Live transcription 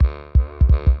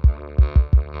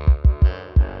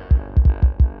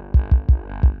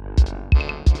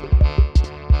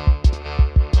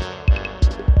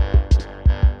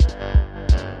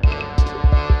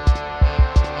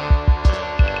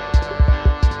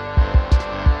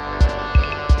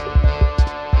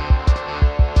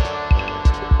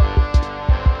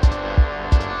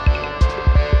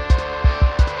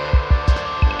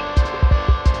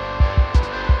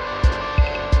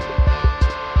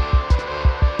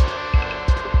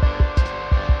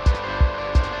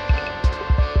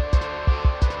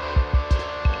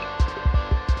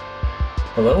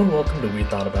Hello and welcome to We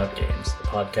Thought About Games, the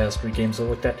podcast where games are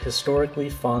looked at historically,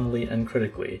 fondly, and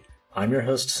critically. I'm your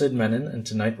host Sid Menon, and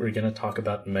tonight we're going to talk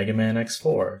about Mega Man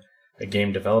X4, a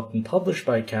game developed and published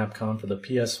by Capcom for the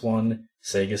PS1,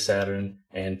 Sega Saturn,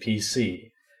 and PC.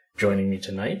 Joining me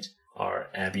tonight are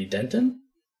Abby Denton.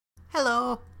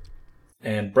 Hello.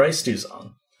 And Bryce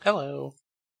Duzon. Hello.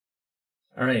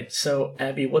 Alright, so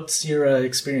Abby, what's your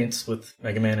experience with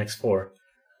Mega Man X4?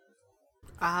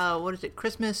 What is it?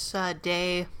 Christmas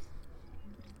Day.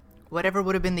 Whatever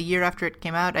would have been the year after it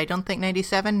came out. I don't think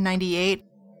 97, 98.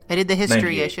 I did the history.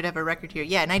 98. I should have a record here.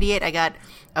 Yeah, 98. I got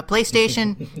a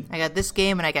PlayStation. I got this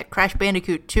game, and I got Crash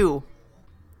Bandicoot 2.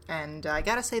 And I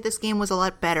gotta say, this game was a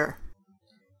lot better.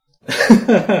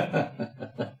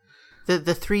 The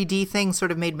 3D thing sort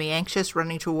of made me anxious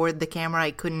running toward the camera.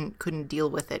 I couldn't deal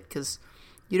with it because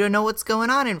you don't know what's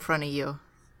going on in front of you.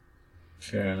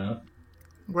 Fair enough.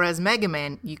 Whereas Mega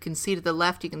Man, you can see to the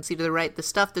left, you can see to the right. The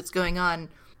stuff that's going on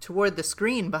toward the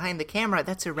screen behind the camera,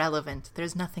 that's irrelevant.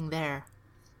 There's nothing there.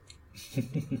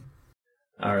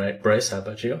 Alright, Bryce, how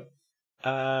about you?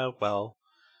 Well,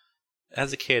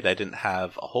 as a kid, I didn't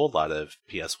have a whole lot of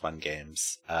PS1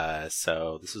 games,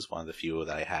 so this is one of the few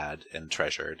that I had and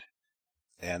treasured.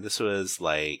 And this was,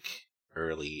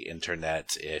 early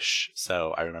internet-ish,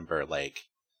 so I remember,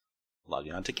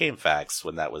 logging onto GameFAQs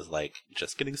when that was,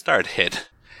 just getting started,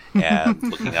 and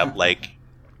looking up,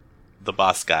 the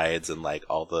boss guides and,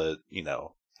 all the,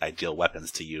 ideal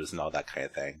weapons to use and all that kind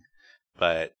of thing.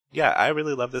 But, yeah, I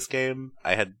really love this game.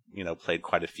 I had, played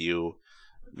quite a few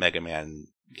Mega Man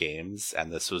games,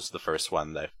 and this was the first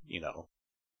one that, it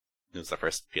was the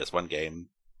first PS1 game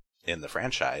in the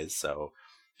franchise, so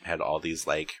it had all these,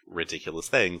 ridiculous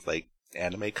things, like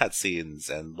anime cutscenes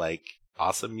and,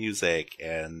 awesome music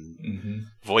and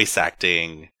voice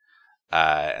acting.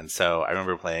 And so I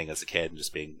remember playing as a kid and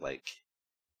just being,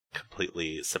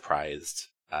 completely surprised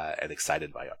and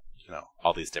excited by,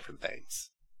 all these different things.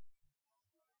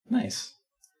 Nice.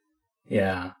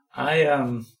 Yeah.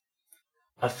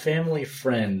 A family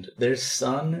friend, their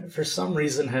son, for some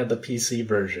reason, had the PC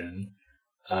version,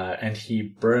 and he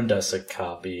burned us a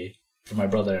copy for my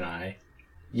brother and I.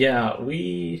 Yeah,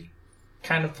 we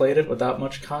kind of played it without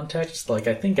much context.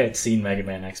 I think I'd seen Mega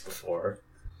Man X before.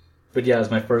 But yeah, it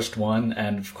was my first one,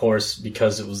 and of course,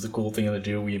 because it was the cool thing to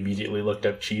do, we immediately looked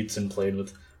up cheats and played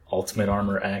with Ultimate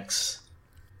Armor X.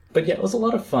 But yeah, it was a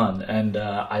lot of fun, and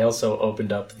I also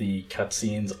opened up the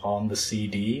cutscenes on the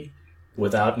CD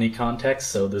without any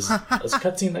context, so there's a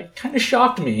cutscene that kind of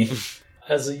shocked me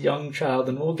as a young child,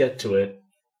 and we'll get to it.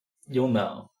 You'll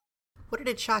know. What did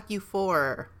it shock you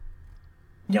for?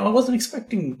 I wasn't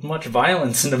expecting much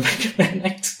violence in a Mega Man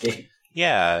X game.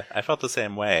 Yeah, I felt the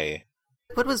same way.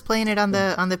 What was playing it on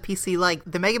the PC like?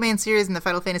 The Mega Man series and the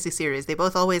Final Fantasy series, they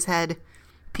both always had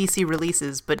PC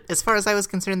releases, but as far as I was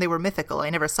concerned, they were mythical. I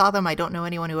never saw them. I don't know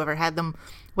anyone who ever had them.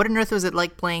 What on earth was it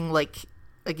like playing,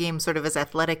 a game sort of as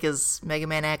athletic as Mega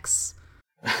Man X?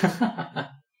 I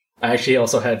actually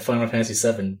also had Final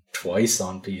Fantasy VII twice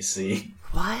on PC.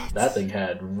 What? That thing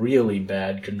had really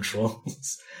bad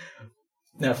controls.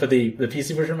 Now, for the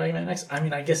PC version of Mega Man X,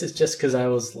 I guess it's just because I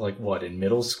was, in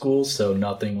middle school, so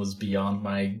nothing was beyond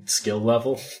my skill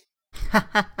level.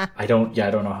 I don't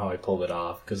know how I pulled it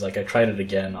off, because, I tried it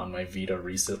again on my Vita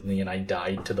recently, and I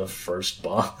died to the first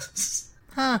boss.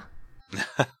 Huh.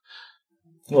 A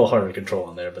little harder to control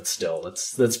on there, but still,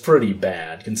 that's pretty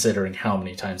bad, considering how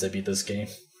many times I beat this game.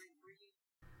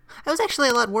 I was actually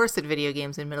a lot worse at video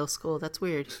games in middle school. That's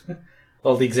weird.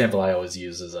 Well, the example I always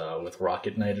use is with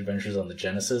Rocket Knight Adventures on the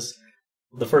Genesis.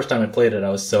 The first time I played it,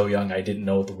 I was so young I didn't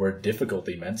know what the word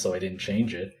difficulty meant, so I didn't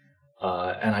change it.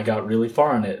 And I got really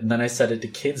far on it, and then I set it to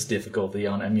kids difficulty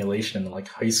on emulation in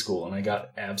high school, and I got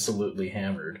absolutely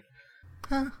hammered.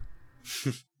 Huh.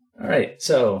 Alright,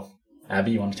 so,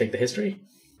 Abby, you want to take the history?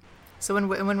 So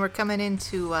when we're coming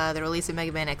into the release of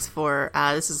Mega Man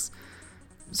X4, this is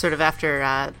sort of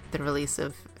after the release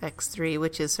of X3,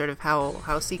 which is sort of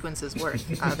how sequences work.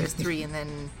 There's 3, and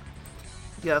then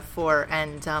you have 4,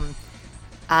 and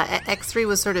X3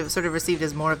 was sort of received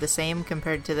as more of the same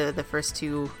compared to the first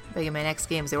 2 Mega Man X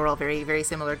games. They were all very, very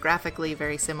similar graphically,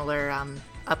 very similar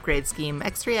upgrade scheme.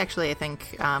 X3 actually, I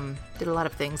think, did a lot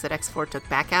of things that X4 took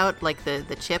back out, like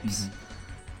the chips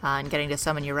and getting to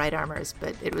summon your right armors,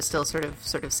 but it was still sort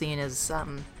of seen as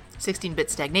 16-bit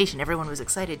stagnation. Everyone was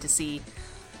excited to see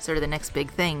sort of the next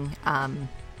big thing.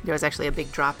 There was actually a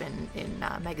big drop in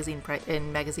magazine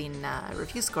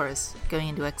review scores going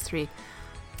into X3,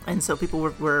 and so people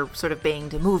were sort of baying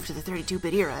to move to the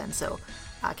 32-bit era. And so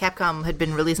Capcom had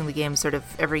been releasing the game sort of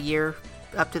every year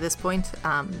up to this point,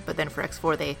 but then for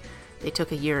X4 they they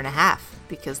took a year and a half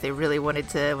because they really wanted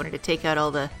to take out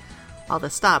all the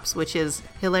stops, which is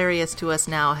hilarious to us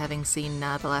now, having seen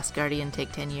The Last Guardian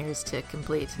take 10 years to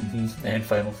complete. Mm-hmm. And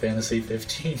Final Fantasy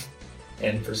 15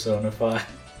 and Persona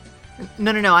 5.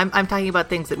 No, I'm talking about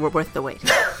things that were worth the wait.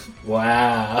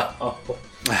 Wow.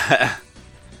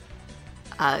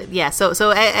 So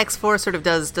X4 sort of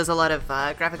does a lot of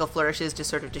graphical flourishes just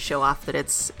sort of to show off that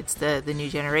it's the new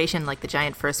generation, like the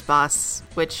giant first boss,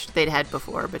 which they'd had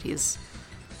before, but he's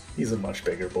a much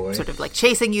bigger boy. Sort of like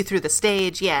chasing you through the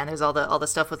stage, and there's all the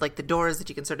stuff with like the doors that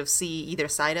you can sort of see either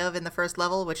side of in the first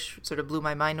level, which sort of blew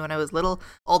my mind when I was little.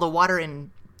 All the water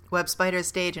in Web Spider's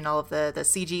stage and all of the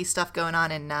CG stuff going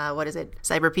on in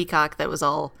Cyber Peacock, that was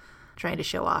all trying to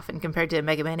show off, and compared to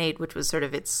Mega Man 8, which was sort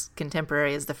of its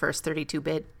contemporary as the first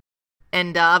 32-bit.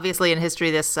 And obviously in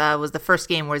history, this was the first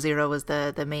game where Zero was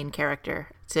the main character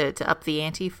to up the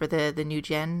ante for the new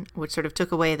gen, which sort of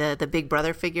took away the big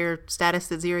brother figure status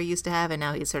that Zero used to have, and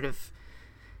now he's sort of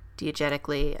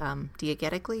diegetically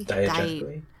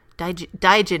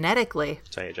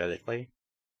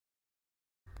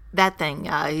that thing.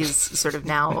 He's sort of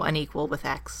now unequal with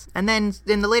X. And then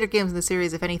in the later games in the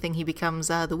series, if anything, he becomes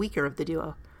the weaker of the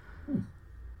duo.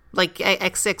 Like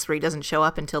X6, where he doesn't show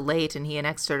up until late, and he and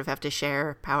X sort of have to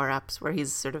share power-ups, where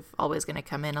he's sort of always going to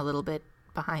come in a little bit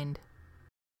behind.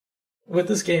 With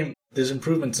this game, there's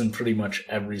improvements in pretty much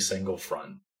every single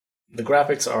front. The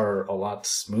graphics are a lot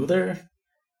smoother.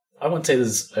 I wouldn't say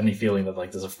there's any feeling that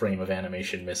like there's a frame of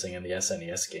animation missing in the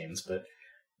SNES games, but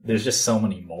there's just so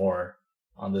many more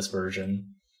on this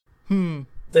version.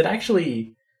 They'd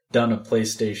actually done a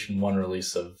PlayStation 1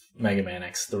 release of Mega Man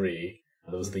X3.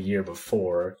 That was the year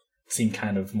before. It seemed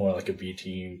kind of more like a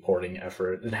BT porting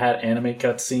effort. It had anime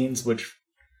cutscenes, which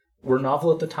were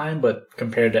novel at the time, but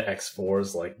compared to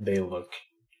X4's, like, they look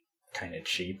kind of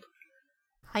cheap.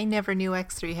 I never knew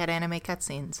X3 had anime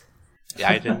cutscenes.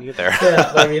 Yeah, I didn't either.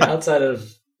 Yeah, I mean, outside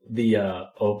of the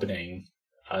opening,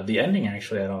 the ending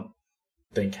actually I don't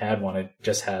think had one. It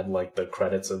just had, like, the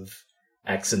credits of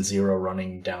X and Zero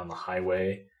running down the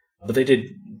highway. But they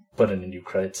did put in a new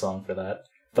credit song for that.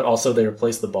 But also they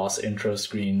replaced the boss intro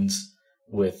screens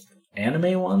with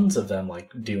anime ones of them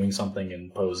like doing something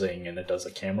and posing, and it does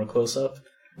a camera close-up,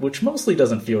 which mostly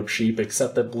doesn't feel cheap,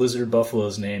 except that Blizzard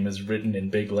Buffalo's name is written in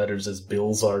big letters as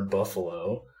Billzard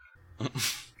Buffalo.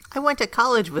 I went to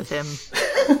college with him.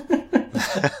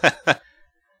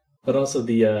 But also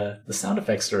the sound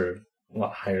effects are a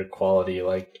lot higher quality,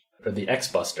 or the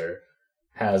X-Buster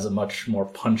has a much more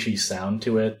punchy sound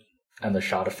to it. And the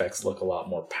shot effects look a lot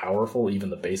more powerful,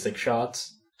 even the basic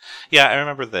shots. Yeah, I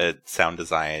remember the sound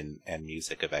design and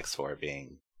music of X4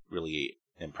 being really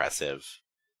impressive.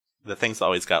 The things that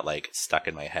always got, like, stuck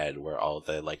in my head were all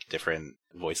the, like, different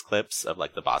voice clips of,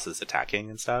 like, the bosses attacking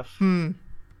and stuff.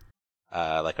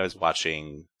 Like, I was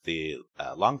watching the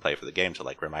long play for the game to,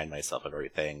 like, remind myself of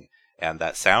everything. And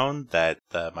that sound that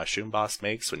the mushroom boss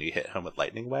makes when you hit him with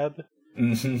lightning web,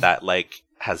 that, like,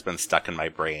 has been stuck in my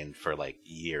brain for like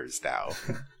years now.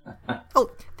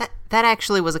 Oh, that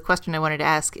actually was a question I wanted to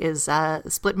ask, is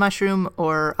Split Mushroom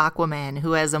or Aquaman,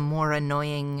 who has a more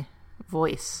annoying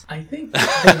voice? I think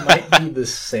they might be the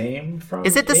same from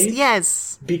Is it the 8,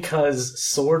 yes? Because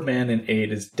Swordman in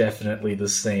 8 is definitely the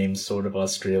same sort of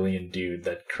Australian dude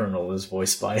that Colonel is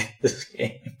voiced by in this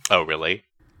game. Oh, really?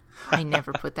 I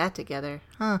never put that together.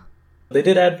 Huh. They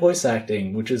did add voice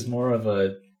acting, which is more of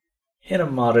a, in a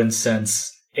modern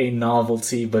sense, a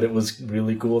novelty, but it was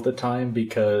really cool at the time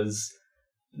because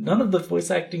none of the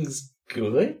voice acting's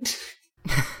good.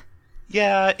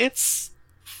 Yeah, it's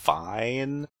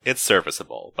fine. It's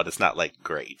serviceable, but it's not, like,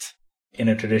 great. In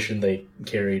a tradition they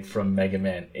carried from Mega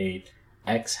Man 8,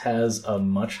 X has a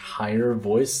much higher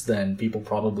voice than people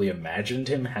probably imagined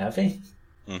him having.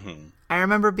 I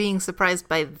remember being surprised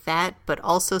by that, but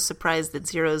also surprised that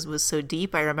Zero's was so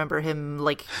deep. I remember him,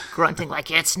 like, grunting, like,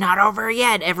 it's not over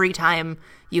yet, every time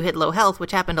you hit low health,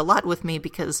 which happened a lot with me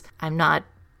because I'm not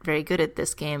very good at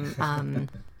this game.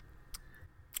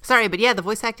 Sorry, but yeah, the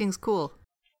voice acting's cool.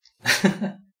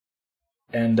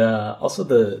 And also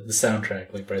the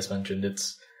soundtrack, like Bryce mentioned,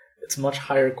 it's much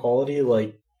higher quality.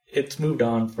 Like, it's moved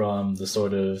on from the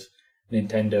sort of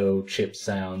Nintendo chip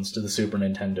sounds to the Super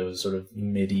Nintendo's sort of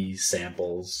MIDI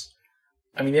samples.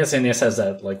 I mean, the SNES has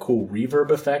that, like, cool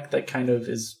reverb effect that kind of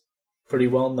is pretty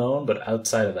well known, but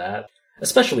outside of that,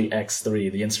 especially X3,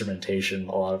 the instrumentation,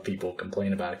 a lot of people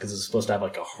complain about it because it's supposed to have,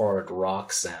 like, a hard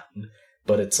rock sound,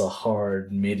 but it's a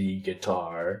hard MIDI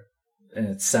guitar, and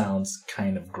it sounds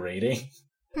kind of grating.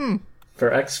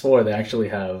 For X4, they actually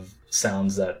have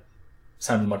sounds that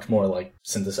sounded much more like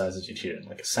synthesizers you'd hear in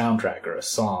like a soundtrack or a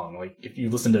song. Like if you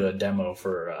listen to a demo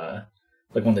for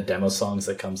like one of the demo songs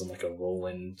that comes in like a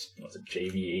Roland, what's it,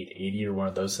 JV880 or one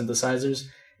of those synthesizers,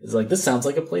 it's like, this sounds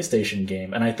like a PlayStation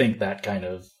game. And I think that kind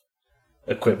of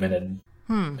equipment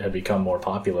had become more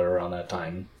popular around that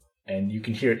time. And you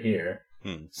can hear it here.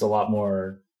 It's a lot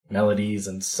more melodies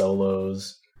and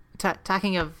solos.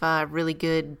 Talking of really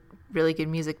good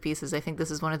music pieces, I think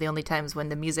this is one of the only times when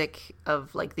the music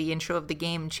of like the intro of the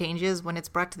game changes when it's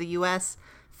brought to the US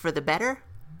for the better.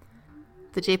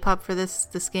 The J-pop for this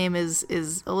game is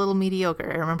a little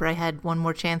mediocre. I remember I had One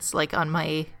More Chance like on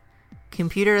my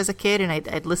computer as a kid, and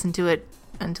I'd listen to it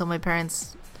until my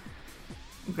parents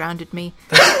grounded me.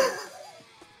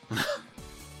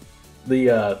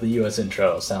 The US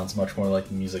intro sounds much more like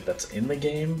the music that's in the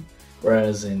game,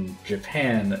 whereas in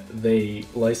Japan they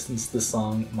licensed the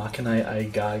song Makanai Ai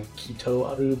ga Kito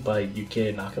Aru by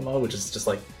Yukie Nakama, which is just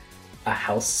like a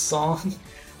house song.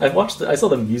 I saw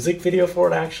the music video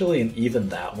for it actually, and even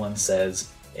that one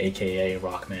says AKA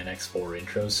Rockman X4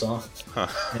 intro song.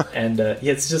 And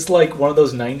it's just like one of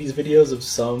those 90s videos of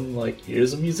some, like,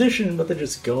 here's a musician, but they're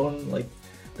just going, like,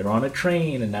 they're on a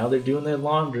train, and now they're doing their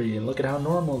laundry, and look at how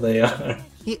normal they are.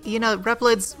 You know,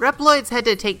 Reploids had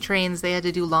to take trains, they had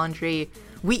to do laundry.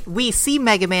 We see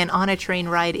Mega Man on a train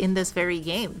ride in this very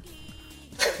game.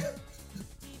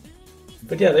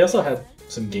 But yeah, they also had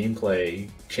some gameplay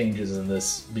changes in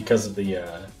this because of the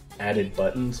added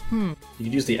buttons. You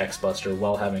could use the X-Buster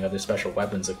while having other special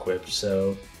weapons equipped,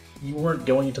 so you weren't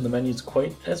going into the menus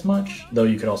quite as much, though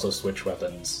you could also switch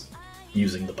weapons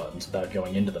using the buttons without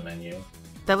going into the menu.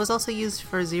 That was also used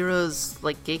for Zero's,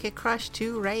 like, Giga Crush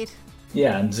too, right?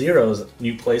 Yeah, and Zero's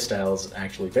new playstyle is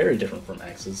actually very different from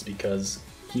X's because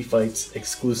he fights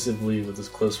exclusively with his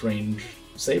close-range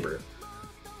saber.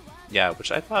 Yeah,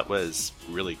 which I thought was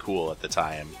really cool at the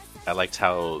time. I liked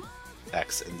how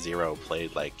X and Zero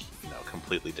played like,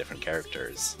 completely different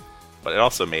characters. But it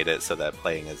also made it so that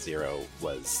playing as Zero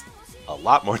was a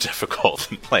lot more difficult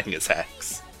than playing as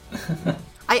X.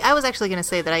 I was actually going to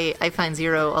say that I find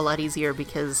Zero a lot easier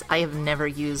because I have never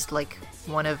used like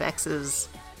one of X's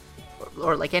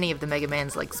or like any of the Mega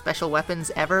Man's like special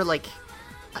weapons ever. Like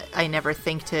I never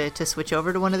think to switch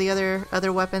over to one of the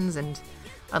other weapons, and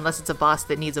unless it's a boss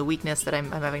that needs a weakness that I'm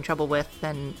having trouble with,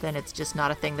 then it's just not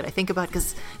a thing that I think about,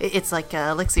 because it's like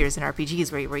elixirs in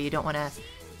RPGs where you don't want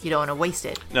to waste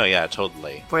it. No, yeah,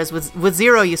 totally. Whereas with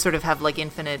Zero, you sort of have like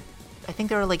infinite. I think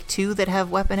there are like 2 that have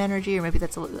weapon energy, or maybe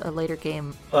that's a later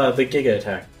game. The Giga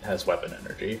Attack has weapon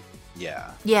energy.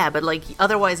 Yeah. Yeah, but like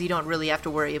otherwise you don't really have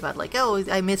to worry about like, oh,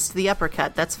 I missed the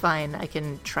uppercut. That's fine. I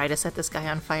can try to set this guy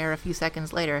on fire a few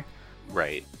seconds later.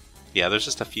 Right. Yeah, there's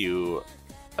just a few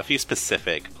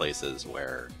specific places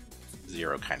where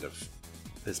Zero kind of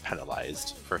is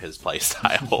penalized for his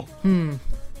playstyle.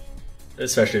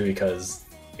 Especially because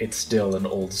it's still an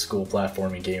old school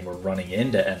platforming game where running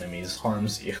into enemies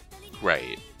harms you.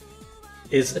 Right.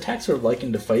 His attacks are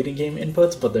likened to fighting game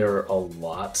inputs, but they're a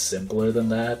lot simpler than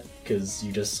that, because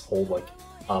you just hold like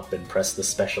up and press the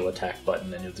special attack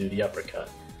button and you'll do the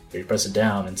uppercut. Or you press it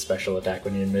down and special attack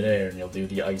when you're in midair and you'll do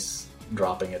the ice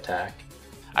dropping attack.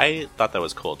 I thought that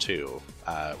was cool too,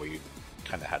 where you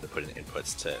kind of had to put in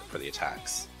inputs for the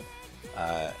attacks.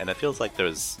 And it feels like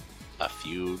there's a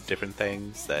few different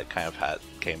things that kind of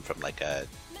came from like a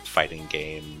fighting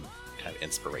game kind of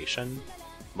inspiration.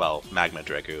 Well, Magma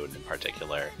Dragoon in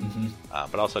particular,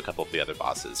 but also a couple of the other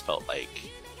bosses felt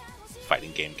like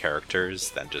fighting game characters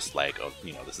than just like, oh,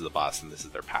 this is a boss and this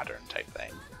is their pattern type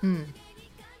thing.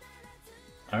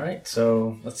 Alright,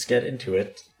 so let's get into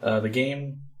it. The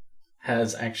game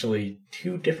has actually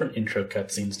 2 different intro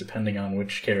cutscenes depending on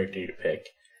which character you pick.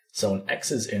 So in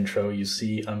X's intro, you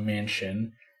see a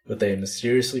mansion with a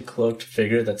mysteriously cloaked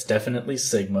figure that's definitely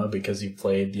Sigma because you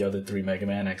played the other 3 Mega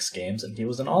Man X games, and he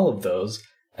was in all of those.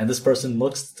 And this person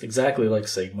looks exactly like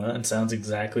Sigma and sounds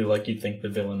exactly like you'd think the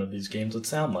villain of these games would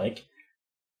sound like.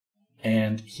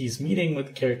 And he's meeting with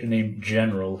a character named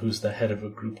General, who's the head of a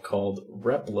group called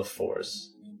Repliforce.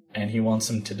 And he wants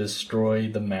him to destroy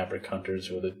the Maverick Hunters,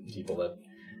 who are the people that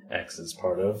X is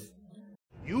part of.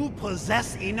 You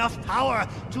possess enough power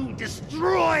to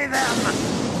destroy them!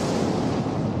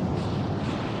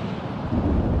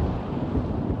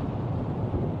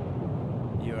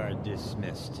 You are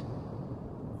dismissed.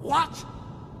 What?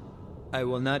 I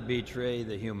will not betray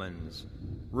the humans.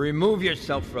 Remove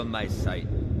yourself from my sight.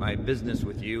 My business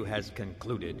with you has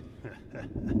concluded.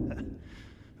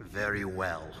 Very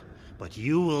well. But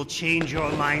you will change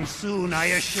your mind soon, I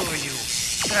assure you.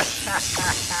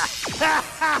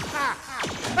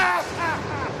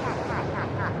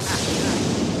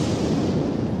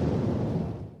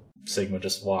 Sigma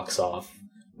just walks off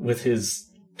with his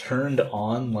turned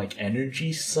on, like,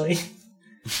 energy sight.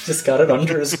 Just got it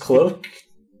under his cloak.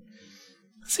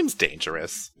 Seems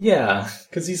dangerous. Yeah,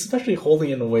 because he's especially holding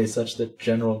it in a way such that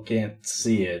General can't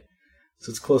see it. So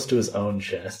it's close to his own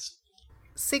chest.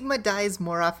 Sigma dies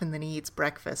more often than he eats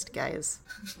breakfast, guys.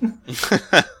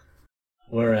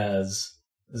 Whereas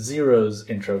Zero's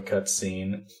intro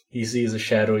cutscene, he sees a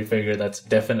shadowy figure that's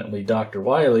definitely Dr.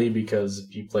 Wily, because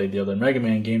if you played the other Mega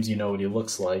Man games, you know what he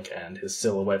looks like, and his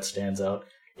silhouette stands out,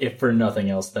 if for nothing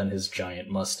else than his giant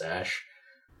mustache.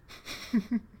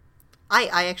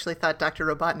 I actually thought Dr.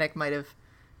 Robotnik might have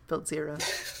built Zero.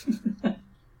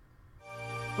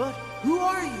 But who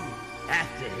are you?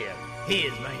 After him. He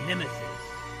is my nemesis.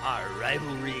 Our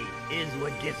rivalry is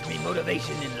what gives me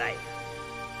motivation in life.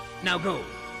 Now go.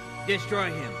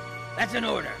 Destroy him. That's an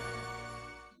order.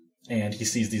 And he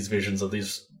sees these visions of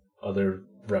these other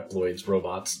Reploids,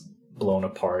 robots, blown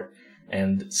apart,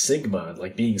 and Sigma,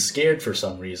 like, being scared for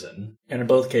some reason. And in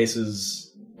both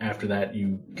cases, after that,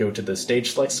 you go to the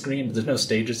stage select screen, but there's no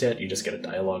stages yet, you just get a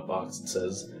dialogue box that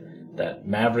says that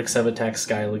Mavericks have attacked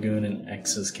Sky Lagoon in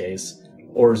X's case,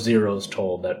 or Zero's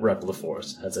told that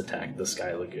Repliforce has attacked the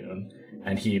Sky Lagoon,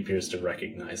 and he appears to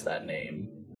recognize that name.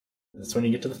 That's when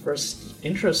you get to the first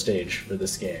intro stage for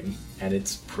this game, and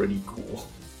it's pretty cool.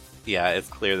 Yeah, it's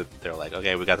clear that they're like,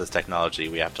 okay, we got this technology,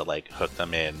 we have to, like, hook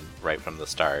them in right from the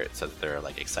start so that they're,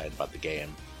 like, excited about the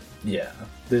game. Yeah,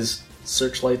 there's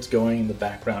searchlights going in the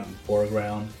background and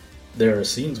foreground. There are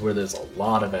scenes where there's a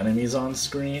lot of enemies on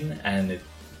screen, and it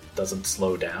doesn't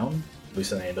slow down, at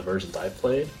least in any of the versions I've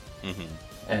played. Mm-hmm.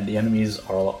 And the enemies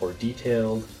are a lot more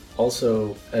detailed.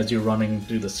 Also, as you're running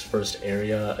through this first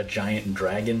area, a giant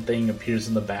dragon thing appears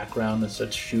in the background and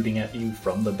starts shooting at you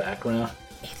from the background.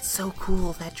 It's so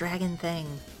cool, that dragon thing.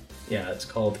 Yeah, it's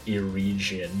called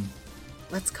Eregion.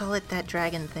 Let's call it that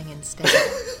dragon thing instead.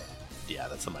 Yeah,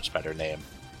 that's a much better name.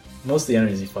 Most of the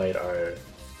enemies you fight are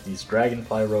these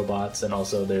dragonfly robots, and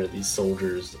also there are these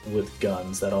soldiers with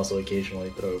guns that also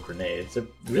occasionally throw grenades. They're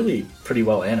really pretty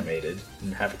well animated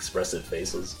and have expressive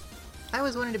faces. I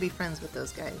always wanted to be friends with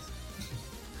those guys.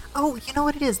 Oh, you know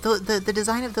what it is? The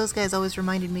design of those guys always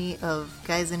reminded me of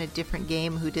guys in a different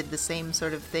game who did the same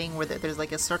sort of thing, where there's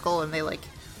like a circle and they like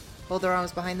hold their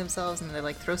arms behind themselves and they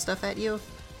like throw stuff at you.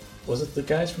 Was it the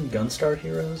guys from Gunstar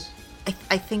Heroes?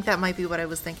 I think that might be what I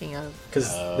was thinking of.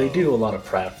 Because they do a lot of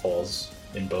pratfalls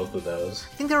in both of those.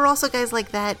 I think there were also guys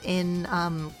like that in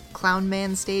Clown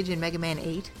Man stage in Mega Man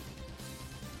 8.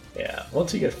 Yeah,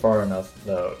 once you get far enough,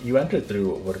 though, you enter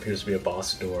through what appears to be a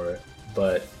boss door,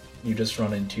 but you just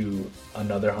run into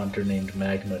another hunter named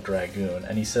Magma Dragoon,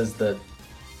 and he says that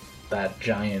that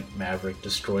giant Maverick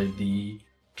destroyed the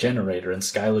generator, and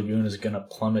Sky Lagoon is going to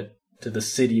plummet to the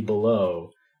city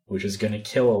below, which is going to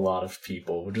kill a lot of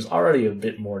people, which is already a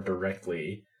bit more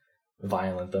directly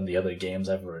violent than the other games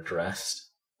ever addressed.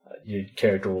 Your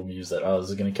character will muse that, oh, this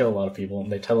is going to kill a lot of people, and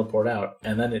they teleport out,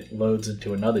 and then it loads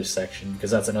into another section,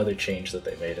 because that's another change that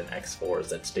they made in X4, is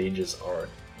that stages are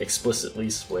explicitly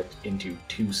split into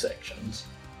two sections.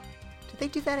 Did they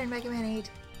do that in Mega Man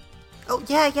 8? Oh,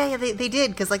 yeah, they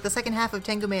did, because like the second half of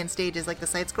Tengu Man stage is like the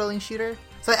side-scrolling shooter.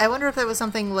 So I wonder if that was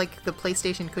something like the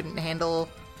PlayStation couldn't handle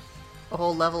a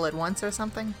whole level at once or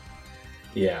something?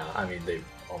 Yeah, I mean, they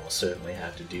almost certainly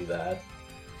had to do that.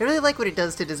 I really like what it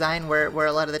does to design, where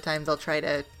a lot of the times I'll try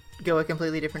to go a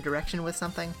completely different direction with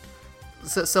something.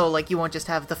 So like, you won't just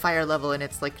have the fire level and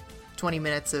it's like 20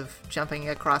 minutes of jumping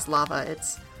across lava.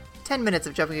 It's 10 minutes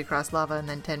of jumping across lava and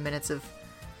then 10 minutes of...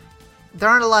 There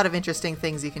aren't a lot of interesting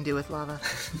things you can do with lava.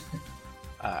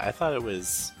 I thought it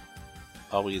was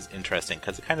always interesting,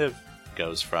 because it kind of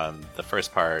goes from the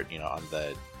first part, you know, on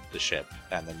the ship,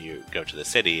 and then you go to the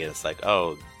city, and it's like,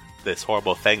 oh, this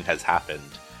horrible thing has happened.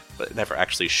 But it never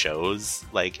actually shows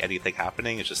like anything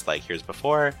happening. It's just like, here's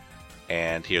before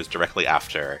and here's directly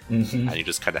after. Mm-hmm. And you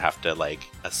just kind of have to like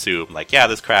assume like, yeah,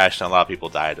 this crashed and a lot of people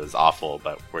died, it was awful,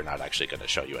 but we're not actually going to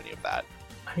show you any of that.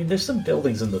 I mean, there's some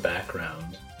buildings in the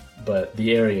background, but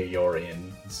the area you're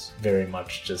in is very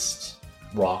much just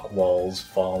rock walls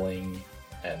falling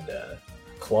and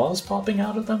claws popping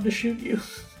out of them to shoot you.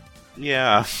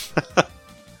 Yeah.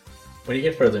 When you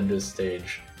get further into the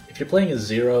stage, if you're playing as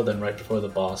Zero, then right before the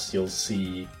boss, you'll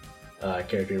see a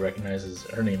character you recognizes.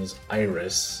 Her name is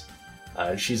Iris.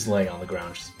 She's laying on the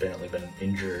ground. She's apparently been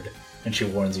injured, and she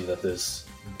warns you that there's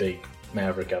big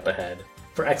Maverick up ahead.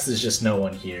 For X, there's just no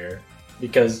one here,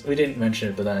 because we didn't mention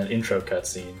it, but in an intro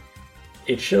cutscene,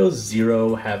 it shows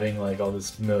Zero having like all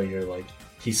this familiar, like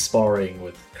he's sparring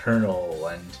with Colonel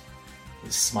and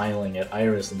he's smiling at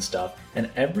Iris and stuff, and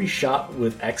every shot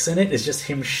with X in it is just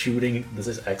him shooting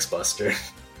this X-Buster.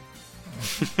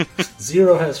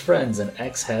 Zero has friends and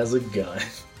X has a gun.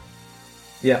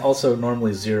 Yeah, also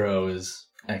normally Zero is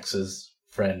X's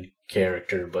friend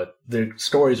character, but their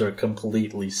stories are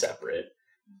completely separate.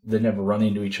 They never run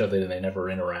into each other and they never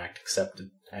interact except at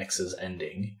X's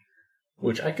ending.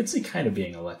 Which I could see kind of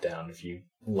being a letdown if you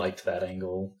liked that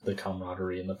angle, the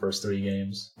camaraderie in the first 3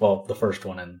 games. Well, the first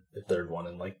one and the third one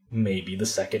and like maybe the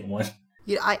second one.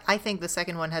 Yeah, I think the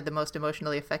second one had the most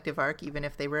emotionally effective arc, even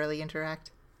if they rarely interact.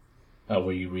 Oh,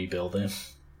 where you rebuild him?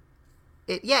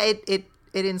 It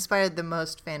inspired the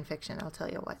most fan fiction, I'll tell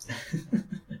you what.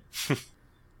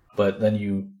 But then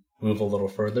you move a little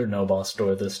further, no boss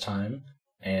door this time,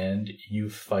 and you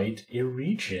fight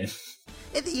Irigen.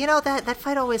 That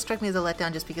fight always struck me as a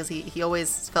letdown just because he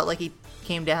always felt like he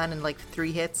came down in like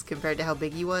 3 hits compared to how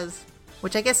big he was.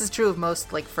 Which I guess is true of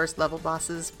most like first level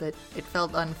bosses, but it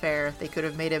felt unfair. They could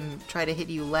have made him try to hit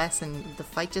you less and the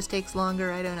fight just takes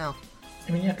longer, I don't know.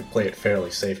 I mean, you have to play it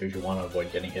fairly safe if you want to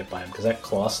avoid getting hit by him, because that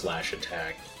claw slash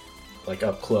attack, like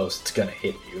up close, it's gonna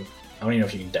hit you. I don't even know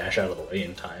if you can dash out of the way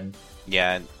in time.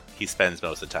 Yeah, and he spends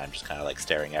most of the time just kind of like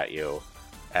staring at you,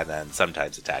 and then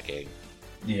sometimes attacking.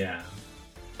 Yeah.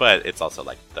 But it's also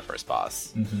like the first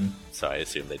boss, Mm-hmm. so I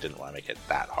assume they didn't want to make it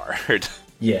that hard.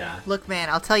 Yeah. Look, man,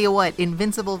 I'll tell you what,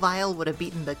 Invincible Vile would have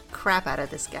beaten the crap out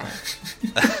of this guy.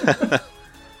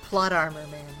 Plot armor,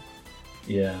 man.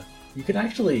 Yeah. You can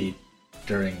actually,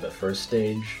 during the first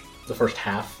stage, the first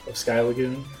half of Sky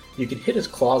Lagoon, you can hit his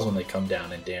claws when they come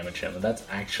down and damage him, and that's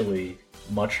actually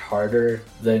much harder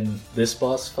than this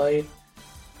boss fight,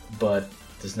 but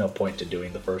there's no point to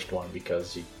doing the first one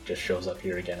because he just shows up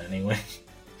here again anyway.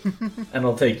 And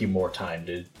it'll take you more time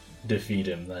to defeat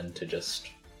him than to just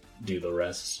do the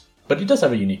rest. But he does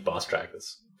have a unique boss track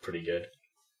that's pretty good.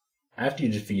 After you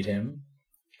defeat him,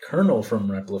 Colonel from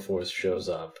Repliforce shows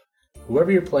up.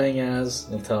 Whoever you're playing as,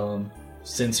 they'll tell him,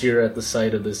 since you're at the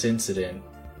site of this incident,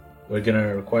 we're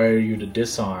gonna require you to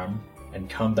disarm and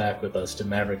come back with us to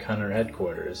Maverick Hunter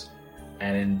headquarters.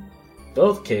 And in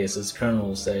both cases, Colonel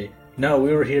will say, no,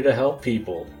 we were here to help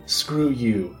people. Screw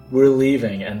you. We're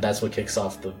leaving. And that's what kicks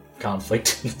off the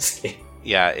conflict in this game.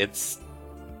 Yeah, it's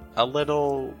a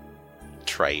little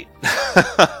trite.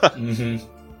 Mm-hmm.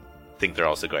 I think they're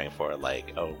also going for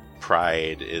like, oh,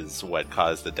 pride is what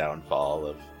caused the downfall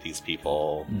of these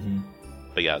people. Mm-hmm.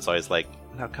 But yeah, it's always like,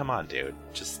 no, come on, dude.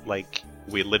 Just like,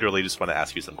 we literally just want to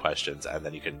ask you some questions and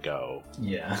then you can go.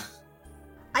 Yeah.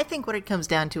 I think what it comes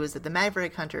down to is that the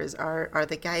Maverick Hunters are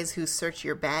the guys who search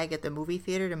your bag at the movie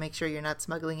theater to make sure you're not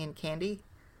smuggling in candy.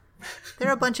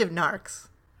 They're a bunch of narcs.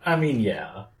 I mean,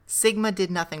 yeah. Sigma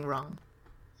did nothing wrong.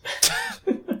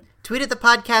 Tweet at the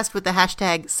podcast with the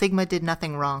hashtag Sigma did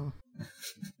nothing wrong.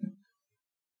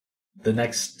 The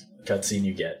next cutscene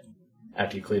you get,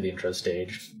 after you clear the intro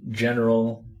stage,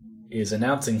 General is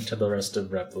announcing to the rest of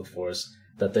Repliforce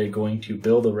that they're going to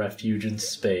build a refuge in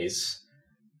space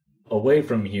away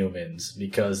from humans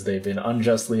because they've been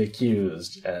unjustly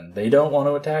accused and they don't want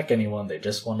to attack anyone, they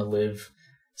just want to live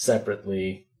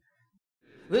separately.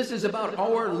 This is about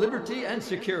our liberty and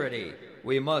security.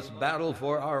 We must battle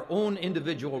for our own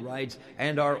individual rights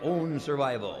and our own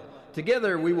survival.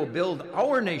 Together we will build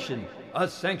our nation, a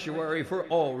sanctuary for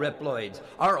all Reploids,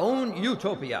 our own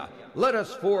utopia. Let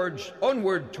us forge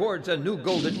onward towards a new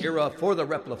golden era for the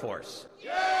Repliforce.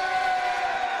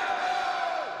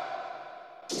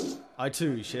 I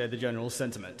too share the general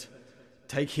sentiment.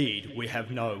 Take heed, we have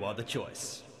no other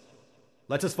choice.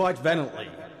 Let us fight valiantly,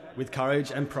 with courage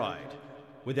and pride,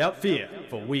 without fear,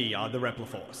 for we are the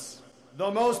Repliforce. The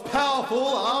most powerful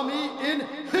army in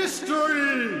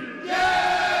history!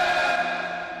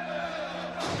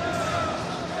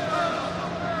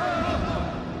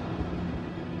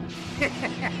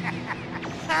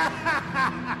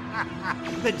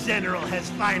 The General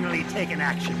has finally taken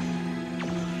action.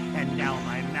 And now,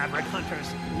 my Maverick Hunters,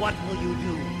 what will you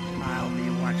do? I'll be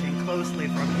watching closely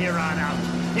from here on out.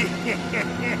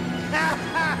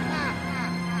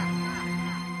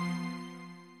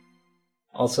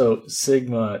 Also,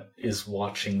 Sigma is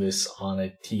watching this on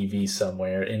a TV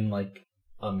somewhere in, like,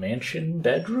 a mansion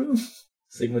bedroom?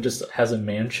 Sigma just has a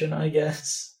mansion, I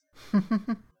guess?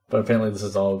 But apparently this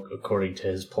is all according to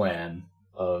his plan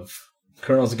of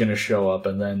Colonel's gonna show up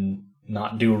and then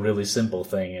not do a really simple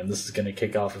thing, and this is gonna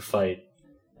kick off a fight,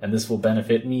 and this will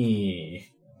benefit me.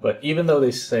 But even though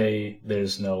they say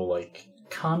there's no, like,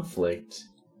 conflict,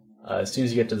 as soon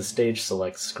as you get to the stage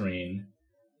select screen,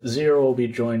 Zero will be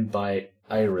joined by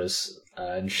Iris,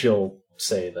 and she'll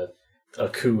say that a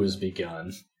coup has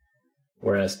begun.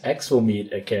 Whereas X will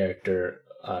meet a character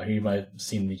who you might have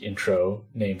seen in the intro,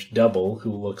 named Double,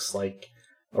 who looks like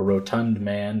a rotund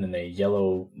man in a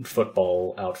yellow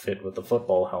football outfit with a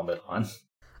football helmet on.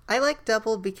 I like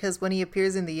Double because when he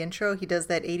appears in the intro, he does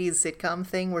that 80s sitcom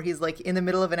thing where he's like in the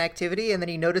middle of an activity and then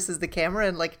he notices the camera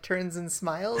and like turns and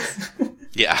smiles.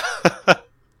 Yeah.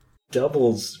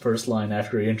 Double's first line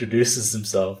after he introduces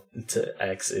himself to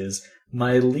X is,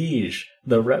 "My liege,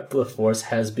 the Repliforce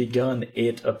has begun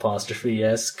it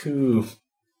 ''S coup."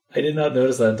 I did not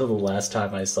notice that until the last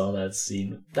time I saw that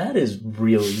scene. That is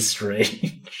really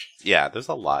strange. Yeah, there's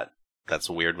a lot that's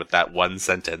weird with that one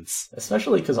sentence.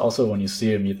 Especially because also when you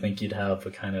see him, you'd think he'd have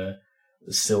a kind of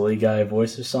silly guy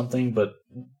voice or something, but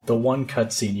the one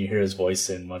cutscene you hear his voice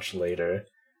in much later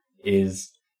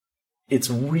it's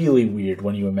really weird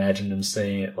when you imagine him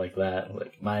saying it like that.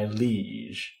 Like, "My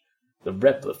liege, the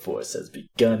Repliforce has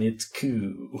begun its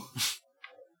coup."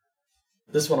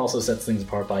 This one also sets things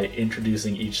apart by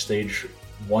introducing each stage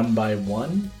one by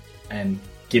one and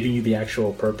giving you the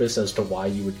actual purpose as to why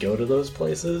you would go to those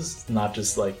places. Not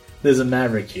just like, there's a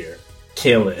Maverick here,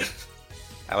 kill him.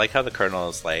 I like how the Colonel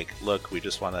is like, look, we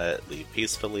just want to leave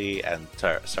peacefully and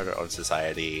start our own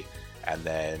society, and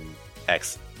then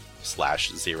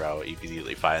X/0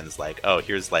 immediately finds like, oh,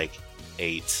 here's like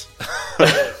 8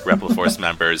 Repliforce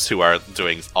members who are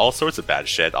doing all sorts of bad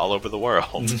shit all over the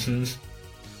world. Mm-hmm.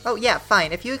 Oh yeah,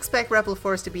 fine. If you expect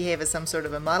Repliforce to behave as some sort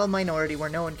of a model minority where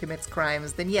no one commits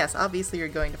crimes, then yes, obviously you're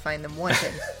going to find them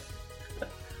wanted.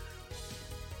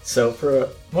 So for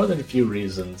more than a few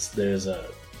reasons, there's a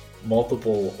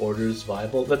multiple orders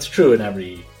viable. That's true in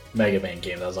every Mega Man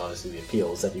game. That was obviously the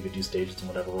appeal, is that you could do stages in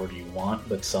whatever order you want,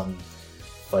 but some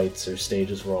fights or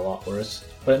stages were a lot worse.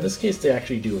 But in this case, they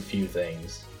actually do a few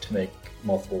things to make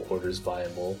multiple orders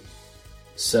viable.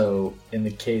 So in the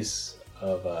case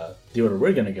of the order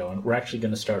we're going to go in, we're actually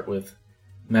going to start with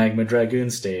Magma Dragoon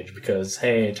stage, because,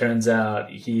 hey, it turns out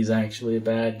he's actually a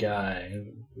bad guy.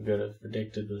 We could have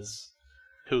predicted this.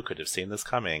 Who could have seen this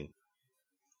coming?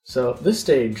 So this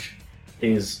stage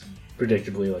is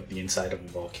predictably like the inside of a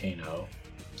volcano.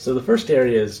 So the first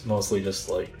area is mostly just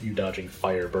like you dodging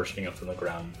fire bursting up from the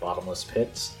ground, bottomless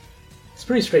pits. It's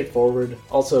pretty straightforward.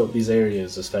 Also, these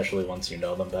areas, especially once you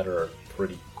know them better, are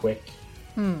pretty quick.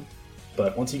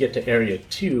 But once you get to Area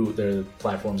 2, there are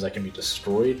platforms that can be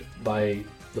destroyed by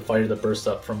the fire that bursts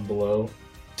up from below.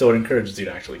 So it encourages you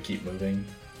to actually keep moving.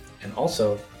 And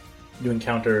also, you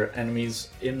encounter enemies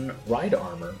in ride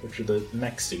armor, which are the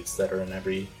mech suits that are in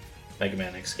every Mega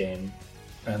Man X game.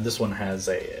 And this one has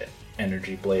a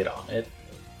energy blade on it.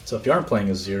 So if you aren't playing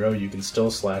as Zero, you can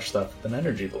still slash stuff with an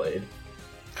energy blade.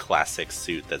 Classic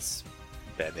suit that's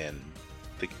been in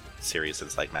the series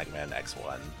since like Mega Man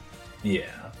X1.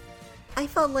 Yeah. I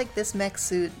felt like this mech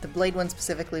suit, the Blade one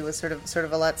specifically, was sort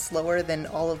of a lot slower than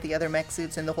all of the other mech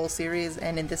suits in the whole series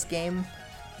and in this game.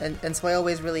 And so I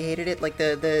always really hated it. Like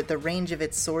the range of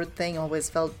its sword thing always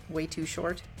felt way too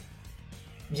short.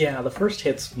 Yeah, the first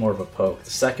hit's more of a poke. The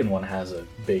second one has a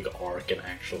big arc and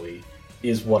actually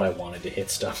is what I wanted to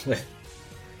hit stuff with.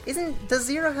 Does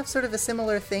Zero have sort of a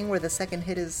similar thing where the second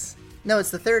hit is... No,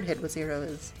 it's the third hit what Zero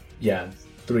is. Yeah,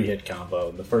 3-hit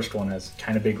combo. The first one has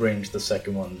kind of big range, the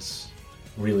second one's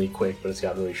really quick, but it's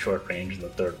got really short range, and the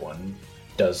third one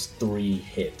does 3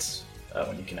 hits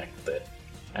when you connect with it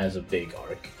as a big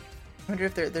arc. I wonder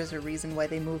if there's a reason why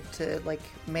they moved to like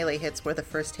melee hits where the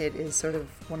first hit is sort of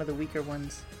one of the weaker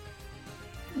ones.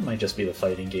 It might just be the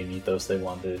fighting game ethos they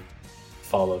wanted to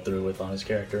follow through with on his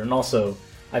character. And also,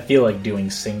 I feel like doing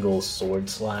single sword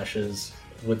slashes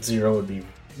with Zero would be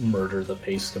murder the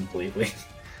pace completely.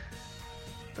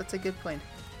 That's a good point.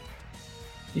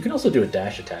 You can also do a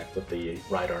dash attack with the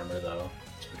ride armor, though.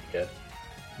 It's pretty good.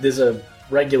 There's a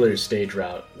regular stage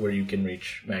route where you can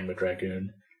reach Magma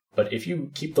Dragoon, but if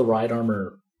you keep the ride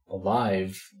armor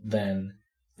alive, then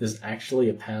there's actually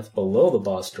a path below the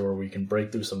boss door where you can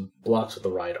break through some blocks with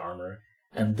the ride armor,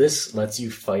 and this lets you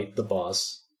fight the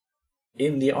boss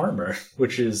in the armor,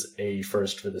 which is a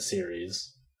first for the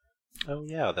series. Oh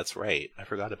yeah, that's right. I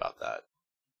forgot about that.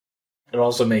 It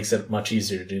also makes it much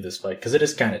easier to do this fight, because it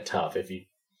is kind of tough if you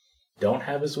don't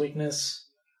have his weakness.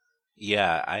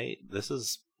 Yeah, this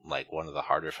is like one of the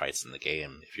harder fights in the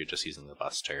game if you're just using the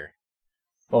Buster.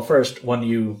 Well, first, when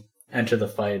you enter the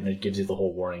fight and it gives you the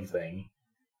whole warning thing.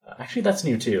 Actually, that's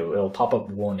new too. It'll pop up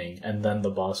warning, and then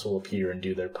the boss will appear and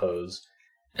do their pose.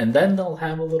 And then they'll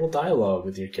have a little dialogue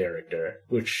with your character,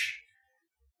 which,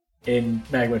 in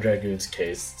Magma Dragoon's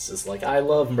case, it's just like, I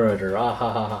love murder, ah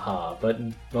ha ha ha ha. But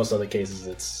in most other cases,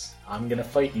 it's, I'm gonna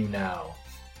fight you now.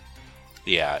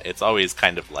 Yeah, it's always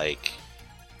kind of like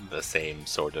the same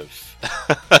sort of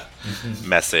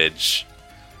message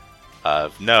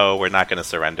of, no, we're not gonna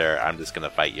surrender, I'm just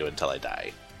gonna fight you until I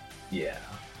die. Yeah.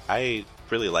 I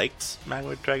really liked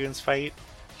Magma Dragon's fight.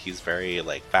 He's very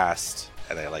like fast,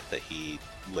 and I like that he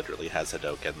literally has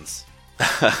Hadokens.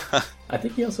 I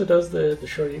think he also does the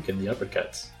Shoryuken, the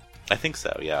uppercuts. I think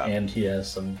so, yeah. And he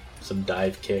has some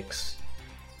dive kicks.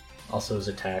 Also his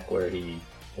attack where he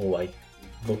will like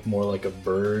look more like a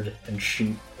bird and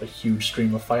shoot a huge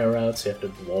stream of fire out, so you have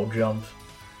to wall jump.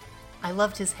 I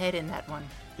loved his head in that one.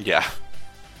 Yeah.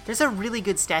 There's a really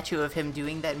good statue of him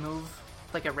doing that move,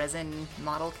 like a resin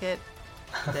model kit,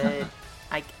 that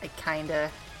I kinda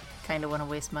want to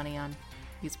waste money on.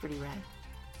 He's pretty rad.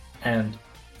 And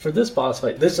for this boss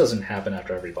fight, this doesn't happen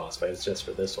after every boss fight, it's just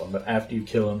for this one, but after you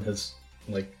kill him, his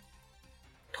like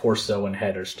torso and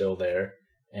head are still there,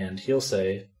 and he'll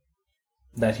say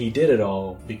that he did it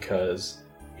all because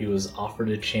he was offered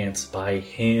a chance by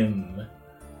him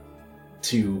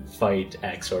to fight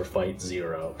X or fight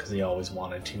Zero, because he always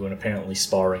wanted to, and apparently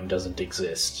sparring doesn't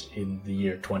exist in the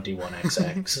year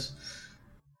 21XX.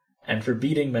 And for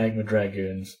beating Magma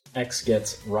Dragoon, X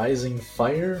gets Rising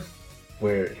Fire,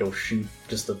 where he'll shoot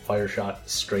just a fire shot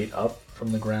straight up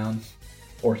from the ground,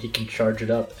 or he can charge it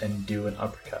up and do an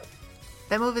uppercut.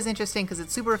 That move is interesting because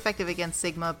it's super effective against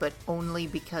Sigma, but only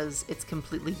because it's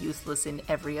completely useless in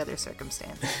every other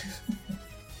circumstance.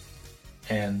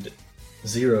 And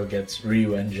Zero gets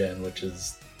Ryuengen, which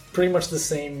is pretty much the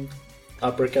same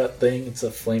uppercut thing. It's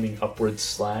a flaming upward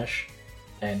slash,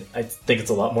 and I think it's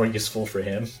a lot more useful for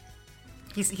him.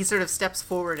 He sort of steps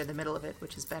forward in the middle of it,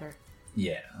 which is better.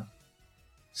 Yeah.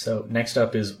 So next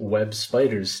up is Web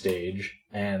Spider's stage,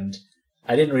 and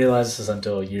I didn't realize this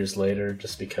until years later,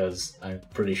 just because I'm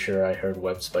pretty sure I heard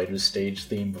Web Spider's stage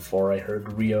theme before I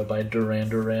heard Rio by Duran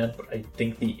Duran, but I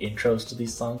think the intros to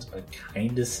these songs are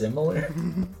kinda similar.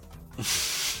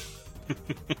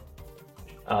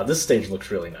 This stage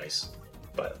looks really nice,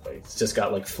 by the way. It's just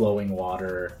got like flowing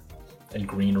water and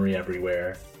greenery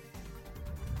everywhere.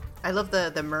 I love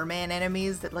the merman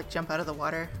enemies that like jump out of the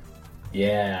water.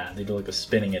 Yeah, they do like a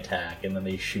spinning attack, and then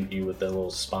they shoot you with their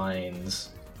little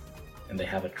spines, and they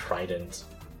have a trident.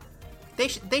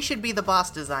 They should be the boss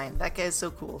design. That guy's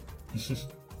so cool.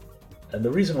 And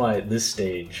the reason why this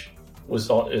stage is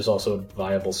also a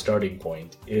viable starting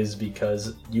point is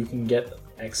because you can get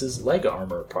X's leg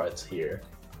armor parts here,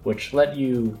 which let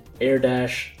you air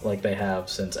dash like they have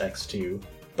since X2,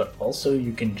 but also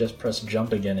you can just press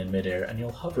jump again in midair and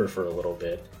you'll hover for a little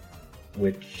bit,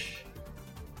 which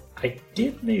I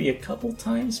did maybe a couple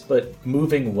times, but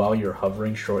moving while you're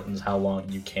hovering shortens how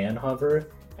long you can hover,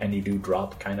 and you do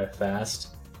drop kind of fast.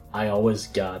 I always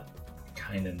got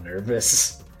kind of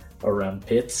nervous around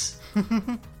pits.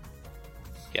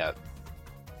 Yeah.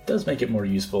 It does make it more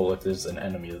useful if there's an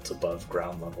enemy that's above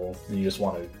ground level, and you just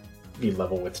want to be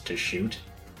level with to shoot.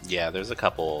 Yeah, there's a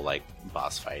couple like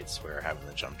boss fights where having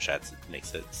the jump jets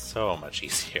makes it so much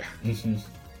easier.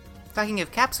 Talking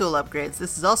of capsule upgrades,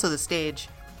 this is also the stage,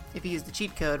 if you use the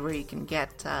cheat code, where you can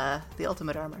get the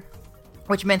ultimate armor.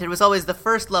 Which meant it was always the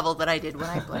first level that I did when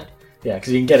I played. Yeah,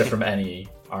 because you can get it from any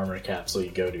armor capsule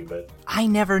you go to, but... I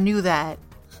never knew that.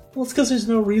 Well, it's because there's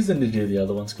no reason to do the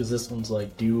other ones, because this one's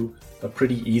like, do a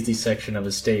pretty easy section of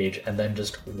a stage, and then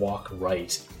just walk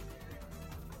right.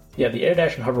 Yeah, the air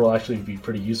dash and hover will actually be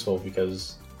pretty useful,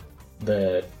 because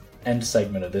the end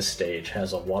segment of this stage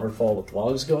has a waterfall with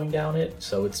logs going down it,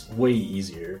 so it's way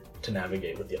easier to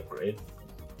navigate with the upgrade.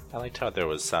 I liked how there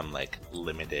was some like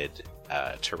limited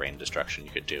terrain destruction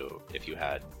you could do if you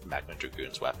had Magma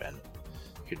Dragoon's weapon.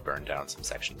 You could burn down some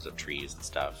sections of trees and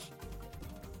stuff.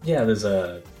 Yeah, there's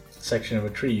a section of a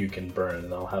tree you can burn,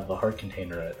 and they'll have a heart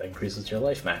container that increases your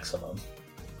life maximum.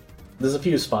 There's a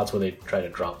few spots where they try to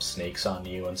drop snakes on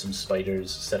you, and some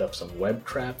spiders set up some web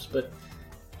traps, but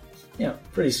yeah,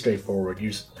 pretty straightforward. You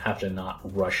just have to not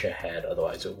rush ahead,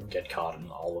 otherwise you'll get caught in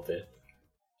all of it.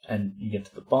 And you get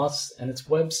to the boss, and it's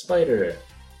Web Spider,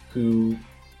 who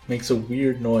makes a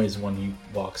weird noise when he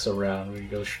walks around, where he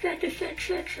goes shake, shake,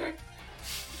 shake, shake.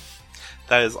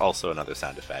 That is also another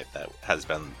sound effect that has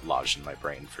been lodged in my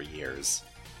brain for years.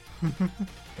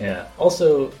 Yeah.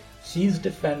 Also, he's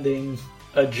defending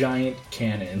a giant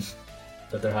cannon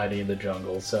that they're hiding in the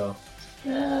jungle, so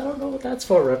yeah, I don't know what that's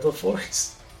for,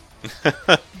 Repliforce.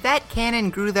 That cannon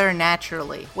grew there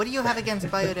naturally. What do you have against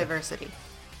biodiversity?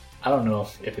 I don't know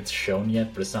if it's shown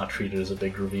yet, but it's not treated as a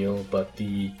big reveal, but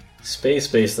the space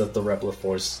base that the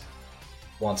Repliforce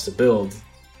wants to build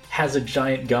has a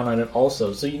giant gun on it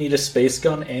also, so you need a space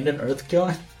gun and an earth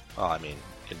gun? Well, I mean,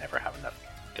 you can never have enough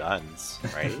guns,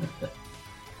 right?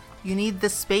 You need the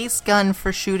space gun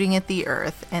for shooting at the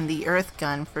Earth, and the Earth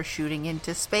gun for shooting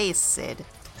into space, Sid.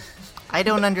 I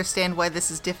don't understand why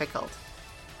this is difficult.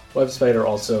 Web Spider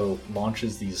also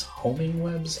launches these homing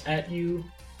webs at you,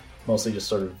 mostly just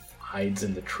sort of hides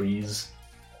in the trees.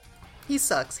 He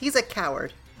sucks. He's a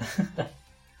coward.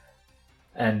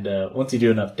 And once you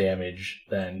do enough damage,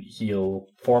 then he'll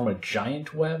form a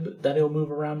giant web that he'll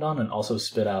move around on, and also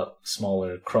spit out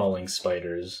smaller crawling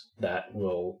spiders that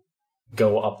will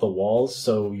go up the walls,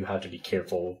 so you have to be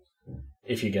careful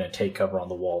if you're going to take cover on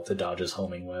the wall to dodge his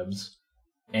homing webs,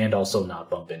 and also not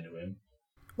bump into him.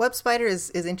 Web Spider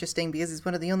is interesting because he's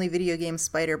one of the only video game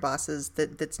spider bosses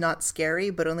that's not scary,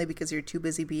 but only because you're too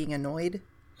busy being annoyed.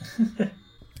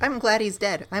 I'm glad he's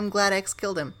dead. I'm glad X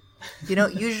killed him. You know,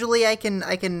 usually I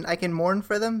can mourn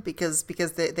for them because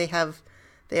they have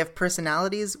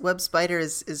personalities. Web Spider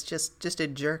is just a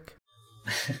jerk.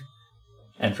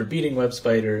 And for beating Web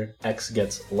Spider, X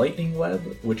gets Lightning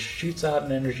Web, which shoots out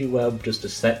an energy web just a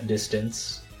set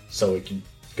distance, so it can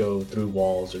go through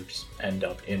walls or just end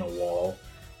up in a wall.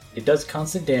 It does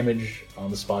constant damage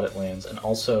on the spot it lands, and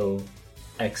also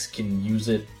X can use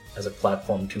it as a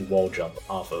platform to wall jump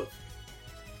off of,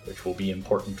 which will be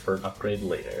important for an upgrade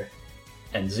later.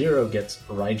 And Zero gets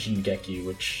Raijin Geki,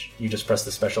 which you just press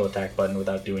the special attack button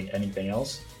without doing anything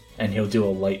else, and he'll do a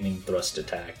lightning thrust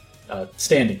attack.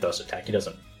 Standing thrust attack, he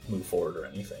doesn't move forward or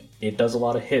anything. It does a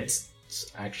lot of hits.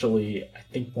 It's actually, I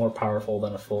think, more powerful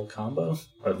than a full combo,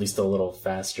 or at least a little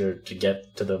faster to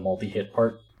get to the multi-hit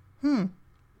part.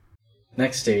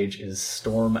 Next stage is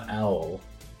Storm Owl,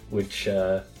 which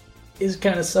is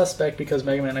kind of suspect because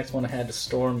Mega Man X1 had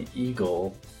Storm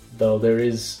Eagle, though there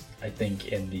is, I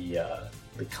think, in the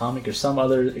comic or some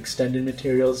other extended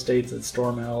material states that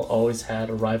Storm Owl always had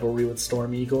a rivalry with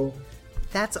Storm Eagle.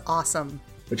 That's awesome.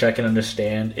 Which I can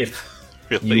understand if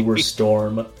Really? you were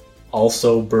Storm,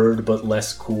 also bird, but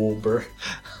less cool bird.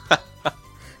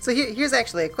 So here's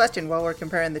actually a question while we're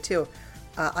comparing the two.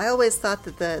 I always thought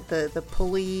that the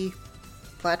pulley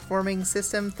platforming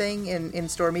system thing in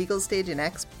Storm Eagle's stage in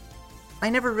X, I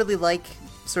never really like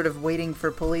sort of waiting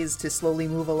for pulleys to slowly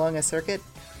move along a circuit.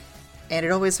 And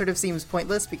it always sort of seems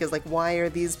pointless because, like, why are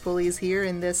these pulleys here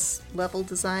in this level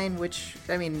design? Which,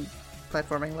 I mean,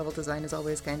 platforming level design is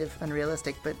always kind of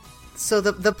unrealistic, but... So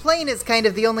the plane is kind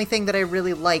of the only thing that I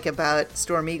really like about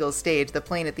Storm Eagle's stage, the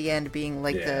plane at the end being,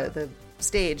 like, the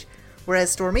stage. Whereas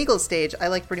Storm Eagle's stage, I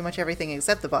like pretty much everything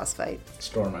except the boss fight.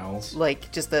 Storm Owls. Like,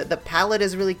 just the palette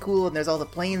is really cool, and there's all the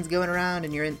planes going around,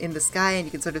 and you're in the sky, and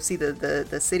you can sort of see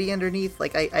the city underneath.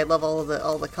 Like, I love all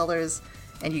the colors,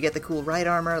 and you get the cool ride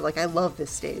armor. Like, I love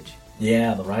this stage.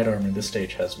 Yeah, the ride armor in this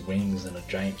stage has wings and a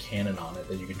giant cannon on it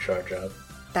that you can charge up.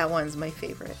 That one's my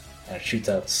favorite. And it shoots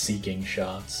out seeking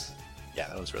shots. Yeah,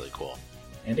 that was really cool.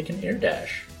 And it can air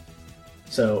dash.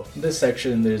 So, in this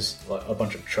section, there's a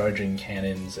bunch of charging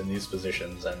cannons in these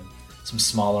positions and some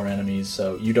smaller enemies,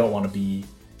 so you don't want to be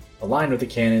aligned with the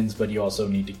cannons, but you also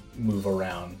need to move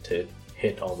around to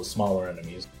hit all the smaller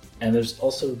enemies. And there's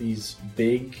also these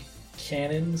big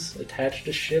cannons attached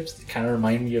to ships that kind of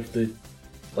remind me of the,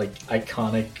 like,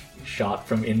 iconic shot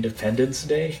from Independence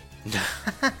Day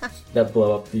that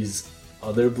blow up these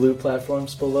other blue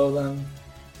platforms below them.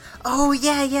 Oh,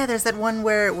 yeah, there's that one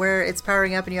where it's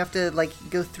powering up and you have to, like,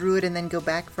 go through it and then go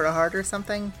back for a heart or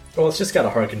something. Well, it's just got a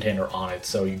heart container on it,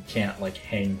 so you can't, like,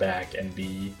 hang back and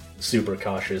be super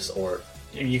cautious, or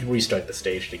you can restart the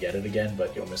stage to get it again,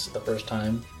 but you'll miss it the first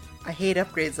time. I hate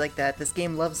upgrades like that. This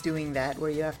game loves doing that,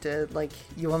 where you have to, like,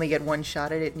 you only get one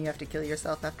shot at it and you have to kill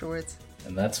yourself afterwards.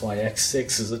 And that's why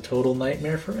X6 is a total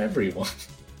nightmare for everyone.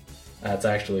 That's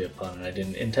actually a pun, and I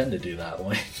didn't intend to do that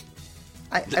one.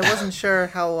 I wasn't sure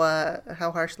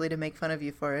how harshly to make fun of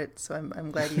you for it, so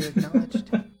I'm glad you acknowledged.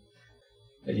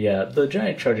 Yeah, the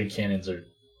giant charging cannons are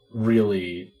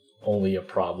really only a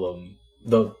problem.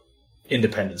 The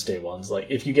Independence Day ones, like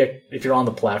if you're on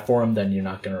the platform, then you're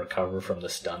not going to recover from the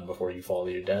stun before you fall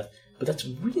to your death. But that's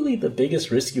really the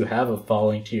biggest risk you have of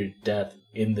falling to your death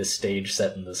in this stage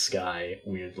set in the sky,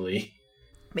 weirdly.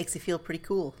 Makes you feel pretty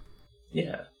cool.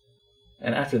 Yeah.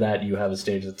 And after that, you have a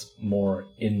stage that's more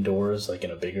indoors, like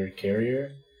in a bigger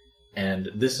carrier.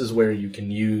 And this is where you can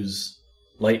use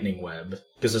Lightning Web,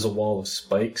 because there's a wall of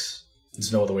spikes.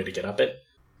 There's no other way to get up it.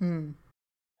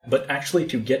 But actually,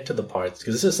 to get to the parts,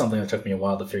 because this is something that took me a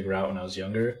while to figure out when I was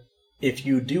younger, if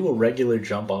you do a regular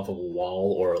jump off of a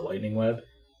wall or a Lightning Web,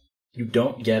 you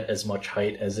don't get as much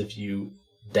height as if you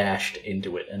dashed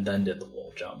into it and then did the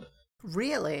wall jump.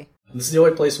 Really? This is the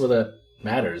only place where that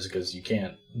matters, because you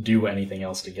can't do anything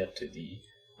else to get to the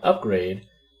upgrade,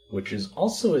 which is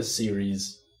also a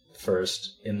series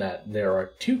first in that there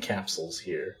are 2 capsules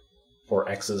here for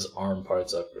X's arm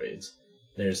parts upgrades.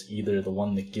 There's either the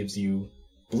one that gives you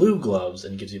blue gloves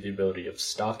and gives you the ability of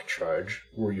stock charge,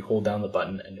 where you hold down the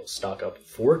button and you'll stock up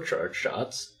 4 charge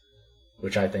shots,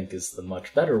 which I think is the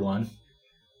much better one,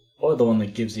 or the one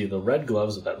that gives you the red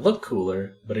gloves that look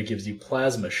cooler, but it gives you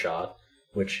plasma shot,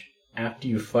 which after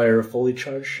you fire a fully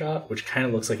charged shot, which kind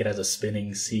of looks like it has a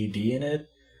spinning CD in it,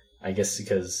 I guess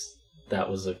because that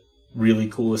was a really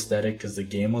cool aesthetic because the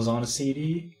game was on a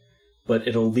CD, but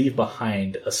it'll leave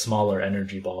behind a smaller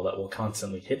energy ball that will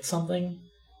constantly hit something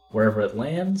wherever it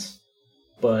lands,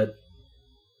 but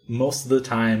most of the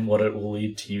time what it will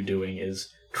lead to you doing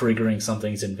is triggering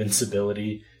something's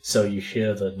invincibility, so you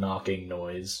hear the knocking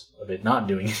noise of it not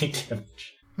doing any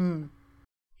damage.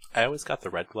 I always got the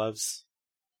red gloves,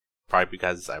 probably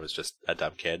because I was just a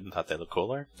dumb kid and thought they looked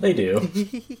cooler. They do.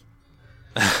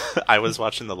 I was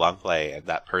watching the long play, and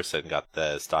that person got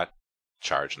the stock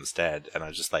charge instead, and I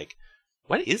was just like,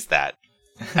 what is that?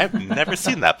 I've never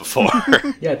seen that before.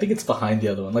 Yeah, I think it's behind the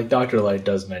other one. Like, Dr. Light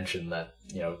does mention that,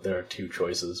 there are two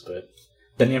choices, but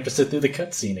then you have to sit through the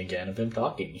cutscene again of him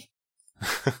talking.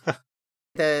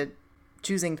 The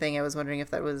choosing thing, I was wondering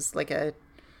if that was like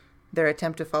their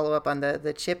attempt to follow up on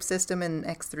the chip system in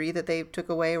X3 that they took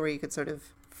away, where you could sort of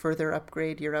further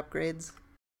upgrade your upgrades.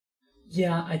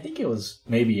 Yeah, I think it was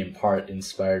maybe in part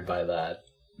inspired by that,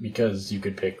 because you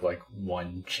could pick like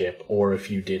one chip, or if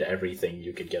you did everything,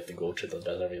 you could get the gold chip that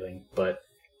does everything. But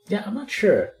yeah, I'm not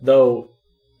sure. Though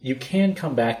you can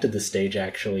come back to the stage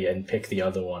actually and pick the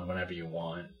other one whenever you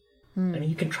want. I mean,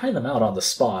 you can try them out on the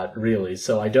spot, really,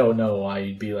 so I don't know why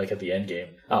you'd be like at the end game,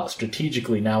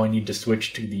 strategically now I need to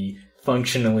switch to the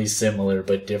functionally similar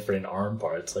but different arm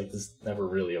parts. Like, there's never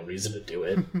really a reason to do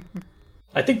it.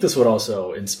 I think this would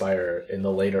also inspire in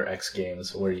the later X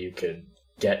games where you could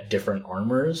get different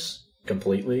armors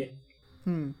completely.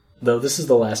 Though this is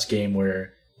the last game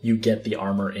where you get the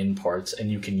armor in parts and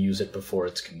you can use it before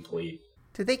it's complete.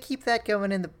 Did they keep that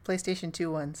going in the PlayStation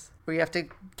 2 ones, where you have to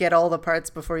get all the parts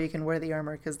before you can wear the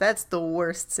armor? Because that's the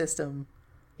worst system.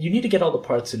 You need to get all the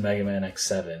parts in Mega Man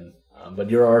X7, but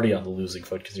you're already on the losing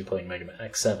foot because you're playing Mega Man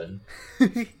X7.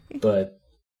 But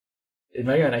in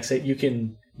Mega Man X8, you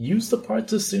can use the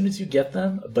parts as soon as you get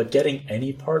them, but getting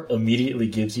any part immediately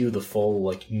gives you the full,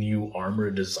 like, new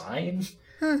armor design.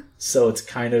 So it's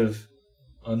kind of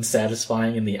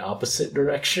unsatisfying in the opposite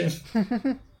direction.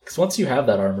 Because once you have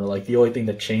that armor, like, the only thing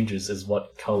that changes is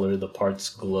what color the parts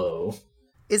glow.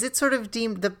 Is it sort of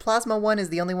deemed... The Plasma one is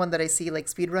the only one that I see, like,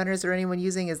 speedrunners or anyone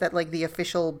using? Is that, like, the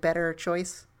official better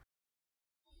choice?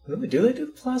 Really? Do they do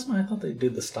the Plasma? I thought they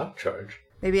did the stock charge.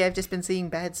 Maybe I've just been seeing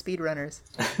bad speedrunners.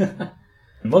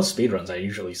 In most speedruns, I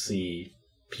usually see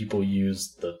people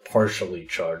use the partially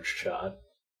charged shot.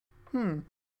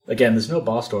 Again, there's no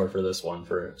boss door for this one,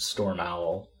 for Storm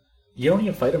Owl. You don't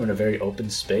even fight him in a very open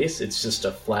space, it's just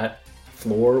a flat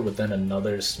floor with then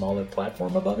another smaller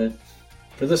platform above it.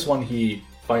 For this one, he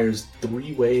fires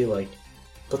three-way, like,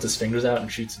 puts his fingers out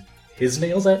and shoots his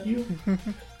nails at you,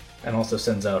 and also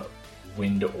sends out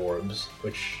wind orbs,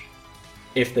 which,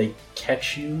 if they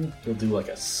catch you, he'll do, like,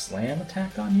 a slam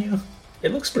attack on you.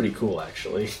 It looks pretty cool,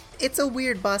 actually. It's a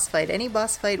weird boss fight. Any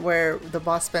boss fight where the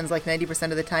boss spends, like,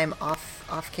 90% of the time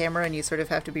off camera and you sort of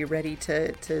have to be ready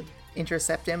to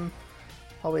intercept him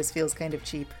always feels kind of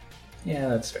cheap. Yeah,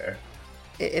 that's fair.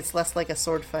 It's less like a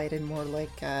sword fight and more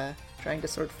like trying to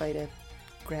sword fight a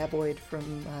graboid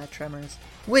from Tremors,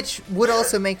 which would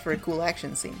also make for a cool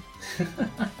action scene.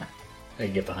 I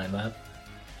can get behind that.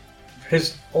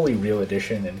 His only real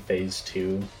addition in Phase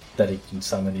 2 that he can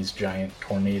summon these giant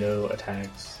tornado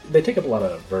attacks. They take up a lot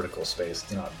of vertical space.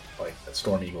 They're not like a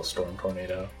Storm Eagle, Storm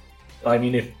Tornado. I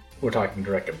mean, if we're talking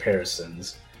direct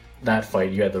comparisons, that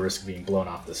fight, you had the risk of being blown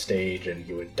off the stage and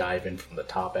he would dive in from the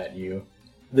top at you.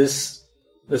 This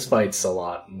fight's a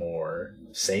lot more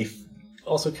safe.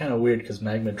 Also kind of weird because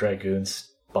Magma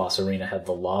Dragoon's boss arena had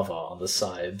the lava on the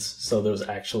sides, so there was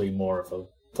actually more of a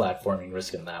platforming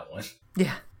risk in that one.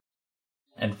 Yeah.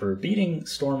 And for beating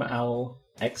Storm Owl,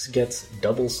 X gets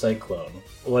Double Cyclone.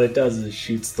 What it does is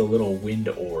shoots the little wind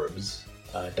orbs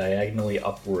diagonally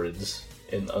upwards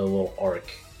in a little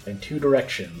arc in two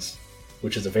directions,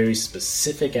 which is a very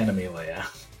specific enemy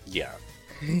layout. Yeah.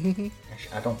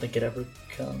 I don't think it ever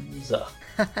comes up.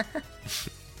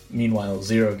 Meanwhile,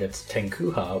 Zero gets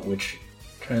Tenkuha, which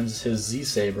turns his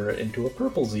Z-Saber into a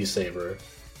purple Z-Saber.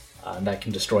 And that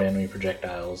can destroy enemy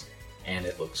projectiles, and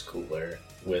it looks cooler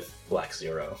with Black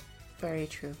Zero. Very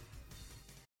true.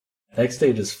 Next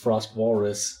stage is Frost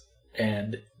Walrus,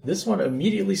 and this one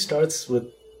immediately starts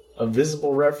with a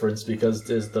visible reference because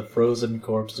there's the frozen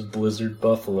corpse of Blizzard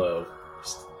Buffalo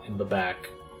in the back.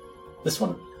 This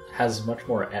one has much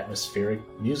more atmospheric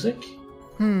music.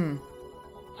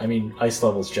 I mean, ice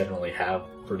levels generally have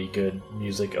pretty good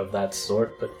music of that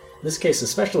sort, but in this case,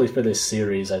 especially for this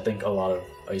series, I think a lot of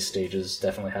ice stages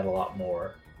definitely had a lot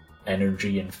more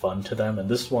energy and fun to them, and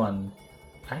this one,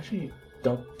 I actually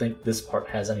don't think this part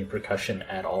has any percussion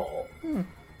at all.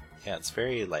 Yeah, it's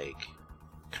very, like,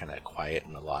 kind of quiet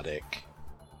and melodic.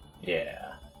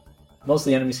 Yeah. Most of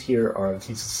the enemies here are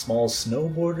these small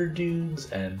snowboarder dudes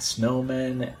and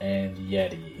snowmen and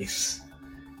yetis.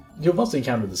 You'll mostly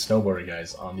encounter the snowboarder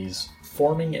guys on these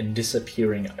forming and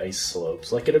disappearing ice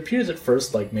slopes. Like, it appears at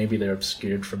first like maybe they're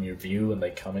obscured from your view and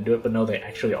they come into it, but no, they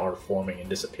actually are forming and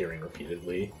disappearing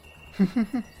repeatedly.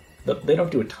 They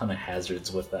don't do a ton of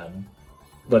hazards with them,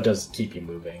 but it does keep you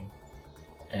moving.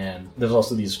 And there's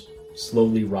also these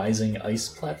slowly rising ice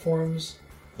platforms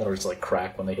that are just like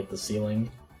crack when they hit the ceiling.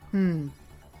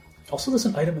 Also, there's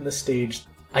an item in this stage,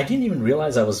 I didn't even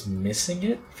realize I was missing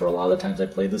it for a lot of the times I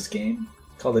played this game,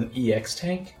 called an EX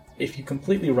tank. If you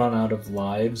completely run out of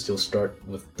lives, you'll start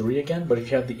with 3 again, but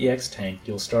if you have the EX tank,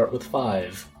 you'll start with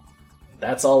 5.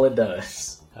 That's all it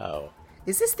does. Oh.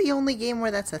 Is this the only game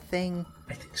where that's a thing?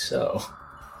 I think so.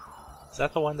 Is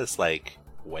that the one that's, like,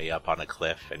 way up on a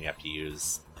cliff and you have to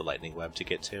use the lightning web to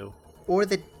get to? Or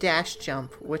the dash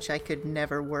jump, which I could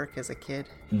never work as a kid.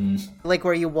 Like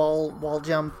where you wall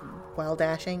jump while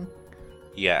dashing?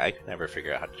 Yeah, I could never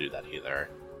figure out how to do that either.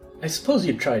 I suppose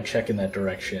you'd try checking that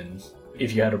direction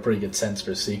if you had a pretty good sense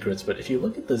for secrets, but if you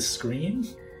look at the screen,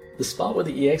 the spot where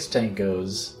the EX tank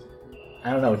goes,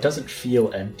 I don't know, it doesn't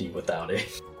feel empty without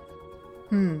it.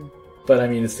 But I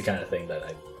mean, it's the kind of thing that I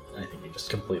think you just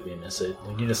completely miss it.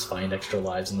 Like, you just find extra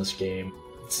lives in this game.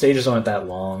 Stages aren't that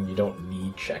long, you don't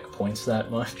need checkpoints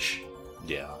that much.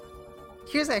 Yeah.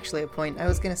 Here's actually a point. I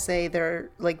was going to say, there are,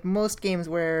 like most games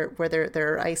where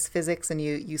there are ice physics and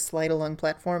you slide along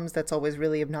platforms, that's always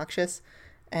really obnoxious.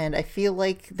 And I feel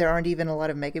like there aren't even a lot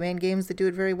of Mega Man games that do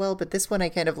it very well, but this one I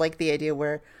kind of like the idea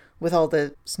where with all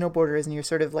the snowboarders and you're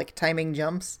sort of like timing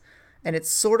jumps, and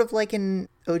it's sort of like in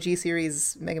OG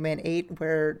series Mega Man 8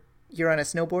 where you're on a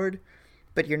snowboard,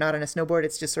 but you're not on a snowboard,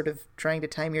 it's just sort of trying to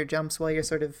time your jumps while you're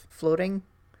sort of floating,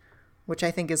 which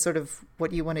I think is sort of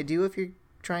what you want to do if you're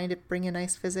trying to bring in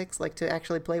ice physics, like to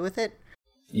actually play with it.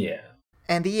 Yeah.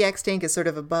 And the EX tank is sort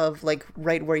of above, like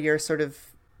right where you're sort of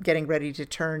getting ready to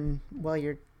turn while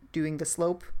you're doing the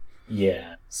slope.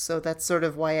 Yeah. So that's sort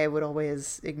of why I would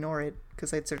always ignore it,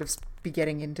 because I'd sort of be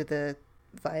getting into the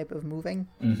vibe of moving.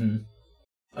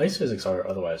 Ice physics are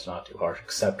otherwise not too harsh,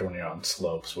 except when you're on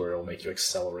slopes where it'll make you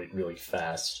accelerate really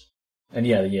fast. And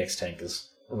yeah, the EX tank is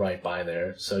right by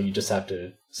there, so you just have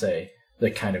to say, they're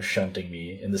kind of shunting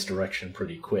me in this direction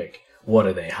pretty quick. What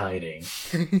are they hiding?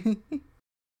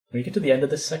 When you get to the end of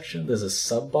this section, there's a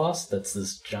sub-boss that's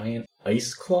this giant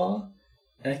ice claw.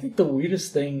 And I think the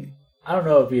weirdest thing, I don't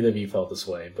know if either of you felt this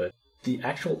way, but the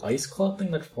actual ice claw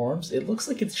thing that forms, it looks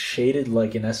like it's shaded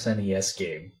like an SNES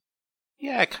game.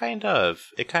 Yeah, kind of.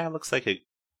 It kind of looks like it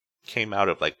came out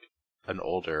of, like, an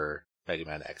older Mega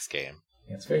Man X game.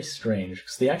 Yeah, it's very strange,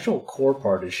 because the actual core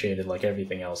part is shaded like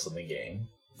everything else in the game.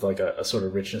 With like a sort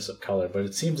of richness of color, but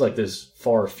it seems like there's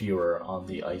far fewer on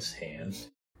the ice hand.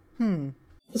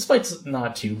 This fight's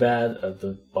not too bad.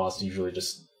 The boss usually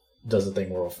just does the thing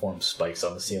where it'll form spikes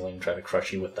on the ceiling, try to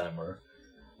crush you with them, or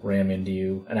ram into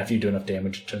you. And after you do enough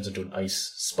damage, it turns into an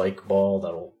ice spike ball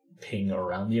that'll ping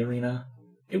around the arena.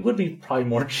 It would be probably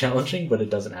more challenging, but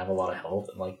it doesn't have a lot of health.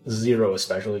 And like Zero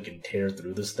especially can tear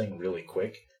through this thing really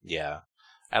quick. Yeah.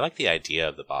 I like the idea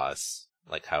of the boss,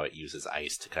 like how it uses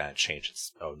ice to kind of change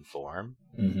its own form.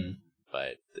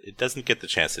 But it doesn't get the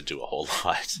chance to do a whole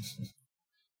lot.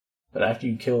 But after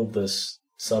you kill this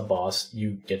sub-boss,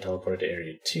 you get teleported to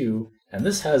Area 2, and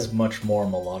this has much more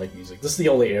melodic music. This is the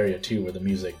only area, too, where the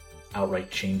music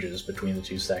outright changes between the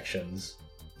two sections.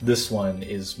 This one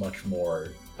is much more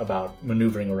about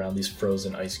maneuvering around these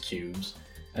frozen ice cubes,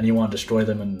 and you want to destroy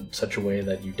them in such a way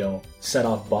that you don't set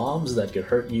off bombs that could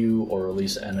hurt you or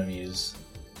release enemies.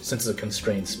 Since it's a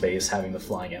constrained space, having the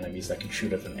flying enemies that can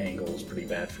shoot at an angle is pretty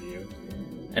bad for you.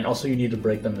 And also you need to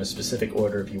break them in a specific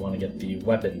order if you want to get the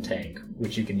weapon tank,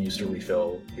 which you can use to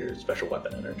refill your special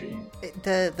weapon energy.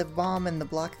 The bomb and the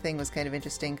block thing was kind of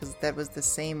interesting, because that was the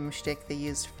same shtick they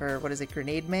used for,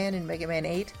 Grenade Man in Mega Man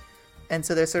 8? And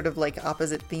so they're sort of like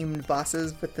opposite themed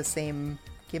bosses with the same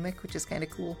gimmick, which is kind of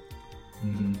cool.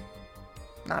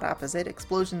 Not opposite.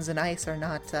 Explosions and ice are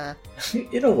not...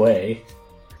 In a way.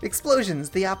 Explosions,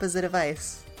 the opposite of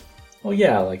ice. Well,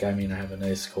 yeah, like, I mean, I have a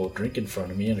nice cold drink in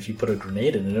front of me, and if you put a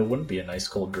grenade in it, it wouldn't be a nice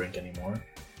cold drink anymore.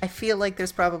 I feel like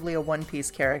there's probably a One Piece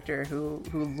character who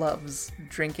loves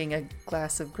drinking a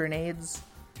glass of grenades.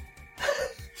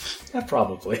 Yeah,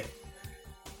 probably.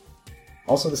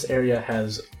 Also, this area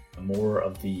has more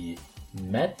of the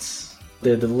Mets.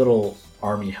 They're the little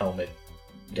army helmet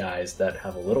guys that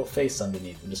have a little face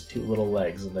underneath and just two little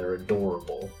legs, and they're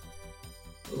adorable.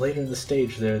 later in the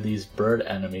stage, there are these bird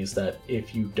enemies that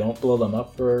if you don't blow them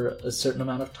up for a certain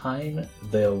amount of time,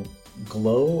 they'll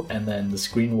glow and then the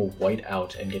screen will white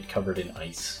out and get covered in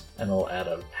ice. And it'll add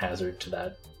a hazard to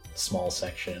that small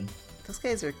section. Those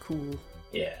guys are cool.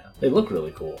 Yeah, they look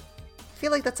really cool. I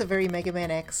feel like that's a very Mega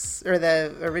Man X, or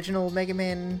the original Mega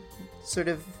Man sort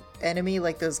of enemy,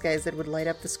 like those guys that would light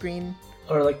up the screen.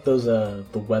 Or like those, the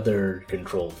weather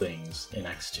control things in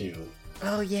X2.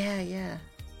 Oh, yeah.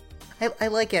 I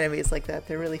like enemies like that.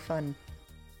 They're really fun.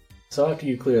 So after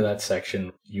you clear that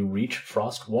section, you reach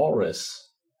Frost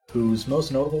Walrus, who's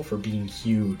most notable for being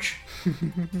huge.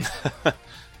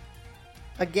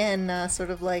 Again,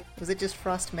 sort of like, was it just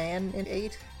Frost Man in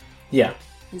 8? Yeah.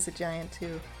 He's a giant,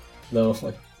 too. Though,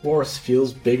 like, Walrus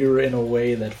feels bigger in a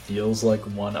way that feels like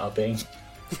one-upping.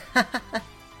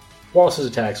 Walrus's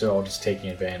attacks are all just taking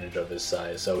advantage of his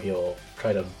size, so he'll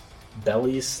try to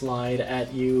belly slide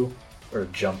at you, or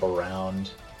jump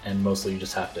around, and mostly you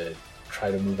just have to try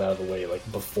to move out of the way, like,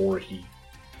 before he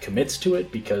commits to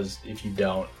it, because if you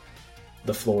don't,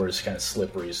 the floor is kind of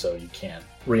slippery, so you can't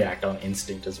react on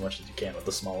instinct as much as you can with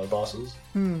the smaller bosses.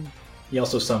 He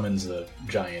also summons a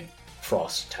giant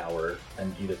frost tower,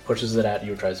 and either pushes it at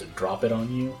you or tries to drop it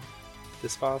on you.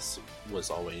 This boss was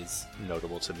always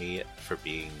notable to me for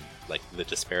being, like, the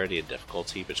disparity in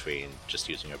difficulty between just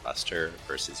using a buster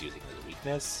versus using it as a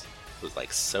weakness was,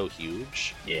 like, so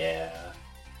huge. Yeah.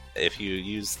 If you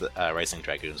use the Rising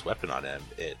Dragoon's weapon on him,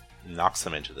 it knocks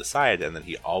him into the side, and then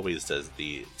he always does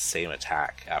the same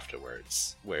attack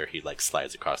afterwards, where he, like,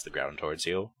 slides across the ground towards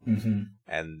you. Mm-hmm.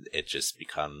 And it just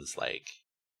becomes, like,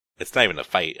 it's not even a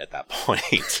fight at that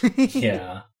point.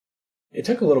 Yeah. It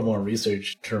took a little more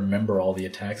research to remember all the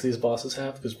attacks these bosses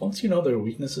have, because once you know their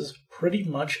weaknesses, pretty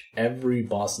much every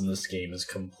boss in this game is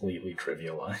completely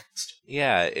trivialized.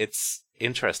 Yeah, it's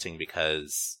interesting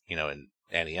because, you know, in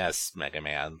NES Mega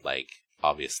Man, like,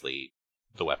 obviously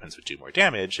the weapons would do more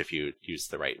damage if you use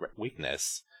the right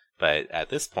weakness, but at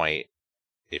this point,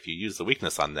 if you use the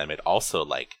weakness on them, it also,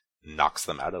 like, knocks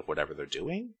them out of whatever they're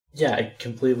doing. Yeah, it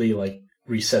completely, like,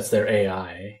 resets their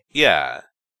AI. Yeah.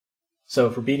 So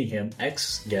for beating him,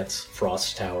 X gets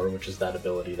Frost Tower, which is that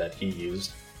ability that he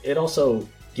used. It also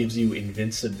gives you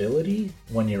invincibility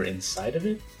when you're inside of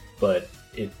it, but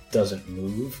it doesn't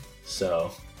move.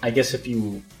 So I guess if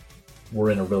you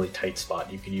were in a really tight spot,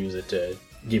 you could use it to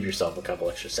give yourself a couple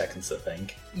extra seconds to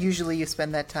think. Usually you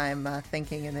spend that time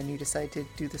thinking, and then you decide to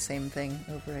do the same thing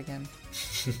over again.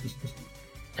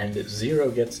 And Zero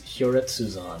gets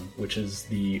Hyoretsuzan, which is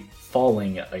the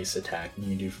falling ice attack you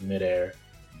can do from midair,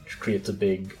 which creates a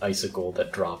big icicle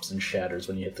that drops and shatters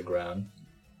when you hit the ground,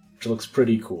 which looks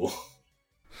pretty cool.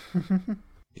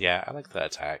 Yeah, I like that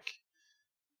attack.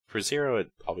 For Zero,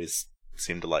 it always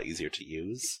seemed a lot easier to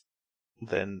use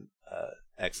than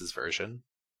X's version.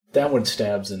 Downward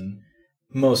stabs in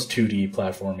most 2D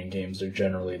platforming games are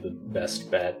generally the best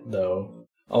bet, though.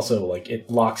 Also, like, it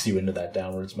locks you into that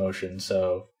downwards motion,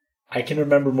 so I can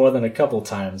remember more than a couple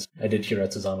times I did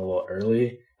Hyoretsuzan a little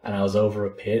early, and I was over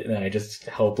a pit, and I just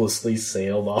helplessly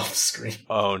sailed off screen.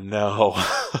 Oh no.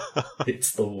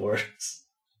 It's the worst.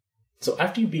 So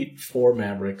after you beat 4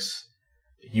 Mavericks,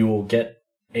 you will get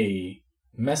a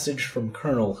message from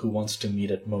Colonel who wants to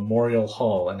meet at Memorial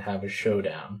Hall and have a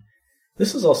showdown.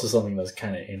 This is also something that's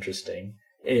kind of interesting.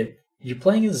 You're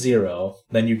playing as Zero,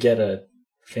 then you get a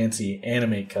fancy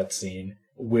anime cutscene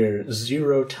where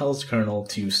Zero tells Colonel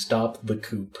to stop the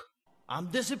coup. I'm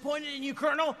disappointed in you,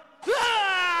 Colonel.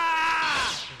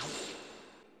 Ah!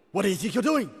 What do you think you're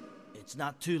doing? It's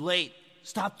not too late.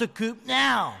 Stop the coup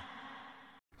now.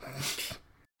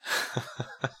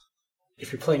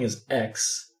 If you're playing as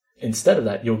X, instead of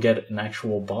that, you'll get an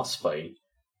actual boss fight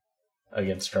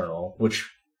against Colonel, which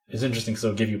is interesting because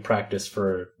it'll give you practice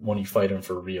for when you fight him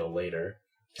for real later.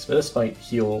 So for this fight,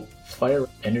 he'll fire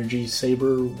energy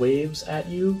saber waves at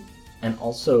you, and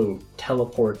also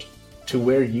teleport to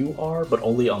where you are, but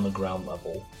only on the ground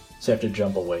level. So you have to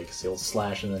jump away, because he'll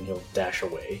slash and then he'll dash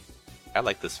away. I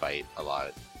like this fight a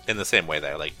lot. In the same way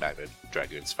that I like Magma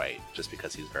Dragoon's fight, just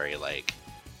because he's very, like,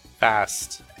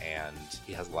 fast, and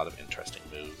he has a lot of interesting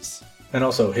moves. And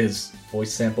also his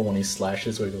voice sample when he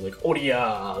slashes, where he's like,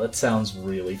 "Odia!" That sounds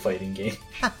really fighting game.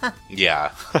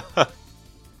 Yeah.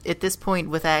 At this point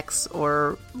with X,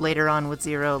 or later on with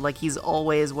Zero, like, he's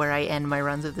always where I end my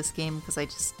runs of this game, because I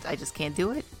just can't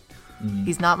do it.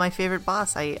 He's not my favorite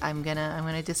boss. I'm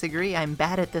gonna disagree. I'm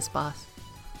bad at this boss.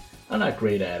 I'm not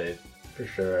great at it, for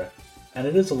sure. And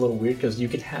it is a little weird, because you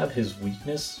can have his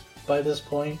weakness by this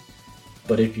point,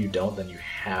 but if you don't, then you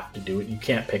have to do it. You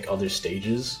can't pick other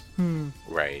stages.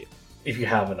 Right. If you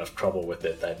have enough trouble with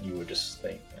it, that you would just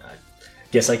think,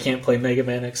 guess I can't play Mega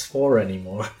Man X4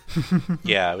 anymore.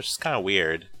 Yeah, which is kind of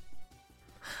weird.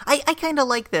 I kind of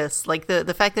like this. Like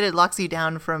the fact that it locks you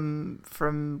down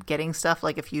from getting stuff.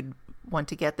 Like if you want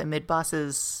to get the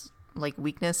mid-boss's like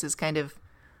weakness is kind of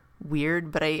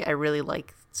weird, but I really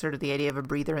like sort of the idea of a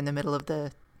breather in the middle of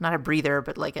the... Not a breather,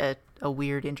 but like a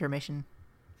weird intermission.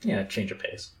 Yeah, change of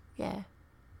pace. Yeah.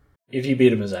 If you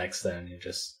beat him as X, then you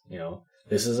just,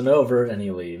 this isn't over, and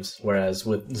he leaves. Whereas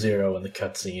with Zero in the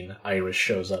cutscene, Iris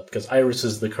shows up, because Iris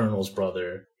is the Colonel's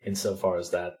brother, insofar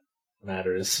as that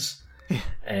matters,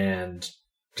 and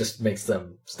just makes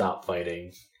them stop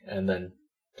fighting, and then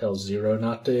tells Zero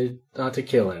not to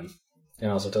kill him,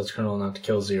 and also tells Colonel not to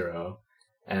kill Zero.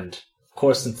 And, of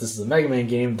course, since this is a Mega Man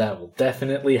game, that will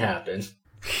definitely happen.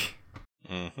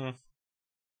 Mm-hmm.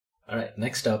 Alright,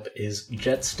 next up is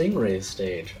Jet Stingray's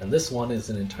stage, and this one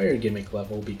is an entire gimmick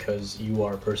level because you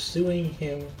are pursuing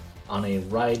him on a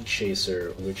ride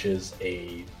chaser, which is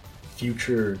a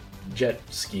future jet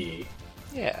ski.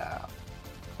 Yeah.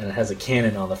 And it has a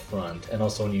cannon on the front, and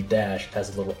also when you dash, it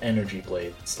has a little energy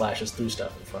blade that slashes through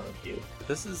stuff in front of you.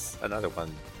 This is another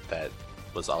one that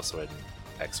was also in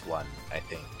X1, I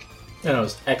think. And it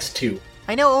was X2.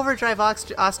 I know Overdrive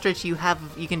Ostrich, you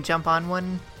can jump on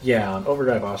one. Yeah, on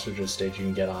Overdrive Ostrich's stage you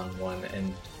can get on one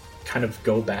and kind of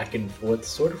go back and forth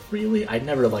sort of freely. I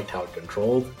never liked how it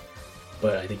controlled,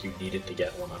 but I think you needed to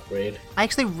get one upgrade. I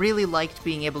actually really liked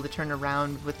being able to turn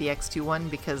around with the X2 one,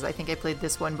 because I think I played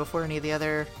this one before any of the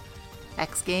other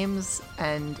X games,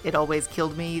 and it always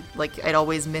killed me. Like, I'd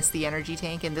always miss the energy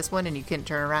tank in this one, and you couldn't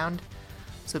turn around.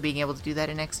 So being able to do that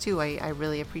in X2, I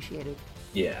really appreciated.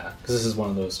 Yeah, because this is one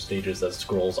of those stages that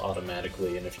scrolls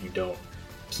automatically, and if you don't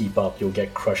keep up, you'll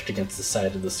get crushed against the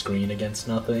side of the screen against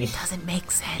nothing. It doesn't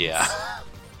make sense. Yeah.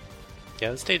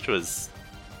 Yeah, the stage was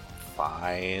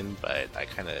fine, but I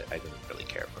didn't really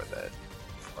care for it.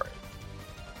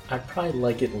 I'd probably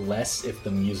like it less if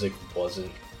the music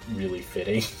wasn't really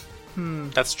fitting.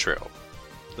 That's true.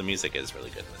 The music is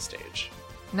really good in the stage.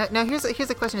 Now here's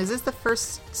a question. Is this the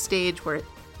first stage where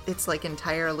it's like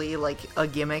entirely like a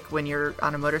gimmick when you're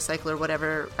on a motorcycle or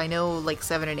whatever? I know like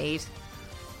 7 and 8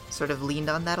 sort of leaned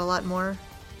on that a lot more.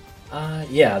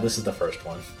 Yeah, this is the first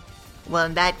one. Well,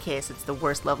 in that case, it's the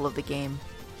worst level of the game.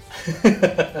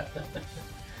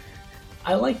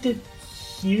 I liked it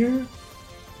here,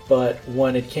 but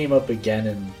when it came up again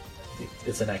in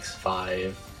it's an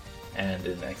X5 and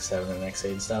an X7 and an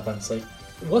X8 and stuff, I'm just like,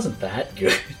 it wasn't that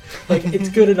good. Like, it's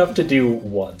good enough to do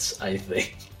once, I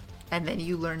think. And then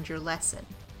you learned your lesson.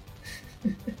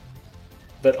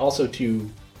 But also to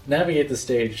navigate the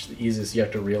stage the easiest, you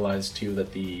have to realize too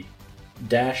that the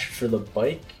dash for the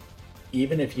bike,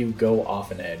 even if you go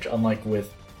off an edge, unlike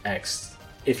with X,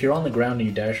 if you're on the ground and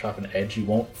you dash off an edge, you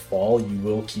won't fall, you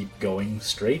will keep going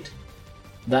straight.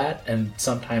 That, and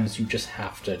sometimes you just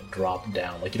have to drop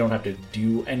down. Like, you don't have to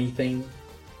do anything,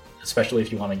 especially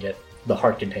if you want to get the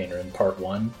heart container in part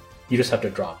 1. You just have to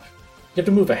drop. You have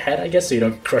to move ahead, I guess, so you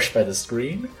don't get crushed by the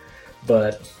screen.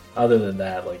 But other than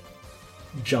that, like,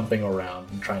 jumping around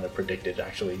and trying to predict it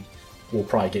actually will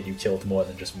probably get you killed more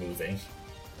than just moving.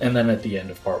 And then at the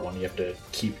end of part 1, you have to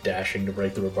keep dashing to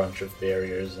break through a bunch of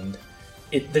barriers. And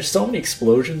there's so many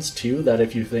explosions, too, that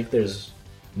if you think there's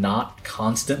not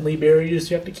constantly barriers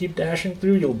you have to keep dashing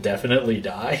through, you'll definitely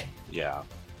die. Yeah.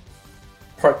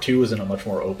 Part 2 is in a much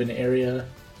more open area.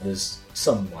 There's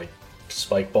some, like,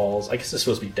 spike balls. I guess they're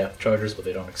supposed to be depth chargers, but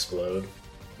they don't explode.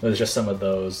 There's just some of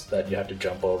those that you have to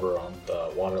jump over on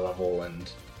the water level,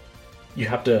 and you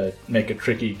have to make a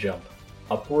tricky jump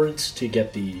upwards to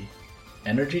get the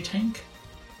energy tank.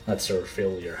 That's to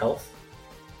refill your health.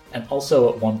 And also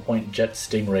at one point, Jet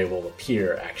Stingray will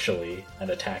appear, actually, and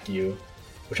attack you,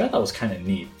 which I thought was kind of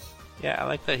neat. Yeah, I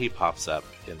like that he pops up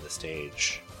in the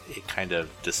stage. It kind of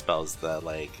dispels the,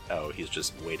 like, oh, he's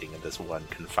just waiting in this one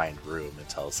confined room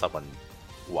until someone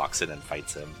walks in and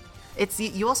fights him.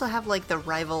 You also have, like, the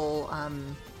rival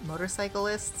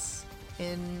motorcyclists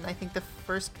in, I think, the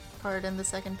first part and the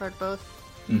second part both.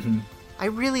 Mm-hmm. I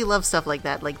really love stuff like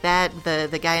that. Like that,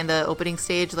 the guy in the opening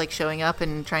stage, like, showing up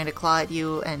and trying to claw at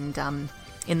you, and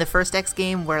in the first X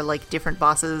game where, like, different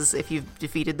bosses, if you've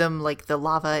defeated them, like the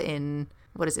lava in,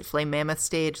 what is it, Flame Mammoth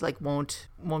stage, like, won't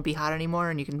be hot anymore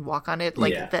and you can walk on it.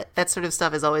 Like, yeah. that sort of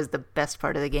stuff is always the best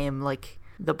part of the game, like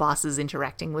the bosses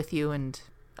interacting with you and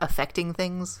affecting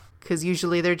things, because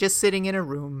usually they're just sitting in a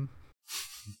room.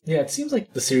 Yeah, it seems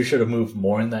like the series should have moved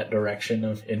more in that direction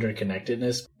of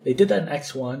interconnectedness. They did that in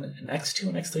X1, and X2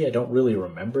 and X3 I don't really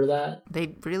remember that.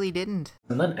 They really didn't.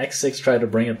 And then X6 tried to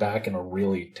bring it back in a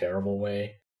really terrible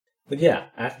way. But yeah,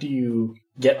 after you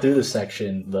get through the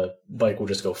section, the bike will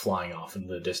just go flying off in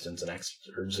the distance, and X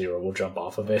or Zero will jump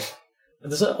off of it.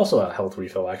 There's also a health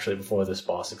refill, actually, before this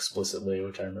boss explicitly,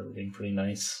 which I remember being pretty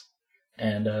nice.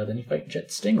 And then you fight Jet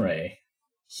Stingray.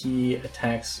 He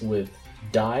attacks with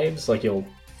dives, like he'll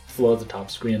float at the top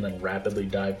screen and then rapidly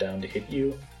dive down to hit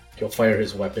you. He'll fire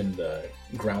his weapon, the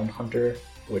Ground Hunter,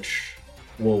 which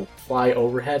will fly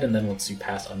overhead, and then once you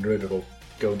pass under it, it'll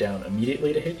go down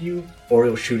immediately to hit you, or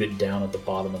he'll shoot it down at the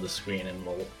bottom of the screen and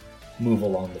will move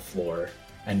along the floor.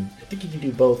 And I think you can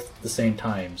do both at the same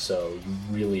time, so you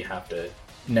really have to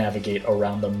navigate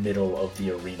around the middle of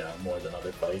the arena more than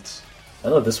other fights. I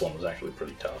thought this one was actually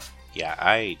pretty tough. Yeah,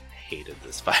 I hated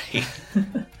this fight.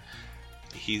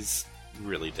 He's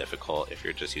really difficult if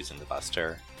you're just using the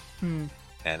Buster. And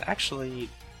actually,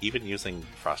 even using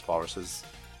Frost Walrus's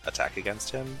attack against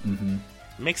him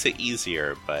makes it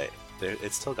easier, but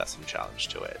it's still got some challenge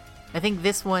to it. I think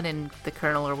this one and the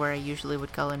Colonel are where I usually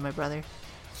would call in my brother.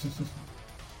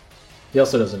 He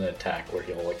also does an attack where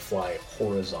he'll like fly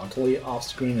horizontally off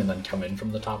screen and then come in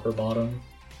from the top or bottom.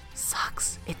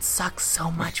 Sucks. It sucks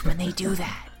so much when they do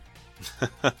that.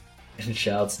 And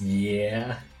shouts,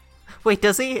 yeah. Wait,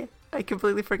 does he? I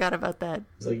completely forgot about that.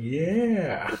 He's like,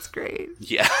 yeah. That's great.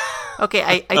 Yeah.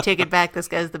 Okay, I take it back. This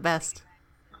guy's the best.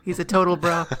 He's a total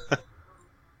bro.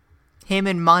 Him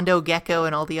and Mondo Gecko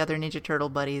and all the other Ninja Turtle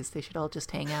buddies, they should all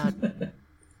just hang out.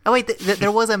 Oh wait,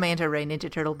 there was a Manta Ray Ninja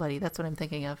Turtle buddy. That's what I'm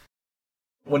thinking of.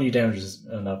 When he damages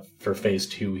enough for phase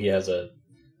 2, he has a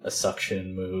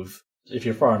suction move. If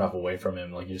you're far enough away from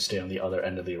him, like you stay on the other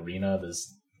end of the arena,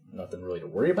 there's nothing really to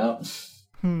worry about.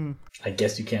 I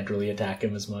guess you can't really attack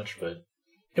him as much, but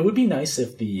it would be nice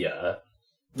if the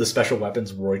special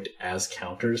weapons worked as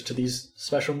counters to these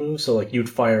special moves. So like you'd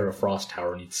fire a Frost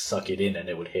Tower and you'd suck it in and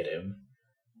it would hit him.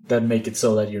 That'd make it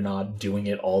so that you're not doing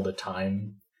it all the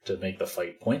time to make the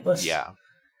fight pointless. Yeah.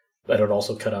 But it would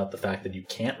also cut out the fact that you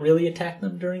can't really attack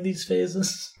them during these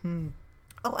phases.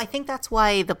 Oh, I think that's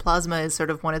why the Plasma is sort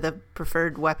of one of the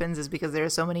preferred weapons, is because there are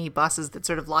so many bosses that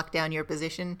sort of lock down your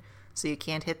position so you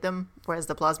can't hit them, whereas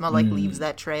the Plasma leaves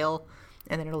that trail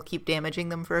and then it'll keep damaging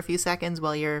them for a few seconds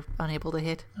while you're unable to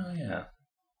hit. Oh yeah,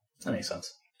 that makes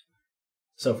sense.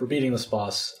 So for beating this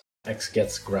boss, X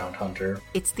gets Ground Hunter.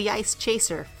 It's the Ice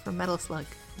Chaser from Metal Slug.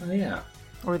 Oh yeah.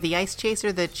 Or the Ice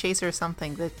Chaser, the Chaser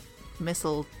something, the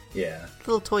missile... Yeah.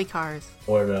 Little toy cars.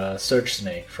 Or the Search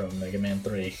Snake from Mega Man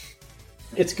 3.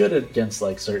 It's good against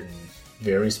like certain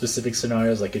very specific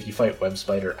scenarios, like if you fight Web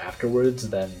Spider afterwards,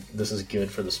 then this is good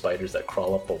for the spiders that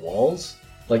crawl up the walls.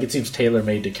 Like it seems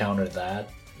tailor-made to counter that.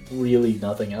 Really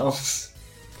nothing else.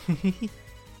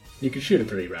 You can shoot it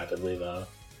pretty rapidly though.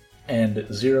 And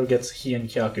Zero gets Hien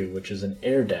Kyaku, which is an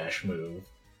air dash move.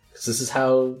 Because this is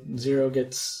how Zero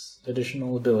gets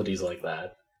additional abilities like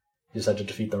that. You just have to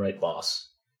defeat the right boss.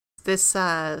 This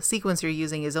sequence you're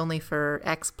using is only for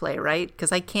X play, right?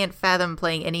 Because I can't fathom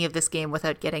playing any of this game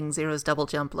without getting Zero's double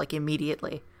jump, like,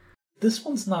 immediately. This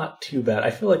one's not too bad.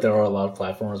 I feel like there are a lot of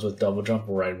platformers with double jump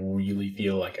where I really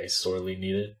feel like I sorely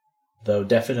need it. Though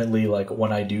definitely, like,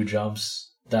 when I do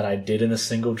jumps that I did in a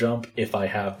single jump, if I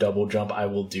have double jump, I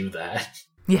will do that.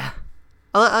 Yeah.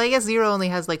 I guess Zero only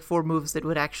has, like, 4 moves that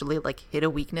would actually, like, hit a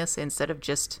weakness instead of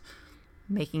just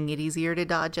making it easier to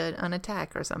dodge an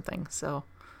attack or something, so...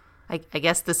 I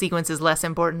guess the sequence is less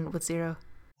important with Zero.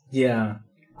 Yeah.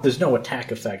 There's no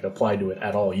attack effect applied to it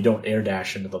at all. You don't air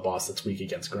dash into the boss that's weak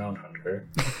against Ground Hunter.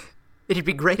 It'd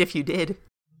be great if you did.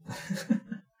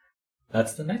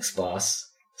 That's the next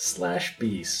boss, Slash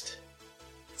Beast.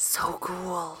 So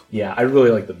cool. Yeah, I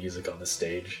really like the music on this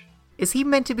stage. Is he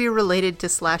meant to be related to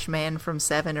Slash Man from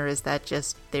 7, or is that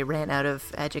just they ran out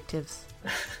of adjectives?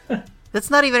 That's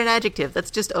not even an adjective,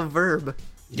 that's just a verb.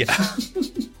 Yeah.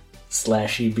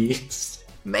 Slashy Beast.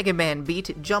 Mega Man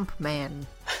beat Jump Man.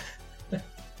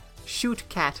 Shoot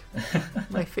Cat.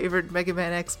 My favorite Mega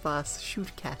Man X boss,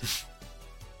 Shoot Cat.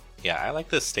 Yeah, I like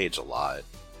this stage a lot.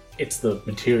 It's the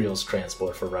materials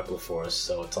transport for Repliforce,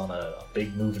 so it's on a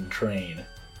big moving train.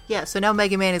 Yeah, so now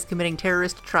Mega Man is committing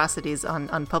terrorist atrocities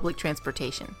on public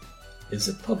transportation. Is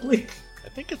it public? I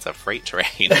think it's a freight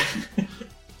train.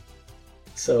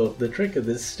 So the trick of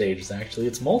this stage is actually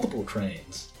it's multiple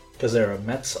trains. Because there are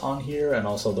Mets on here, and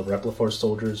also the Repliforce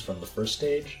soldiers from the first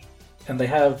stage. And they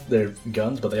have their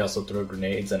guns, but they also throw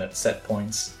grenades, and at set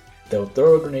points, they'll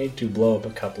throw a grenade to blow up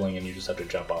a coupling, and you just have to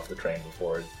jump off the train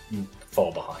before you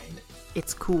fall behind.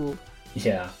 It's cool.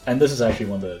 Yeah, and this is actually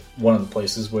one of the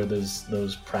places where there's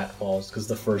those pratfalls, because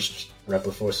the first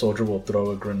Repliforce soldier will throw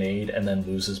a grenade and then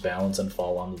lose his balance and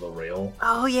fall onto the rail.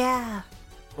 Oh, yeah.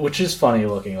 Which is funny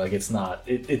looking, like it's not.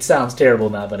 It sounds terrible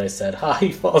now that I said,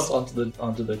 he falls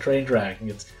onto the train track.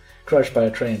 And crushed by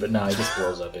a train, but nah, he just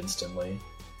blows up instantly.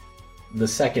 The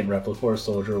second Replicore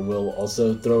Soldier will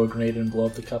also throw a grenade and blow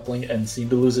up the coupling and seem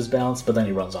to lose his balance, but then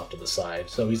he runs off to the side,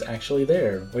 so he's actually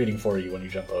there, waiting for you when you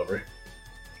jump over.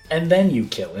 And then you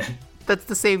kill him. That's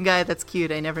the same guy. That's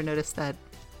cute. I never noticed that.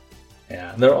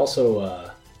 Yeah, there are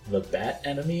also the bat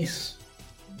enemies.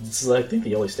 This is, I think,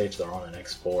 the only stage they're on in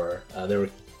X4. They were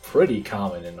pretty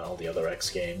common in all the other X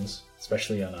games,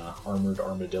 especially on a Armored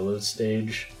Armadillo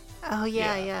stage. Oh,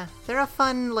 yeah. They're a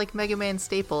fun, like, Mega Man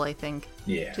staple, I think.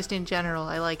 Yeah. Just in general,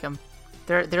 I like them.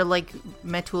 They're like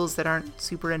Metools that aren't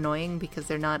super annoying because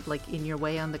they're not, like, in your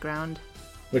way on the ground.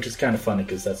 Which is kind of funny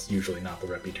because that's usually not the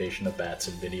reputation of bats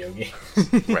in video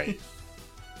games. Right.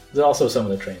 Also, some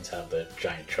of the trains have the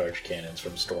giant charge cannons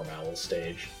from Storm Owl's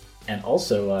stage. And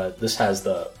also, this has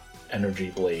the Energy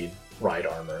Blade ride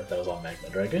armor that was on Magma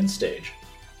Dragoon's stage.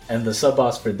 And the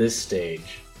sub-boss for this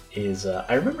stage is,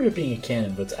 I remember it being a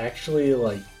cannon, but it's actually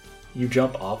like, you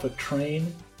jump off a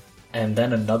train, and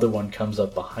then another one comes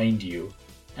up behind you,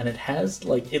 and it has,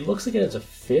 like, it looks like it has a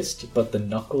fist, but the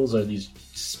knuckles are these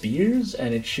spears,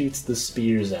 and it shoots the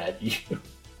spears at you.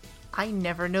 I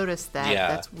never noticed that. Yeah.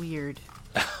 That's weird.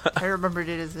 I remembered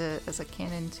it as a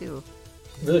cannon, too.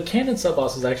 The cannon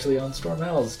sub-boss is actually on Storm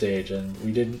Owl's stage, and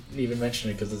we didn't even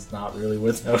mention it because it's not really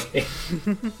worth noting.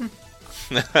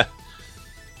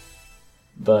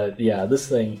 But yeah, this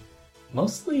thing,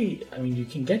 mostly, I mean, you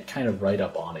can get kind of right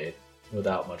up on it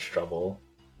without much trouble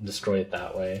and destroy it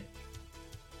that way.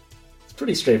 It's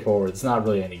pretty straightforward. It's not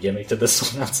really any gimmick to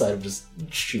this one outside of just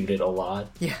shoot it a lot.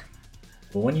 Yeah.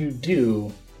 But when you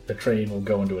do, the train will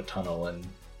go into a tunnel and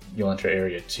you'll enter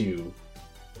Area 2,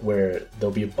 where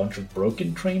there'll be a bunch of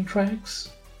broken train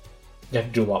tracks. You have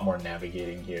to do a lot more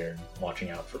navigating here and watching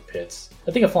out for pits.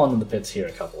 I think I've fallen in the pits here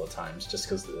a couple of times just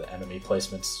because the enemy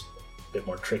placement's a bit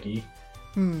more tricky.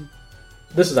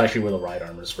 This is actually where the ride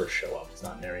armors first show up. It's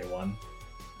not in Area 1.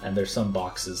 And there's some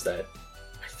boxes that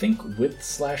I think with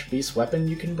Slash Beast weapon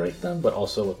you can break them, but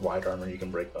also with ride armor you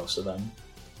can break most of them.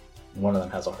 One of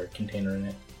them has a heart container in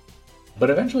it. But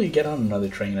eventually you get on another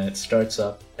train and it starts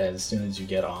up as soon as you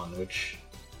get on, which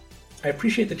I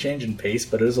appreciate the change in pace,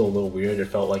 but it is a little weird. It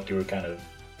felt like you were kind of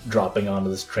dropping onto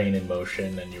this train in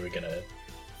motion and you were going to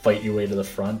fight your way to the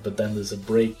front, but then there's a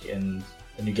break and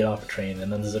then you get off a train, and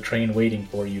then there's a train waiting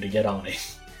for you to get on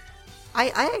it. I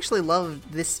actually love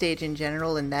this stage in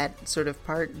general and that sort of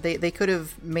part. They could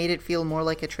have made it feel more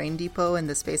like a train depot and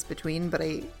the space between, but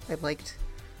I liked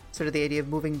sort of the idea of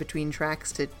moving between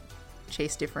tracks to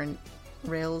chase different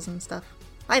rails and stuff.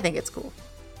 I think it's cool.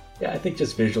 Yeah, I think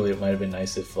just visually it might have been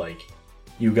nice if, like,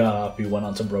 you got up, you went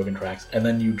on some broken tracks, and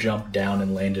then you jumped down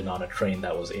and landed on a train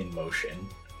that was in motion.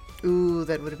 Ooh,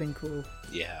 that would have been cool.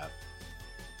 Yeah.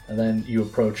 And then you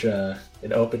approach an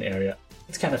open area.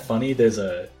 It's kind of funny,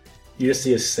 you just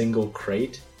see a single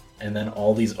crate, and then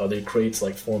all these other crates,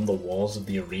 like, form the walls of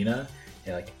the arena.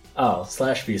 You're like, oh,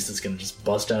 Slash Beast is gonna just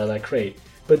bust out of that crate.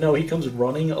 But no, he comes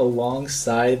running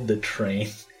alongside the train,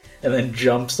 and then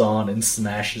jumps on and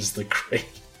smashes the crate.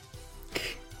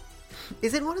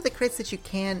 Is it one of the crates that you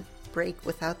can't break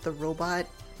without the robot?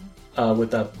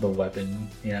 Without the weapon,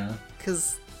 yeah.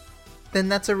 Because then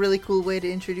that's a really cool way to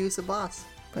introduce a boss,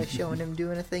 by showing him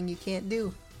doing a thing you can't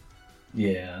do.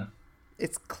 Yeah.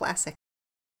 It's classic.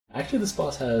 Actually, this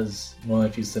boss has one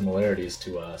of the few similarities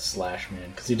to Slash Man,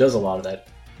 because he does a lot of that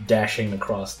dashing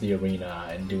across the arena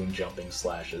and doing jumping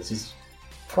slashes. He's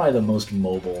probably the most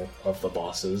mobile of the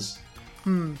bosses.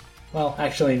 Well,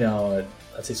 actually, no,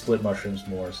 I'd say Split Mushroom's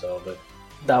more so, but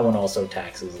that one also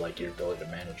taxes like your ability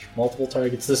to manage multiple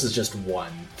targets. This is just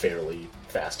one fairly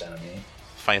fast enemy.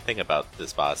 Funny thing about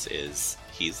this boss is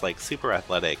he's like super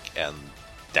athletic and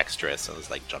dexterous and is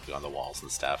like jumping on the walls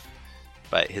and stuff.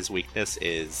 But his weakness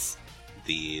is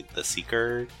the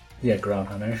Seeker. Yeah, Ground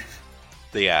Hunter.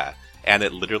 Yeah, and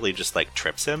it literally just like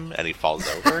trips him and he falls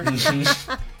over.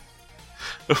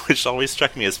 Which always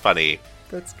struck me as funny.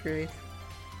 That's great.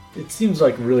 It seems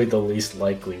like really the least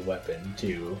likely weapon,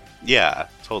 too. Yeah,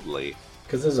 totally.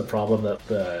 Because there's a problem that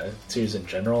the series in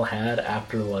general had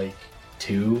after, like,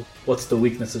 2. What's the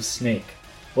weakness of Snake?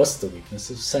 What's the weakness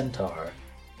of Centaur?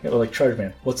 Yeah, like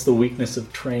Chargeman, what's the weakness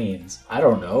of trains? I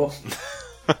don't know.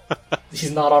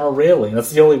 He's not on a railing.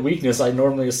 That's the only weakness I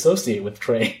normally associate with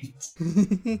trains.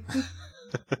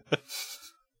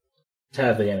 To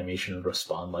have the animation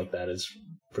respond like that is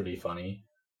pretty funny.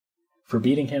 For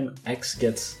beating him, X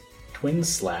gets Twin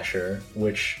Slasher,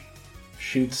 which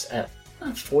shoots at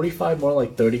not 45, more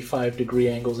like 35 degree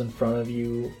angles in front of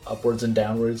you, upwards and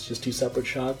downwards, just 2 separate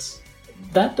shots.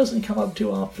 That doesn't come up too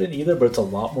often either, but it's a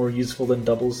lot more useful than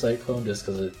Double Cyclone just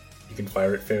because you can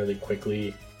fire it fairly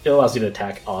quickly. it allows you to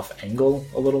attack off angle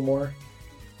a little more.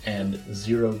 And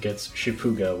Zero gets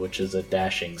Shipuga, which is a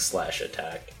dashing slash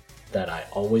attack that I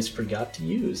always forgot to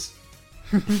use.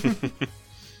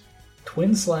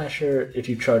 Twin Slasher, if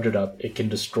you charge it up, it can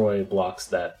destroy blocks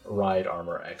that Ride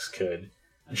Armor X could.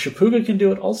 And Shipuga can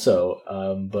do it also,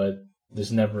 but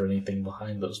there's never anything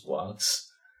behind those blocks.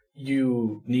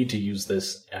 You need to use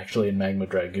this actually in Magma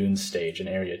Dragoon's stage in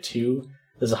Area 2.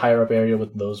 There's a higher up area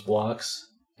with those blocks,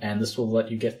 and this will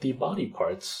let you get the body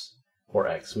parts for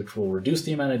X, which will reduce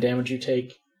the amount of damage you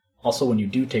take. Also, when you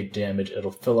do take damage,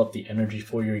 it'll fill up the energy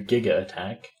for your Giga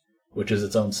attack, which is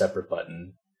its own separate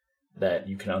button that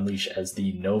you can unleash as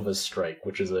the Nova Strike,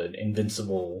 which is an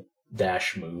invincible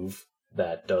dash move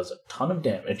that does a ton of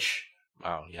damage.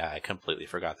 Oh, yeah, I completely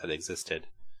forgot that existed.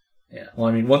 Yeah, well,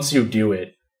 I mean, once you do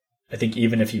it, I think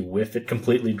even if you whiff, it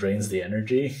completely drains the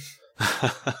energy.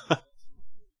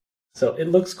 So it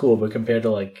looks cool, but compared to,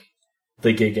 like,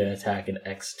 the Giga attack in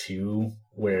X2,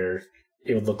 where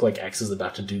it would look like X is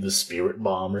about to do the Spirit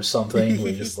Bomb or something,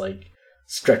 where he just, like,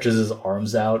 stretches his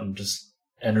arms out and just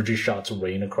energy shots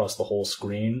rain across the whole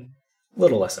screen. A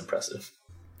little less impressive.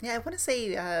 Yeah, I want to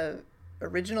say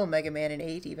original Mega Man in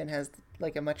 8 even has,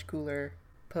 like, a much cooler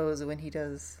pose when he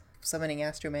does summoning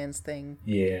Astro Man's thing.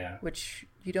 Yeah. Which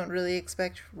you don't really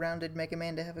expect rounded Mega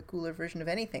Man to have a cooler version of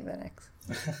anything than X.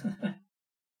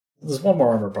 There's one more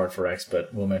armor part for X,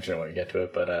 but we'll mention it when we get to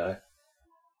it. But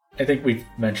I think we've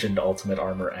mentioned Ultimate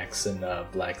Armor X and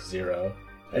Black Zero.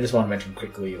 I just want to mention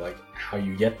quickly, like, how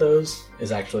you get those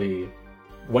is actually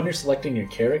when you're selecting your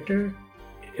character.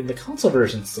 In the console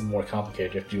version, it's more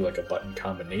complicated. You have to do like a button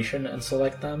combination and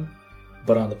select them.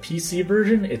 But on the PC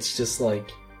version, it's just like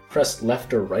press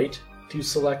left or right to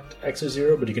select X or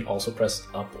Zero, but you can also press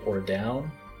up or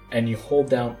down. And you hold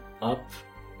down up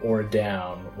or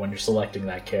down when you're selecting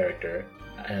that character.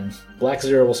 And Black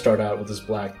Zero will start out with his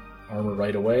black armor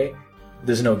right away.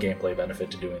 There's no gameplay benefit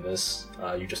to doing this.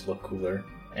 You just look cooler.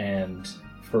 And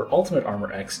for Ultimate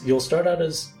Armor X, you'll start out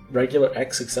as regular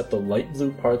X, except the light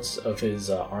blue parts of his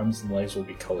arms and legs will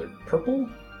be colored purple.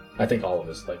 I think all of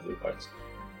his light blue parts.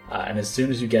 And as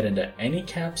soon as you get into any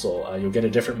capsule, you'll get a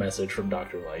different message from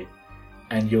Dr. Light.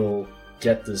 And you'll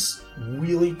get this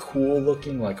really cool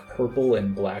looking like purple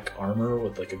and black armor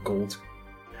with like a gold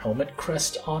helmet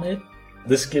crest on it.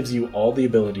 This gives you all the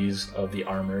abilities of the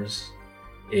armors.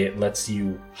 It lets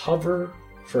you hover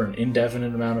for an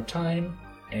indefinite amount of time,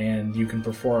 and you can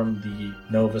perform the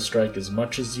Nova Strike as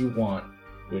much as you want,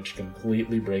 which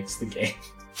completely breaks the game.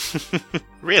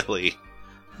 Really?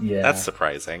 Yeah. That's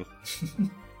surprising.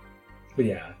 But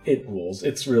yeah, it rules.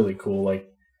 It's really cool. Like,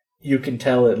 you can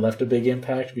tell it left a big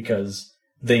impact because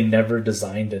they never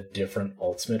designed a different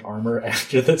Ultimate Armor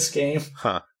after this game.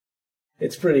 Huh.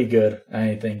 It's pretty good.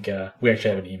 I think we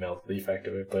actually have an email to the effect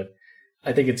of it, but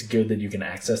I think it's good that you can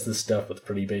access this stuff with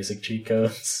pretty basic cheat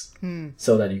codes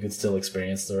so that you can still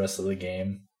experience the rest of the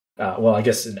game. Well, I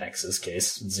guess in X's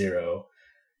case, Zero,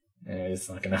 it's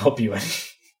not going to help you any.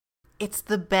 It's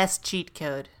the best cheat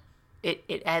code.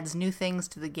 It adds new things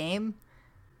to the game.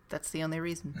 That's the only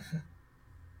reason.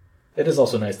 It is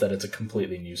also nice that it's a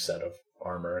completely new set of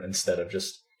armor instead of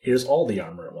just, here's all the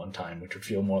armor at one time, which would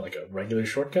feel more like a regular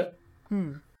shortcut.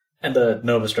 And the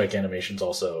Nova Strike animation's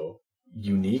also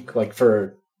unique. Like,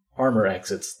 for Armor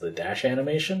X, it's the dash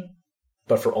animation,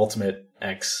 but for Ultimate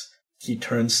X, he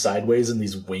turns sideways and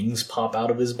these wings pop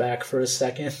out of his back for a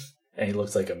second, and he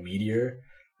looks like a meteor.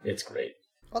 It's great.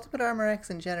 Ultimate Armor X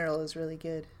in general is really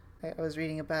good. I was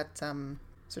reading about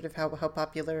sort of how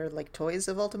popular like toys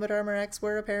of Ultimate Armor X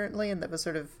were apparently, and that was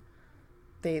sort of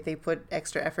they put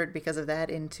extra effort because of that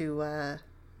into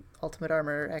Ultimate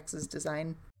Armor X's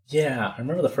design. Yeah, I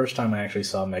remember the first time I actually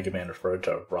saw Mega Man referred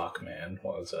to Rockman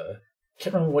was I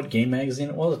can't remember what game magazine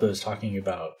it was, but it was talking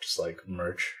about just like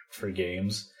merch for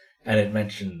games, and it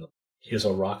mentioned here's a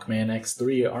Rockman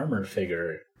X3 armor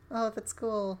figure. Oh, that's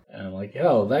cool. And I'm like,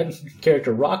 oh, that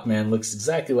character Rockman looks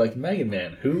exactly like Mega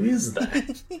Man. Who is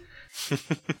that?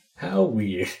 How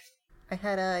weird. I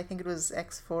had I think it was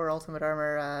X4 Ultimate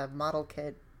Armor model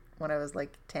kit when I was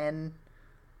like 10,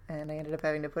 and I ended up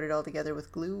having to put it all together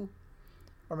with glue.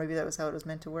 Or maybe that was how it was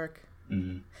meant to work.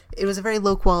 Mm-hmm. It was a very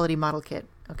low quality model kit,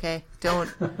 okay? Don't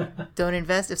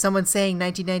invest. If someone's saying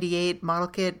 1998 model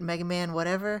kit, Mega Man,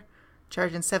 whatever,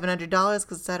 charging $700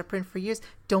 because it's out of print for years,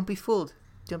 don't be fooled.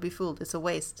 Don't be fooled. It's a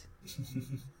waste.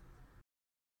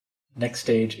 Next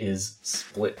stage is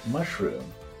Split Mushroom.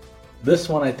 This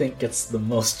one I think gets the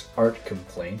most art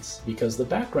complaints because the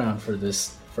background for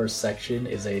this first section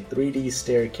is a 3D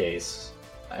staircase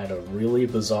at a really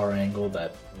bizarre angle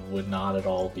that would not at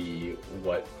all be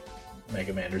what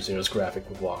Mega Man or Zero's graphic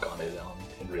would walk on it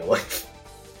in real life.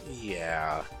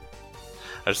 Yeah.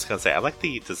 I was just gonna say, I like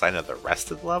the design of the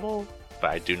rest of the level, but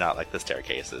I do not like the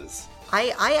staircases.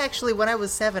 I actually, when I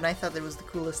was 7, I thought that was the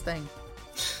coolest thing.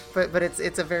 But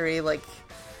it's a very, like,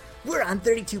 we're on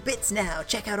 32 bits now,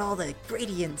 check out all the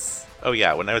gradients. Oh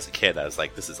yeah, when I was a kid, I was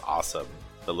like, this is awesome.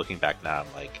 But looking back now,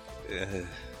 I'm like,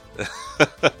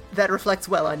 That reflects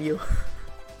well on you.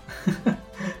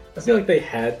 I feel like they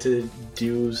had to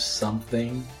do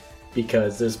something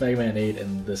because there's Mega Man 8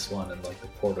 and this one and like the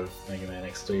port of Mega Man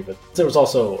X3, but there was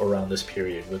also around this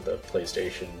period with the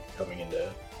PlayStation coming into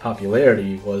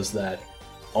popularity was that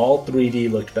all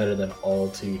 3D looked better than all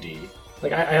 2D.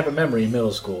 Like I have a memory in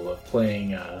middle school of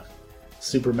playing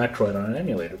Super Metroid on an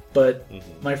emulator, but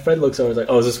my friend looks over and is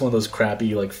like, oh, is this one of those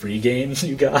crappy like free games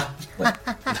you got? Like,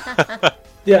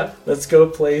 yeah, let's go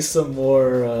play some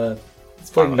more let's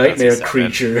play Final Nightmare Fantasy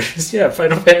Creatures. Yeah,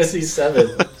 Final Fantasy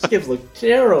VII. These games look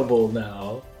terrible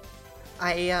now.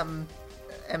 I am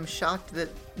shocked that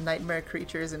Nightmare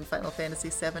Creatures and Final Fantasy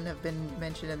VII have been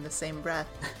mentioned in the same breath.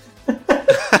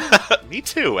 me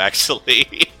too,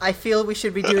 actually. I feel we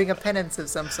should be doing a penance of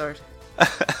some sort.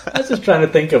 I was just trying to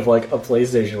think of like a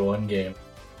PlayStation 1 game.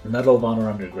 Medal of Honor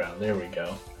Underground, there we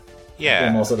go. The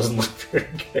game Yeah. also doesn't look very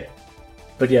good.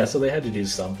 But yeah, so they had to do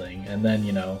something. And then,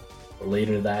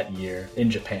 later that year, in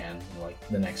Japan, like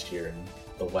the next year in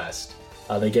the West,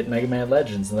 they get Mega Man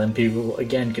Legends. And then people,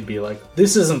 again, could be like,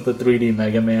 this isn't the 3D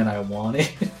Mega Man I wanted.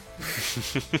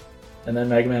 And then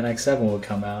Mega Man X7 would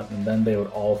come out, and then they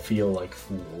would all feel like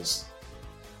fools.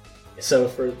 So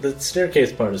for the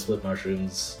staircase part of Split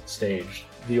Mushrooms stage,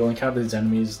 you'll encounter these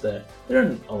enemies that they're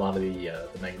in a lot of the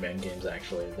Mega Man games.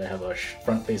 Actually, they have a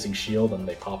front-facing shield and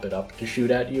they pop it up to shoot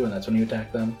at you, and that's when you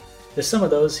attack them. There's some of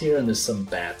those here, and there's some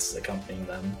bats accompanying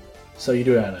them. So you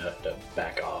do have to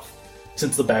back off.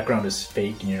 Since the background is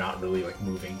fake and you're not really like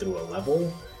moving through a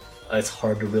level, it's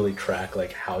hard to really track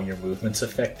like how your movements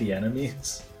affect the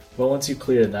enemies. But once you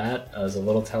clear that, there's a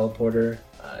little teleporter.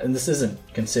 And this isn't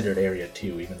considered Area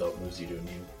 2, even though it moves you to a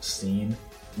new scene.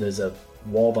 There's a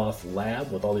walled-off lab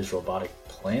with all these robotic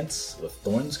plants with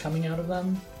thorns coming out of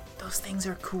them. Those things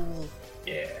are cool.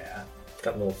 Yeah. It's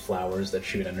got little flowers that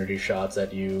shoot energy shots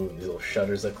at you, and these little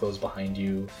shutters that close behind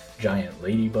you, giant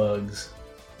ladybugs.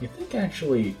 You think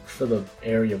actually, for the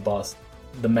area boss,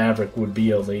 the Maverick would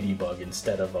be a ladybug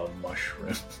instead of a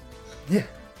mushroom. Yeah.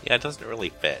 Yeah, it doesn't really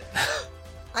fit.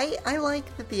 I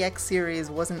like that the X series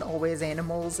wasn't always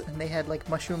animals and they had like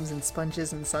mushrooms and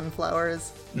sponges and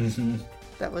sunflowers. Mm-hmm.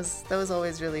 That was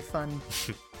always really fun.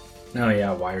 Oh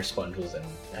yeah, Wire Sponge was in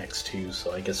X2,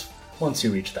 so I guess once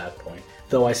you reach that point.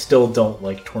 Though I still don't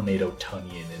like Tornado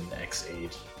Tunyon in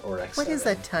X8 or X7. What is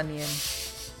that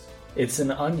Tunyon? It's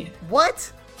an onion.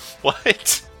 What?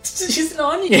 What? She's an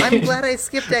onion! I'm glad I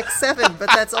skipped X7, but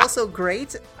that's also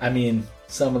great. I mean,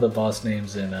 some of the boss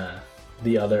names in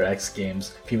the other X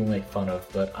games people make fun of,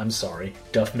 but I'm sorry.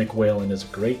 Duff McWhalen is a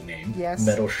great name. Yes.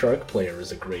 Metal Shark Player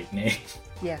is a great name.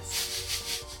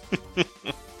 Yes.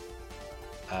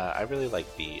 I really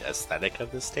like the aesthetic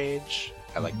of the stage.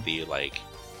 I like the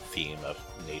theme of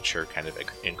nature kind of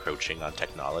encroaching on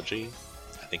technology.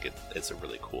 I think it's a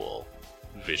really cool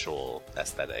visual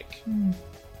aesthetic.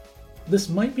 This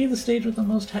might be the stage with the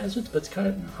most hazards, but it's kind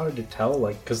of hard to tell,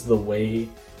 because the way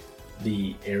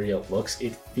the area looks,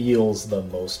 it feels the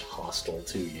most hostile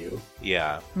to you.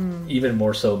 Yeah. Even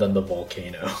more so than the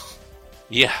volcano.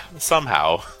 Yeah,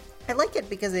 somehow. I like it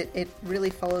because it really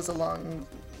follows along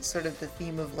sort of the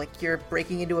theme of you're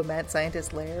breaking into a mad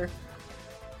scientist lair.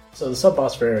 So the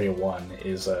sub-boss for Area 1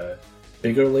 is a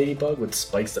bigger ladybug with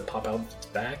spikes that pop out of its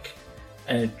back,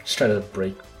 and it just tries to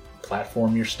break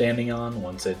platform you're standing on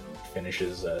once it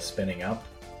finishes spinning up.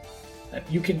 And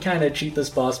you can kind of cheat this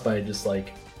boss by just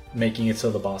making it so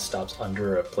the boss stops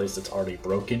under a place that's already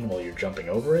broken while you're jumping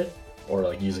over it,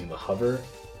 or using the hover.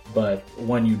 But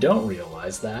when you don't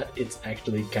realize that, it's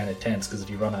actually kind of tense, because if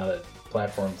you run out of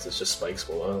platforms, it's just spikes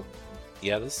below.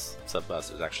 Yeah, this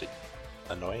sub-boss is actually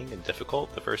annoying and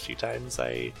difficult the first few times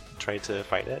I tried to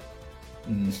fight it.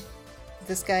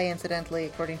 This guy, incidentally,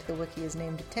 according to the wiki, is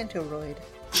named Tentoroid.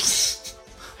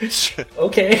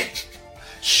 Okay.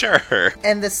 Sure.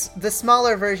 And the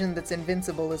smaller version that's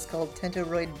invincible is called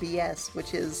Tentoroid BS,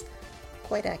 which is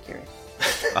quite accurate.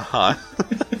 Uh-huh.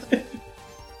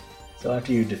 So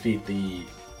after you defeat the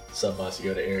sub-boss, you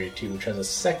go to Area 2, which has a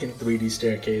second 3D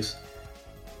staircase,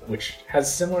 which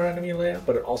has similar enemy layout,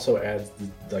 but it also adds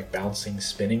the bouncing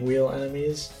spinning wheel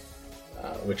enemies,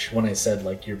 which when I said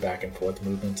your back and forth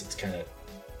movements, it's kind of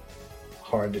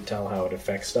hard to tell how it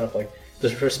affects stuff. The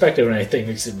perspective and everything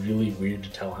makes it really weird to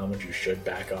tell how much you should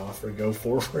back off or go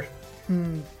forward.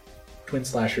 Twin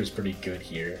Slasher is pretty good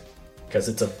here. because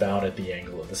it's about at the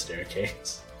angle of the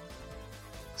staircase.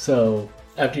 So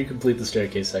after you complete the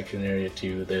staircase section, area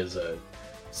 2, there's a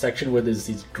section where there's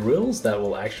these drills that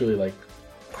will actually like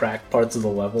crack parts of the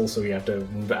level, so you have to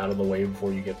move out of the way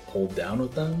before you get pulled down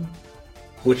with them.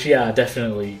 Which, yeah,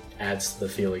 definitely adds to the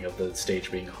feeling of the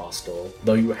stage being hostile.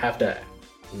 Though you have to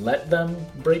let them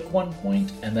break one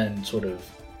point and then sort of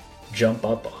jump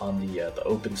up on the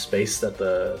open space that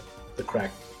the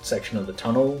cracked section of the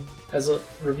tunnel has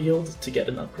revealed to get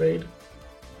an upgrade.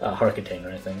 Heart Container,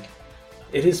 I think.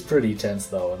 It is pretty tense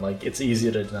though, and like it's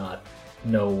easy to not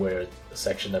know where the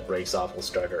section that breaks off will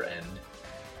start or end.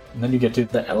 And then you get to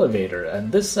the elevator,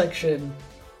 and this section,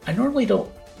 I normally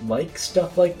don't like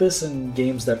stuff like this in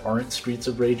games that aren't Streets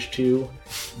of Rage 2,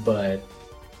 but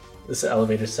this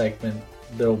elevator segment,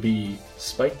 there'll be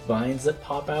spiked vines that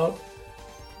pop out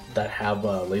that have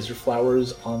laser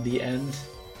flowers on the end,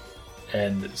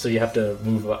 and so you have to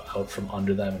move out from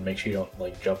under them and make sure you don't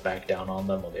like jump back down on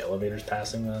them while the elevator's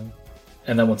passing them.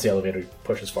 And then once the elevator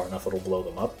pushes far enough, it'll blow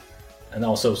them up. And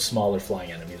also smaller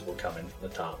flying enemies will come in from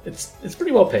the top. It's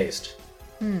pretty well paced.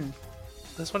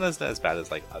 This one isn't as bad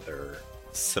as like other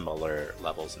similar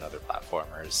levels in other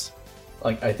platformers.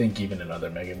 Like I think even in other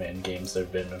Mega Man games,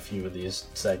 there've been a few of these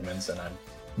segments, and I'm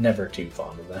never too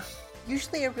fond of them.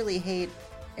 Usually I really hate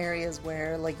areas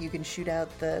where like you can shoot out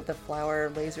the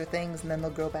flower laser things and then they'll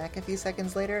grow back a few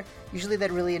seconds later. Usually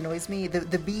that really annoys me.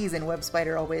 The bees in Web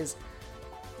Spider always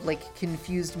like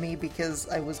confused me because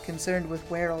I was concerned with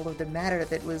where all of the matter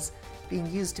that was being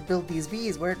used to build these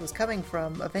bees, where it was coming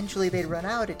from. Eventually they'd run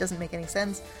out. It doesn't make any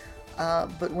sense.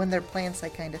 But when they're plants, I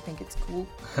kind of think it's cool.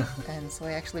 And so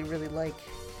I actually really like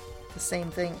the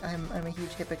same thing. I'm a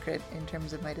huge hypocrite in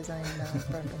terms of my design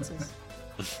preferences.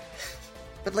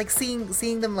 But like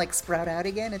seeing them like sprout out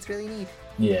again, it's really neat.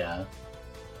 Yeah.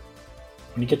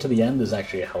 When you get to the end, there's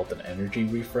actually a health and energy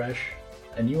refresh.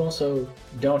 And you also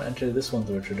don't enter this one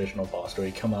through a traditional boss door.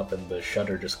 You come up and the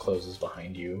shutter just closes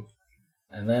behind you.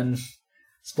 And then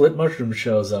Split Mushroom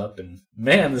shows up, and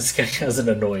man, this guy has an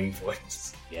annoying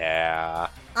voice. Yeah.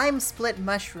 I'm Split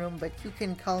Mushroom, but you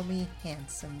can call me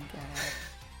Handsome Guy.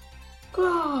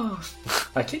 Oh,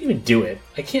 I can't even do it.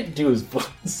 I can't do his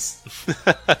voice.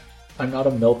 I'm not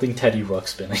a melting Teddy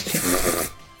Ruxpin.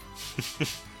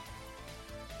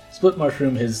 Split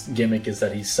Mushroom, his gimmick is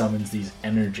that he summons these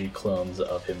energy clones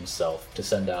of himself to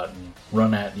send out and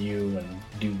run at you and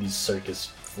do these circus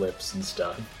flips and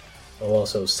stuff. He'll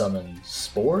also summon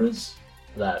spores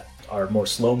that are more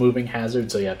slow-moving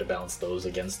hazards, so you have to balance those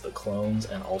against the clones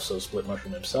and also Split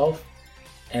Mushroom himself.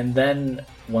 And then,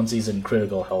 once he's in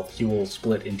critical health, he will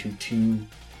split into 2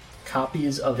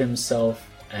 copies of himself,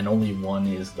 and only one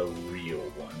is the real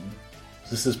one. So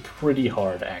this is pretty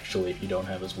hard, actually, if you don't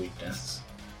have his weakness.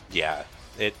 Yeah,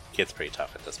 it gets pretty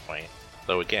tough at this point.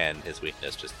 Though again, his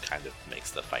weakness just kind of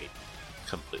makes the fight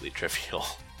completely trivial.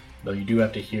 Though you do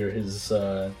have to hear his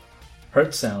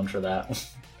hurt sound for that.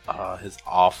 His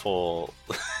awful...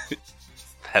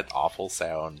 that awful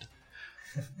sound.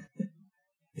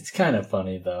 It's kind of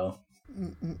funny, though.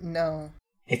 No.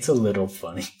 It's a little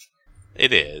funny.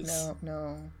 It is.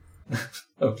 No.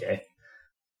 Okay.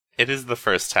 It is the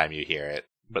first time you hear it,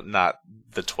 but not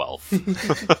the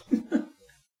 12th.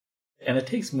 And it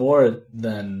takes more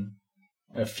than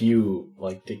a few,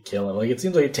 like, to kill him. Like, it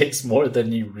seems like it takes more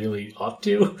than you really ought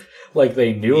to. Like,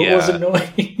 they knew it was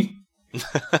annoying.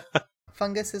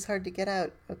 Fungus is hard to get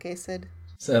out, okay, Sid?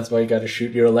 So that's why you gotta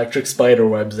shoot your electric spider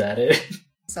webs at it.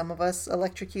 Some of us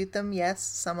electrocute them, yes.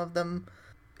 Some of them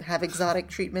have exotic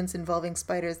treatments involving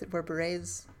spiders that wear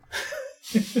berets.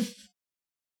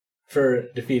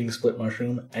 For defeating Split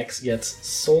Mushroom, X gets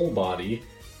Soul Body,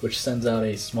 which sends out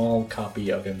a small copy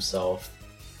of himself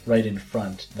right in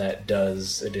front that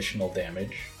does additional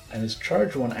damage. And his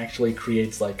charge one actually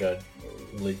creates like a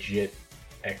legit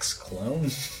X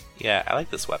clone. Yeah, I like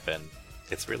this weapon.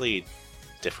 It's really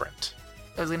different.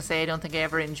 I was going to say, I don't think I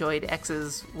ever enjoyed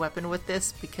X's weapon with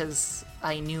this because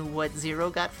I knew what Zero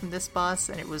got from this boss,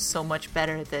 and it was so much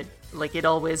better that like it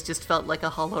always just felt like a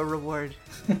hollow reward.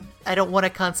 I don't want a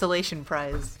consolation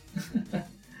prize.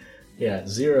 Yeah,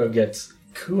 Zero gets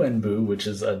Kuenbu, which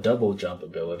is a double jump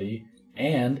ability,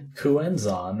 and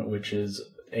Kuenzan, which is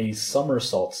a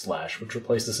somersault slash, which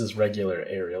replaces his regular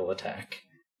aerial attack.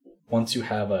 Once you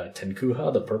have a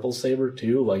Tenkuha, the purple saber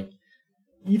too, like,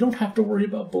 you don't have to worry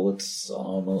about bullets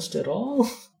almost at all,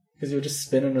 because you'll just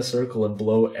spin in a circle and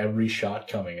blow every shot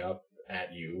coming up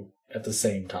at you at the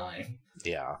same time.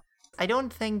 Yeah. I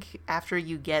don't think after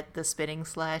you get the spinning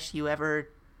slash, you ever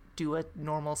do a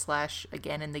normal slash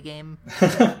again in the game.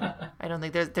 I don't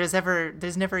think there's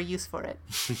never a use for it.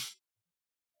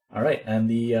 All right, and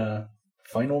the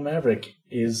Final Maverick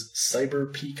is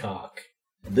Cyber Peacock.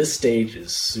 This stage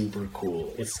is super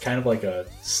cool. It's kind of like a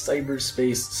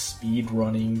cyberspace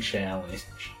speedrunning challenge.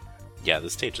 Yeah,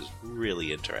 this stage is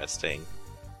really interesting.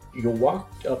 You'll walk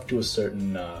up to a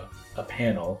certain a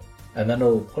panel, and then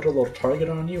it'll put a little target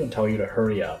on you and tell you to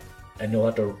hurry up. And you'll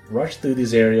have to rush through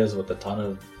these areas with a ton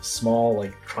of small,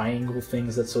 like, triangle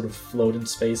things that sort of float in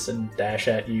space and dash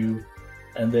at you.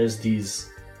 And there's these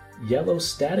yellow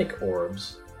static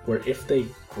orbs where if they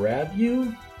grab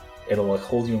you, it'll, like,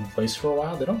 hold you in place for a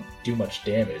while. They don't do much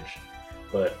damage,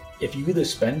 but if you either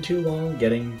spend too long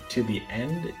getting to the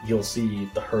end, you'll see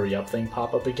the hurry up thing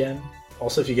pop up again.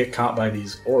 Also, if you get caught by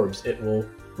these orbs, it will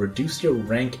reduce your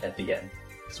rank at the end.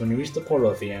 So when you reach the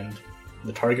portal at the end,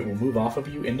 the target will move off of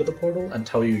you into the portal and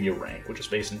tell you your rank, which is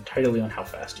based entirely on how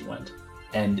fast you went.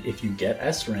 And if you get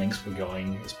S ranks for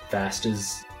going as fast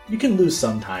as... You can lose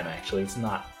some time, actually. It's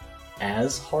not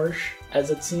as harsh as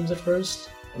it seems at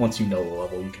first. Once you know the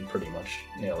level, you can pretty much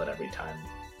nail it every time.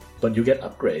 But you get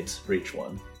upgrades for each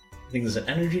one. I think there's an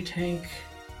energy tank,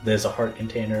 there's a heart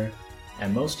container,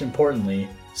 and most importantly,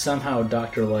 somehow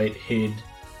Dr. Light hid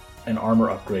an armor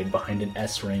upgrade behind an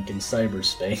S rank in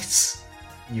cyberspace.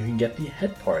 You can get the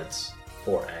head parts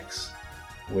for X,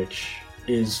 which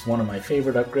is one of my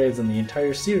favorite upgrades in the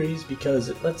entire series because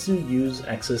it lets you use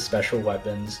X's special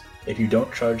weapons if you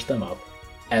don't charge them up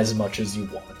as much as you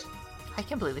want. I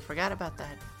completely forgot about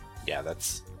that. Yeah,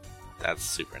 that's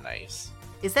super nice.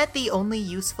 Is that the only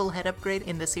useful head upgrade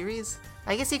in the series?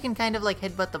 I guess you can kind of like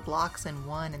headbutt the blocks in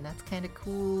one, and that's kind of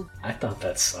cool. I thought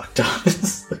that sucked,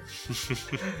 honestly.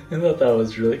 I thought that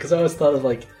was really... Because I always thought of,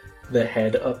 like, the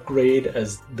head upgrade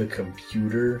as the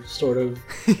computer sort of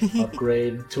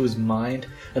upgrade to his mind.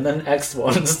 And then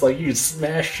X1's like, you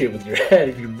smash shit with your head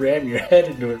if you ram your head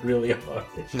into it really hard.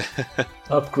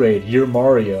 Upgrade, you're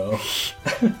Mario.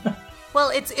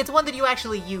 Well, it's one that you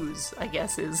actually use, I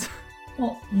guess, is...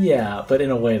 Well, yeah, but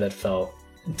in a way that felt,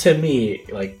 to me,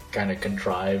 like, kind of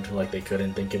contrived, like they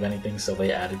couldn't think of anything, so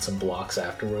they added some blocks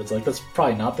afterwards. Like, that's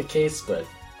probably not the case, but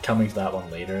coming to that one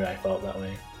later, I felt that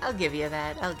way. I'll give you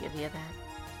that.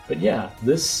 But yeah,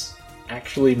 this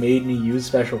actually made me use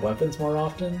special weapons more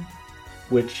often,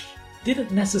 which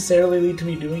didn't necessarily lead to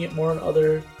me doing it more in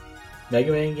other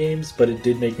Mega Man games, but it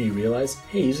did make me realize,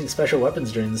 hey, using special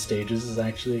weapons during the stages is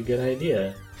actually a good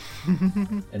idea.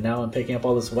 And now I'm picking up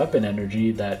all this weapon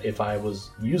energy that if I was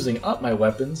using up my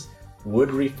weapons,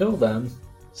 would refill them,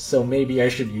 so maybe I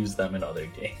should use them in other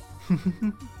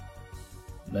games.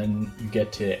 Then you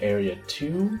get to Area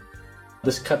 2.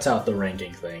 This cuts out the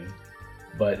ranking thing,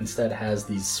 but instead has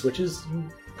these switches you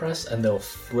press and they'll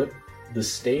flip the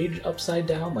stage upside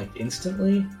down like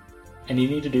instantly. And you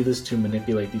need to do this to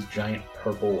manipulate these giant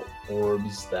purple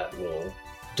orbs that will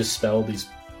dispel these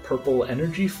purple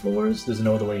energy floors. There's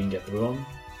no other way you can get through them,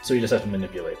 so you just have to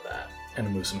manipulate that and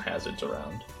move some hazards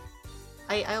around.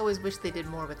 I always wish they did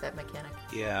more with that mechanic.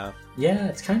 Yeah. Yeah,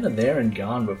 it's kind of there and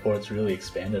gone before it's really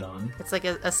expanded on. It's like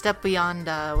a step beyond,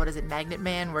 Magnet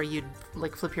Man, where you'd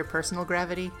like flip your personal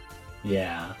gravity.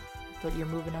 Yeah. But you're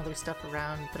moving other stuff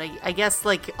around. But I guess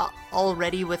like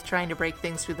already with trying to break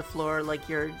things through the floor, like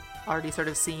you're already sort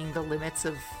of seeing the limits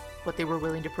of what they were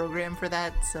willing to program for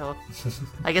that. So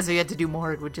I guess if you had to do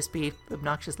more, it would just be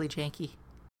obnoxiously janky.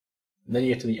 And then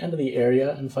you get to the end of the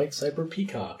area and fight Cyber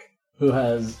Peacock, who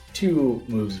has two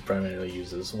moves he primarily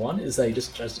uses. One is that he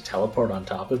just tries to teleport on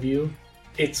top of you.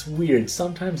 It's weird.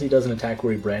 Sometimes he doesn't attack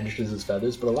where he brandishes his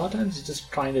feathers, but a lot of times he's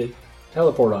just trying to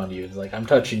teleport on you. It's like, I'm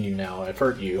touching you now, I've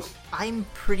hurt you. I'm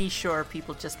pretty sure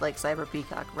people just like Cyber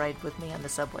Peacock ride with me on the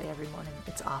subway every morning.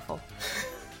 It's awful.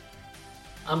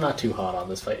 I'm not too hot on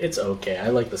this fight. It's okay. I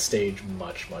like the stage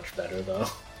much, much better, though.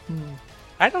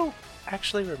 I don't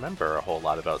actually remember a whole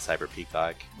lot about Cyber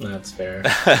Peacock. That's fair.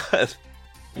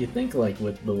 You think, like,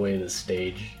 with the way the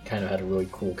stage kind of had a really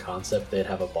cool concept, they'd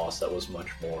have a boss that was much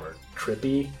more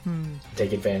trippy.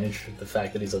 Take advantage of the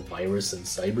fact that he's a virus in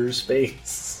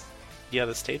cyberspace. Yeah,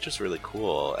 the stage was really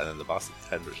cool, and then the boss at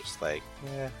the end was just like,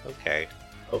 okay.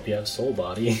 Hope you have soul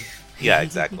body. Yeah,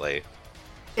 exactly.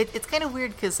 It's kind of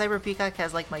weird because Cyber Peacock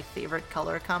has like my favorite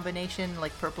color combination,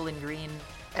 like purple and green,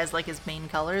 as like his main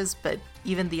colors, but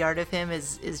even the art of him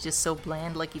is just so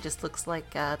bland. Like he just looks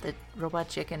like the robot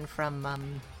chicken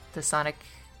from the Sonic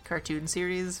cartoon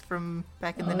series from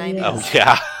back in the 90s. Oh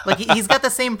yeah. Like he's got the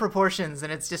same proportions,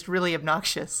 and it's just really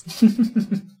obnoxious.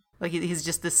 Like he's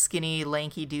just this skinny,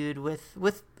 lanky dude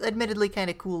with admittedly kind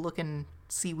of cool looking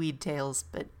seaweed tails,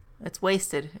 but it's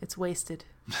wasted. It's wasted.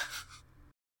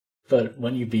 But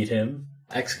when you beat him,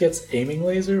 X gets aiming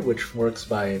laser, which works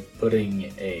by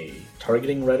putting a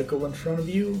targeting reticle in front of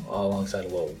you alongside a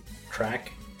little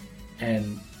track.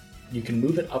 And you can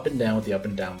move it up and down with the up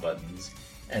and down buttons,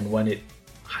 and when it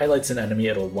highlights an enemy,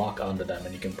 it'll lock onto them,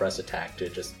 and you can press attack to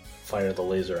just fire the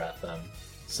laser at them.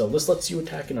 So this lets you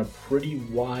attack in a pretty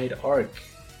wide arc.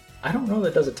 I don't know that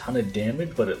it does a ton of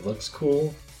damage, but it looks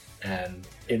cool, and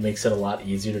it makes it a lot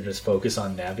easier to just focus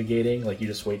on navigating. Like, you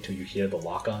just wait till you hear the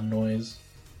lock-on noise.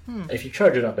 If you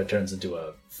charge it up, it turns into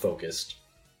a focused,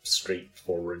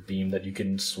 straightforward beam that you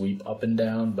can sweep up and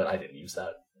down, but I didn't use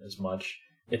that as much.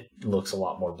 It looks a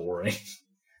lot more boring.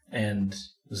 And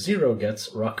Zero gets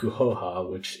Rakuhoha,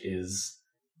 which is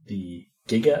the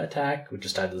Giga attack, which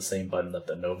is tied to the same button that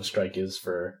the Nova Strike is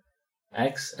for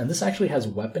X. And this actually has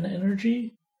weapon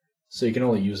energy, so you can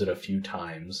only use it a few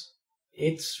times.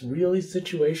 It's really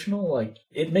situational. Like,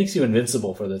 it makes you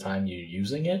invincible for the time you're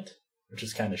using it, which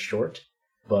is kind of short,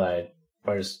 but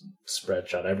fires spread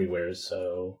shot everywhere,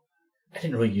 so I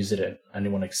didn't really use it at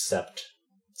anyone except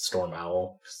Storm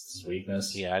Owl, because it's his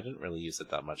weakness. Yeah, I didn't really use it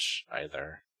that much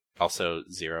either. Also,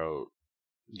 Zero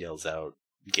yells out,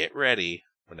 "Get ready,"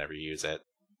 whenever you use it.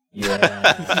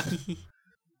 Yeah.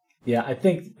 Yeah, I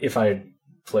think if I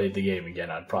played the game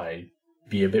again, I'd probably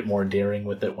be a bit more daring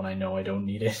with it when I know I don't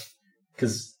need it.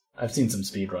 Because I've seen some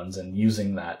speedruns, and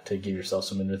using that to give yourself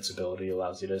some invincibility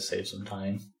allows you to save some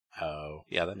time. Oh,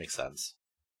 yeah, that makes sense.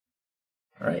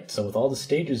 Alright, so with all the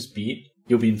stages beat,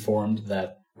 you'll be informed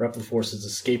that Repliforce is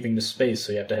escaping to space,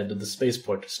 so you have to head to the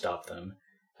spaceport to stop them.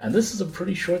 And this is a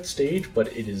pretty short stage,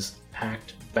 but it is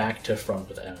packed back to front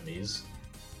with enemies.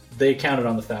 They counted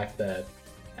on the fact that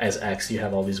as X you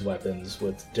have all these weapons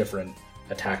with different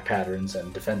attack patterns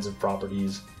and defensive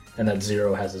properties, and that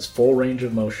Zero has his full range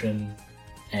of motion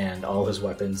and all his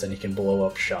weapons, and he can blow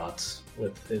up shots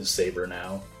with his saber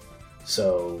now.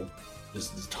 So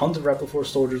there's tons of Repliforce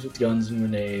soldiers with guns and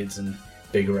grenades and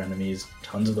bigger enemies,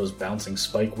 tons of those bouncing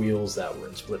spike wheels that were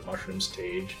in Split Mushroom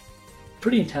stage.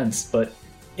 Pretty intense, but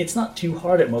it's not too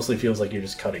hard. It mostly feels like you're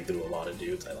just cutting through a lot of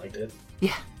dudes. I liked it.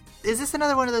 Yeah. Is this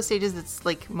another one of those stages that's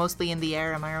like mostly in the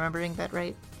air? Am I remembering that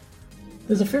right?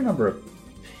 There's a fair number of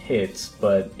hits,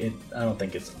 but I don't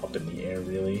think it's up in the air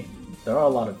really. There are a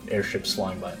lot of airships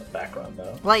flying by in the background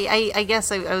though. Well, I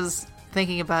guess I was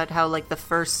thinking about how like the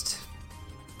first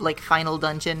like final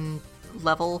dungeon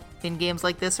level in games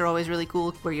like this are always really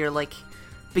cool, where you're like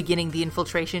beginning the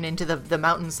infiltration into the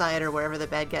mountainside or wherever the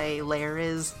bad guy lair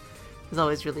is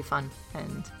always really fun.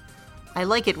 And I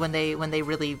like it when they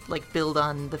really like build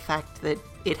on the fact that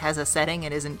it has a setting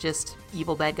and isn't just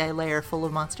evil bad guy lair full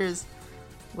of monsters,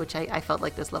 which I felt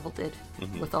like this level did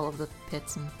with all of the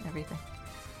pits and everything.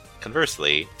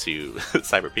 Conversely, to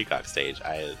Cyber Peacock stage,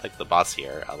 I like the boss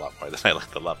here a lot more than I like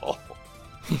the level.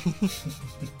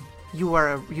 You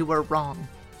are wrong.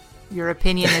 Your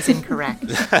opinion is incorrect.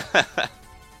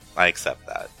 I accept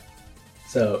that.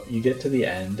 So you get to the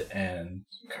end, and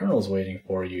Colonel's waiting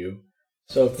for you.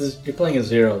 So if you're playing as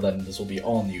Zero, then this will be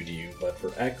all new to you. But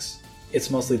for X,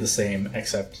 it's mostly the same,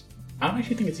 except I don't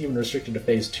actually think it's even restricted to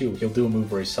Phase 2. He'll do a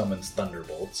move where he summons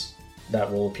Thunderbolts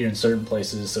that will appear in certain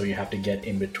places, so you have to get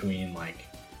in between, like,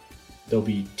 there'll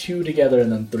be 2 together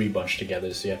and then 3 bunched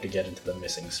together, so you have to get into the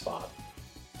missing spot.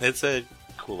 It's a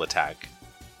cool attack.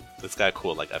 It's got a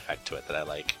cool like effect to it that I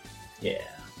like. Yeah.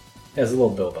 It has a little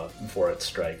build-up before it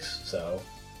strikes, so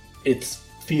it's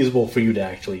feasible for you to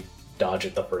actually dodge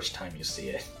it the first time you see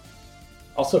it.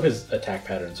 Also, his attack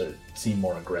patterns seem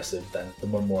more aggressive than the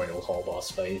Memorial Hall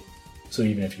boss fight, so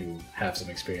even if you have some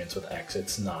experience with X,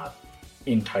 it's not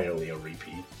entirely a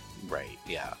repeat. Right,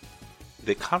 yeah.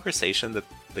 The conversation that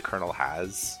the Colonel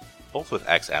has, both with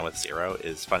X and with Zero,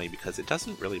 is funny because it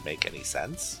doesn't really make any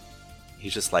sense.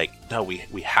 He's just like, no,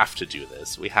 we have to do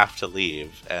this. We have to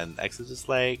leave. And X is just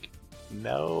like,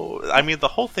 no. I mean, the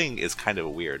whole thing is kind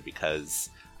of weird because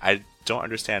I don't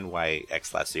understand why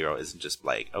X/Zero isn't just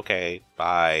like, okay,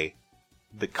 bye.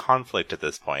 The conflict at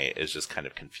this point is just kind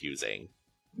of confusing.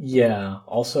 Yeah,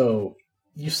 also,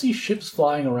 you see ships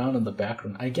flying around in the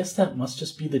background. I guess that must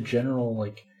just be the general,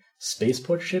 like,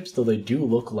 spaceport ships, though they do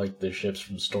look like the ships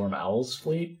from Storm Owl's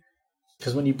fleet.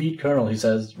 Because when you beat Colonel, he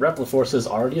says, Repliforce has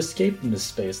already escaped into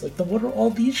space. Like, then what are all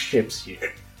these ships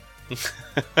here?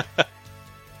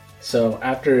 So,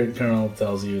 after Colonel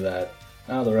tells you that,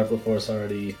 the Repliforce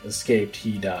already escaped,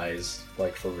 he dies,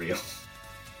 like, for real.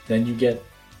 Then you get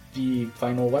the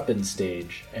final weapon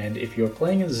stage, and if you're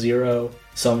playing as Zero,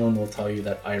 someone will tell you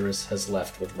that Iris has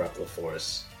left with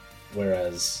Repliforce,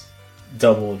 whereas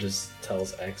Double just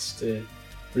tells X to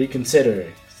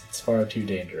reconsider, it's far too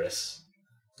dangerous.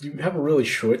 You have a really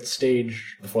short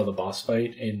stage before the boss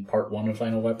fight in Part 1 of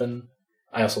Final Weapon.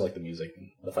 I also like the music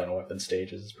in the Final Weapon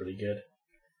stages, it's pretty good.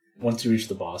 Once you reach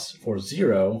the boss, for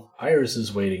Zero, Iris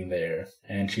is waiting there,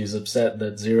 and she's upset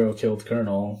that Zero killed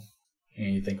Colonel,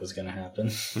 you think was going to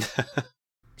happen.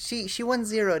 She wants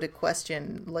Zero to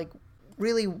question, like,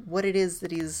 really what it is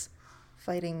that he's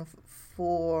fighting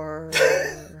for.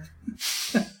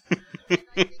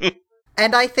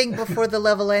 And I think before the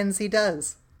level ends, he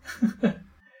does.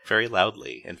 Very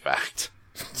loudly, in fact.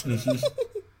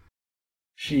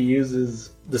 She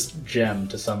uses this gem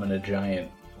to summon a giant,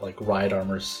 like, ride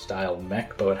armor style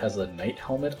mech, but it has a knight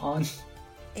helmet on.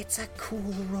 It's a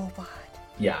cool robot.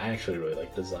 Yeah, I actually really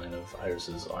like the design of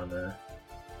Iris's armor.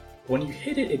 When you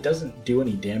hit it, it doesn't do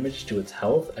any damage to its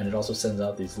health, and it also sends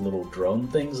out these little drone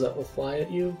things that will fly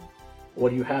at you.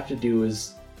 What you have to do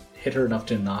is hit her enough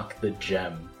to knock the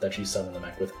gem that she summoned the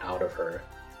mech with out of her,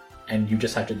 and you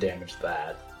just have to damage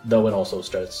that, though it also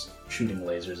starts shooting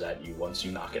lasers at you once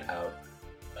you knock it out.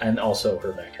 And also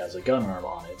her mech has a gun arm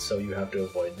on it, so you have to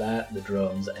avoid that, the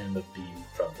drones, and the beam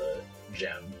from the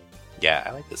gem. Yeah,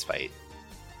 I like this fight.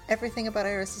 Everything about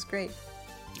Iris is great.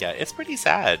 Yeah, it's pretty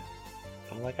sad.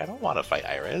 I'm like, I don't want to fight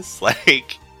Iris.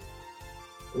 Like,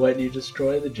 when you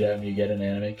destroy the gem, you get an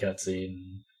anime cutscene.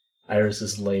 Iris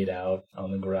is laid out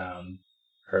on the ground,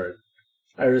 hurt.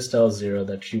 Iris tells Zero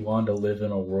that she wanted to live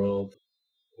in a world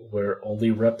where only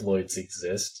Reploids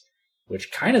exist,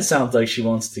 which kind of sounds like she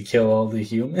wants to kill all the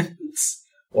humans.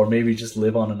 Or maybe just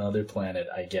live on another planet,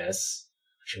 I guess.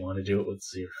 She wanted to do it with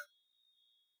Zero.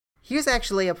 Here's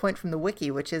actually a point from the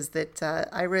wiki, which is that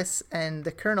Iris and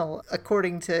the Colonel,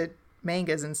 according to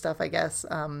mangas and stuff, I guess,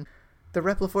 the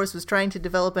Repliforce was trying to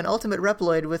develop an ultimate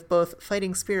Reploid with both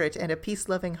fighting spirit and a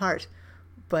peace-loving heart.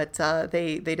 But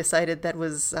they decided that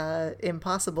was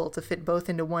impossible to fit both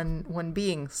into one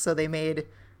being, so they made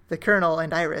the Colonel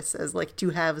and Iris as like two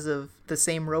halves of the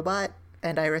same robot,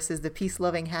 and Iris is the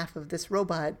peace-loving half of this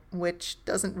robot, which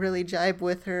doesn't really jibe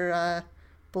with her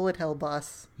bullet hell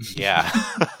boss. yeah.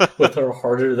 With her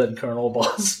harder than Colonel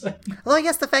boss. Well, I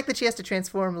guess the fact that she has to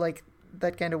transform, like,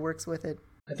 that kind of works with it.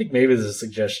 I think maybe there's a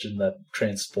suggestion that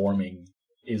transforming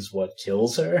is what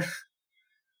kills her,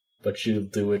 but she'll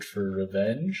do it for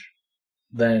revenge.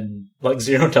 Then, like,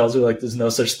 Zero tells her, like, there's no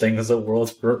such thing as a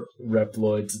world for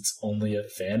Reploids, it's only a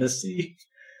fantasy.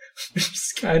 Which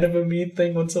is kind of a mean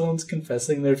thing when someone's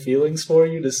confessing their feelings for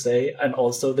you to say, and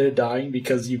also they're dying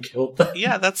because you killed them.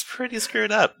 Yeah, that's pretty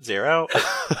screwed up, Zero.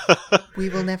 We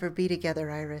will never be together,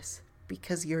 Iris,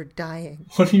 because you're dying.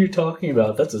 What are you talking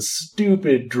about? That's a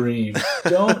stupid dream.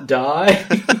 Don't die.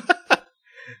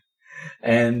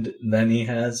 And then he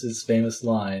has his famous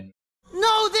line.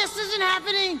 No, this isn't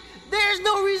happening! There's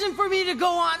no reason for me to go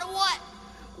on. What?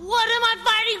 What am I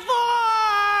fighting for?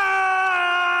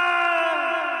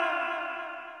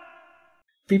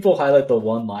 People highlight the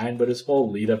one line, but his whole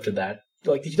lead up to that,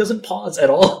 like, he doesn't pause at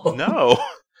all. No.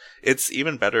 It's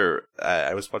even better.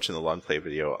 I was watching the long play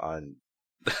video on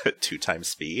 2x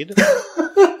speed.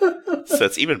 So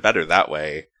it's even better that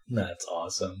way. That's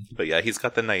awesome. But yeah, he's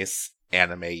got the nice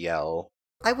anime yell.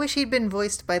 I wish he'd been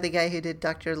voiced by the guy who did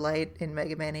Dr. Light in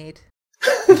Mega Man 8.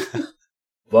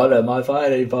 What am I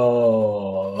fighting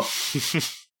for?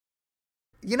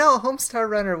 You know, Homestar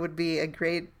Runner would be a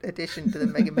great addition to the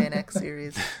Mega Man X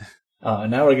series.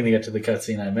 Now we're going to get to the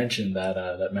cutscene I mentioned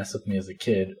that messed with me as a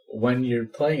kid. When you're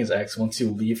playing as X, once you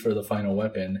leave for the final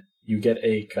weapon, you get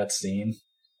a cutscene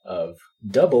of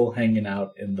Double hanging out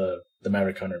in the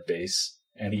Maverick Hunter base,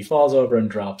 and he falls over and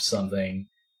drops something,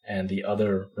 and the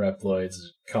other Reploids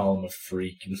call him a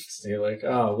freak and say like,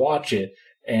 watch it.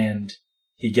 And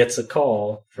he gets a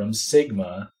call from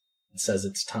Sigma and says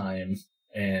it's time,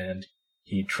 and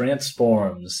he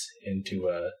transforms into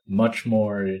a much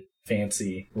more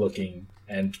fancy-looking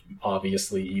and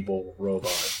obviously evil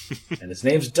robot. And his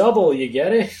name's Double, you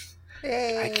get it?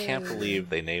 Hey. I can't believe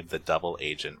they named the double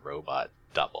agent robot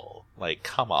Double. Like,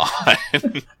 come on.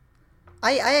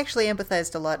 I actually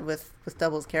empathized a lot with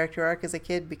Double's character arc as a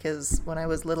kid, because when I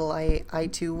was little, I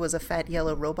too was a fat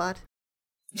yellow robot.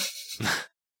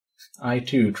 I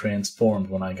too transformed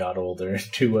when I got older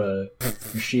into a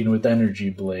machine with energy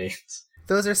blades.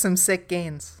 Those are some sick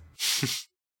gains.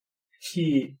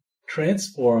 He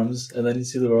transforms, and then you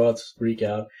see the robots freak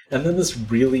out, and then this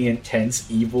really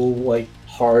intense, evil, like,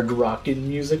 hard rockin'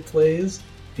 music plays.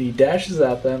 He dashes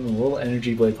at them, and a little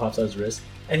energy blade pops out his wrist,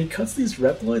 and he cuts these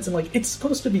Reploids, and, like, it's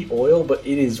supposed to be oil, but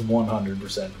it is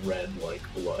 100% red, like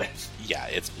blood. Yeah,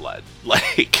 it's blood.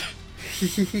 Like...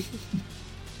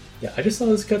 Yeah, I just saw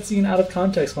this cutscene out of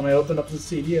context when I opened up the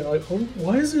CD, and I'm like, oh,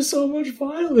 why is there so much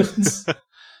violence?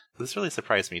 This really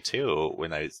surprised me, too,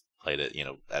 when I played it,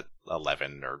 at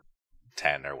 11 or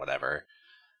 10 or whatever.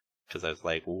 Because I was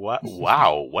like, what?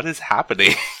 Wow, what is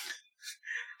happening?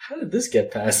 How did this get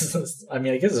past this? I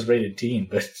mean, I guess it's rated teen,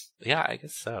 but... Yeah, I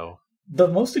guess so. the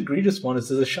most egregious one is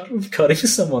there's a shot of him cutting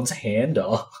someone's hand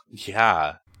off.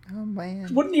 Yeah. Oh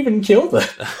man. Wouldn't even kill them.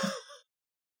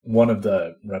 One of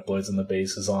the Reploids in the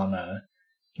base is on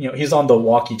he's on the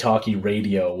walkie-talkie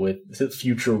radio with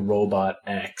future robot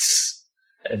X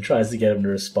and tries to get him to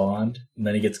respond. And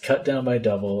then he gets cut down by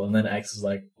Double, and then X is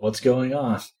like, what's going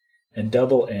on? And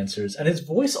Double answers. And his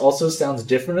voice also sounds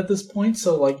different at this point,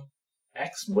 so, like,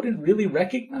 X wouldn't really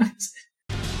recognize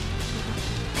it.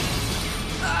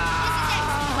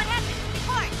 What happened?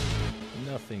 Report!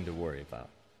 Nothing to worry about.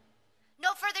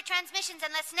 No further transmissions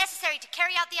unless necessary to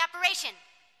carry out the operation.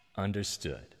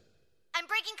 Understood. I'm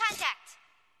breaking contact.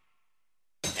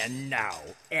 And now,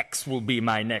 X will be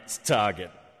my next target.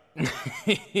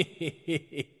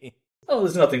 Oh,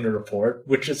 there's nothing to report,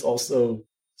 which is also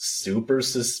super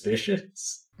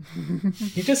suspicious.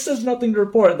 He just says nothing to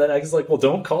report, and then X is like, well,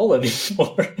 don't call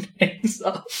anymore, and hangs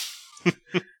up.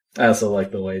 I also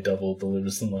like the way Double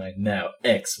delivers the line, now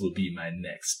X will be my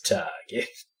next target.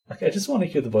 Like, I just want to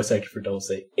hear the voice actor for Double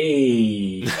say,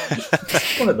 hey.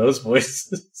 One of those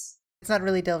voices. It's not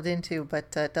really delved into,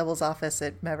 but Double's office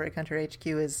at Maverick Hunter HQ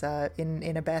is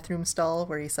in a bathroom stall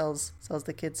where he sells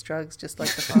the kids drugs, just like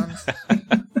the Fonz.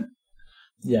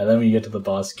 Yeah, then when you get to the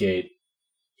boss gate,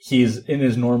 he's in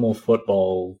his normal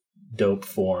football dope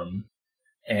form,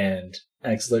 and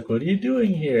X is like, what are you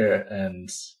doing here? And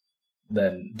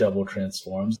then Double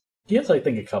transforms. He has, I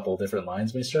think, a couple different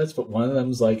lines when he starts, but one of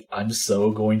them's like, I'm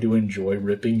so going to enjoy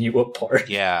ripping you apart.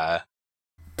 Yeah.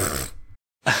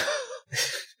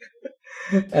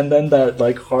 And then that,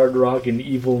 like, hard rock and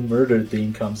evil murder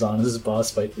theme comes on as his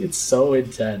boss fight. It's so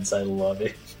intense. I love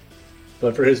it.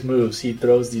 But for his moves, he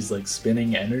throws these, like,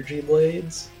 spinning energy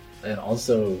blades, and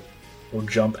also will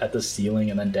jump at the ceiling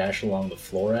and then dash along the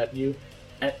floor at you.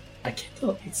 And I can't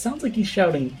tell, it sounds like he's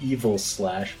shouting evil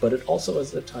slash, but it also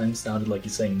at times sounded like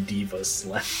he's saying diva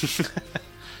slash.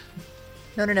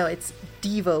 No, it's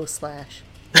Devo slash.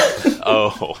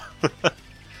 Oh.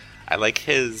 I like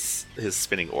his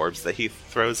spinning orbs that he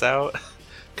throws out,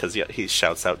 because he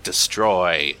shouts out,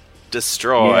 destroy,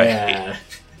 destroy. Yeah.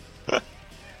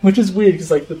 Which is weird,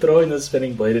 because, like, the throwing the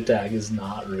spinning blade attack is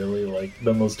not really, like,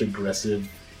 the most aggressive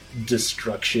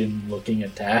destruction-looking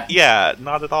attack. Yeah,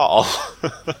 not at all.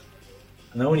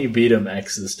 And then when you beat him,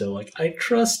 X is still like, I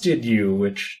trusted you,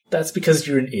 which, that's because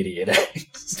you're an idiot,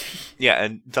 X. Yeah,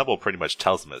 and Double pretty much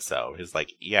tells him it so. He's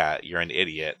like, yeah, you're an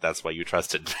idiot, that's why you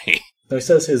trusted me. So he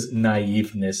says his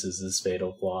naiveness is his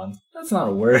fatal flaw. That's not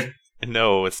a word.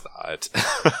 No, it's not.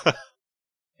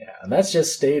 Yeah, and that's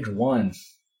just stage 1.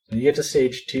 When you get to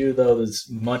stage 2, though, there's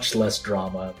much less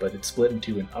drama, but it's split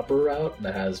into an upper route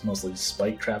that has mostly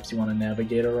spike traps you want to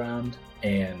navigate around,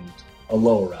 and a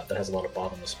lower route that has a lot of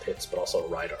bottomless pits, but also a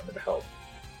ride armor to help.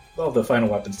 Well, the final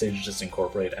weapon stages just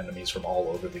incorporate enemies from all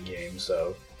over the game,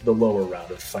 so the lower route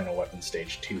of Final Weapon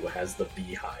Stage 2 has the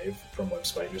Beehive from Web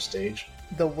Spider Stage.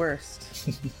 The worst.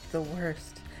 The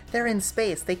worst. They're in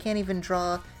space. They can't even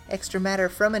draw extra matter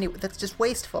from any... That's just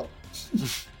wasteful.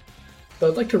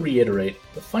 But I'd like to reiterate,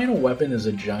 the final weapon is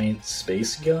a giant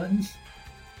space gun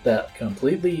that,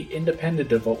 completely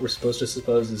independent of what we're supposed to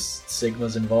suppose is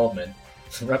Sigma's involvement,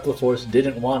 Repliforce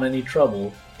didn't want any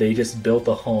trouble, they just built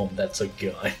a home that's a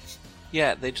gun.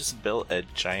 Yeah, they just built a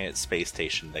giant space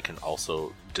station that can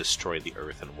also destroy the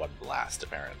Earth in one blast,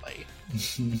 apparently.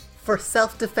 For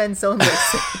self-defense only.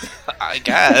 I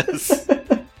guess.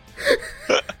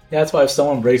 That's why if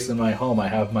someone breaks into my home, I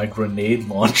have my grenade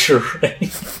launcher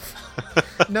ready.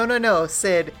 No,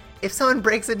 Sid. If someone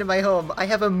breaks into my home, I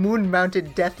have a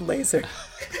moon-mounted death laser.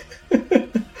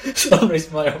 Someone breaks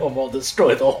into my home, I'll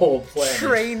destroy the whole planet.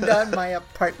 Trained on my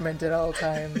apartment at all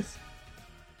times.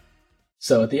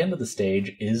 So at the end of the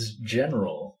stage is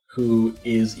General, who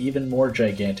is even more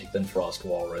gigantic than Frost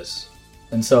Walrus.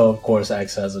 And so, of course,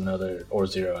 X has another, or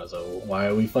Zero has a, why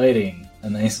are we fighting?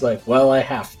 And then he's like, well, I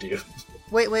have to.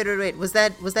 Wait. Was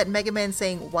that Mega Man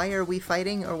saying, why are we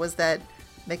fighting? Or was that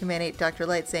Mega Man 8 Dr.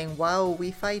 Light saying, wow, we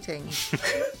fighting?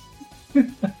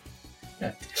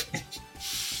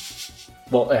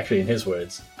 Well, actually, in his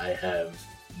words, I have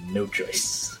no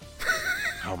choice.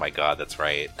 Oh my god, that's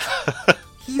right.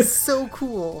 He's so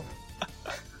cool.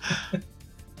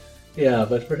 Yeah,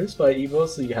 but for his fight, he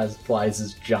mostly flies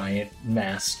his giant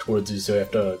mass towards you, so you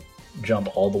have to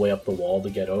jump all the way up the wall to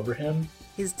get over him.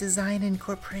 His design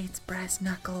incorporates brass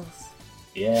knuckles.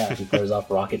 Yeah, he fires off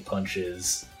rocket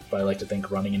punches. But I like to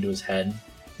think running into his head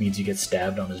means you get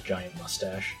stabbed on his giant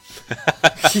mustache.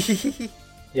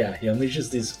 Yeah, he unleashes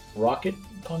these rocket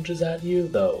punches at you,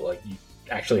 though, like, you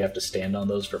actually have to stand on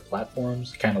those for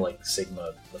platforms, kind of like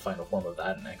Sigma, the final form of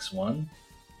that in X1.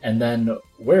 And then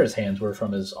where his hands were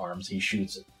from his arms, he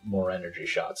shoots more energy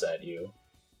shots at you.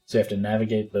 So you have to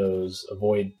navigate those,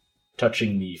 avoid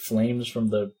touching the flames from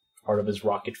the part of his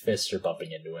rocket fist or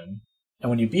bumping into him. And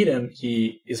when you beat him,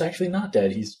 he is actually not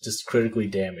dead, he's just critically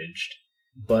damaged.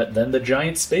 But then the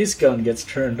giant space gun gets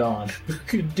turned on. Who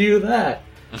could do that?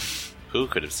 Who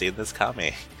could have seen this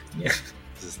coming? Yeah.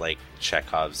 This is like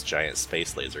Chekhov's giant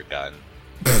space laser gun.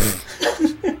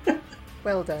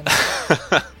 Well done.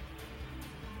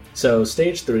 So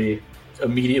stage 3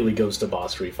 immediately goes to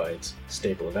boss refights.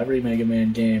 Staple of every Mega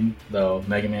Man game, though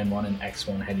Mega Man 1 and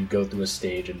X1 had you go through a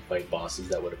stage and fight bosses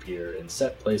that would appear in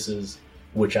set places,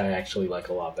 which I actually like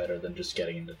a lot better than just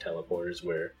getting into teleporters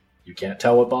where you can't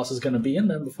tell what boss is going to be in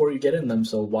them before you get in them,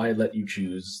 so why let you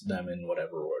choose them in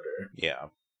whatever order? Yeah.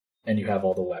 And you have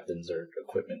all the weapons or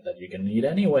equipment that you're going to need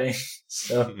anyway.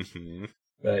 So,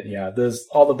 but yeah, there's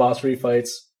all the boss refights,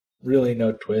 really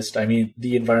no twist. I mean,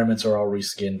 the environments are all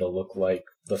reskinned to look like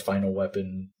the final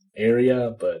weapon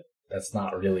area, but that's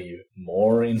not really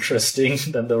more interesting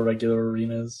than the regular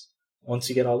arenas. Once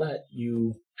you get all that,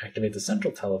 you activate the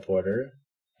central teleporter,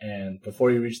 and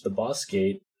before you reach the boss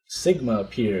gate, Sigma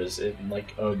appears in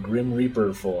like a Grim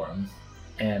Reaper form.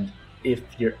 And if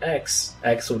you're X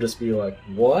will just be like,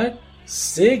 what?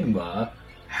 Sigma?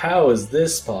 How is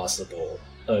this possible?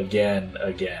 Again.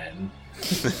 Again.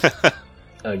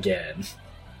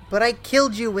 But I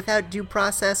killed you without due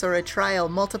process or a trial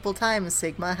multiple times,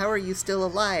 Sigma. How are you still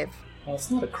alive? Well, it's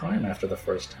not a crime after the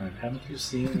first time. Haven't you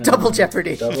seen... Double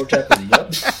Jeopardy. Double Jeopardy,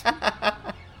 yep.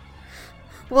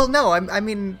 Well, no, I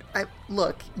mean,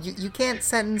 look, you can't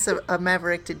sentence a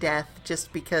Maverick to death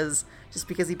just because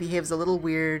he behaves a little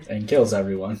weird. And kills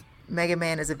everyone. Mega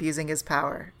Man is abusing his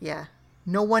power, yeah.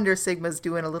 No wonder Sigma's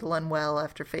doing a little unwell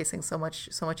after facing so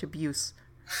much abuse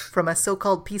from a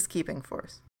so-called peacekeeping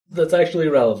force. That's actually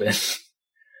relevant.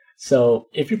 So,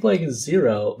 if you're playing as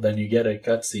Zero, then you get a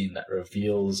cutscene that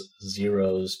reveals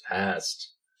Zero's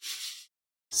past.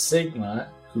 Sigma,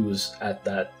 who's at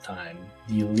that time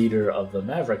the leader of the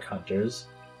Maverick Hunters,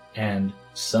 and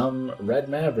some Red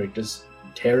Maverick just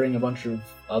tearing a bunch of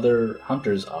other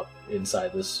hunters up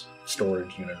inside this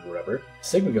storage unit or whatever.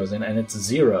 Sigma goes in, and it's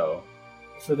Zero.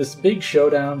 For this big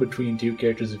showdown between two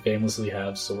characters who famously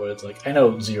have swords, like, I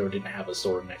know Zero didn't have a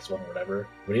sword next one or whatever,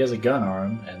 but he has a gun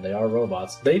arm, and they are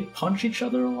robots. They punch each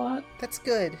other a lot. That's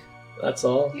good. That's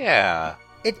all. Yeah.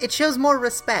 It shows more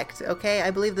respect, okay?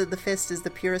 I believe that the fist is the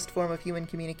purest form of human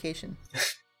communication.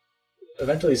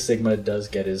 Eventually Sigma does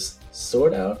get his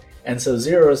sword out, and so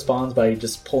Zero responds by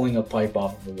just pulling a pipe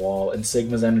off of the wall, and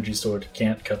Sigma's energy sword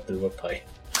can't cut through a pipe.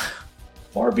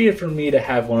 Far be it from me to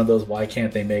have one of those why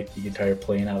can't they make the entire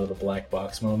plane out of the black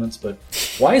box moments, but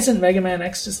why isn't Mega Man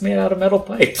X just made out of metal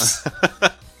pipes?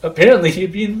 Apparently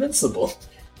he'd be invincible.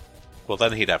 Well,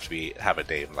 then he'd have to have a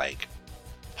name like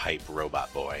Pipe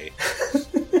Robot Boy.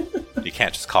 You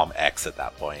can't just call him X at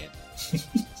that point.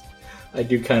 I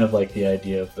do kind of like the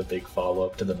idea of the big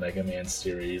follow-up to the Mega Man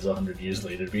series 100 years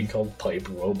later being called Pipe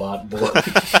Robot Boy.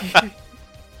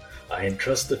 I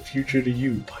entrust the future to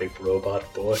you, Pipe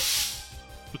Robot Boy.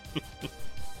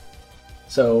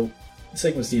 So,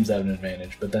 Sigma seems to have an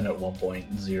advantage, but then at one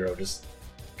point, Zero just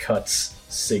cuts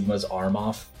Sigma's arm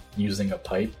off using a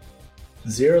pipe.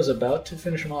 Zero's about to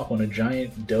finish him off when a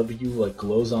giant W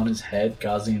glows on his head,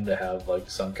 causing him to have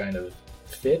some kind of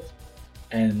fit.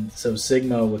 And so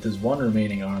Sigma, with his one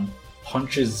remaining arm,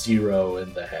 punches Zero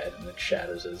in the head, and it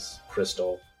shatters his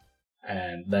crystal.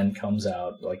 And then comes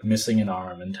out, missing an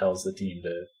arm, and tells the team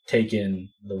to take in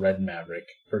the Red Maverick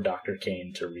for Dr.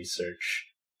 Kane to research.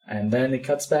 And then it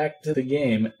cuts back to the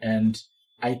game, and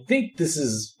I think this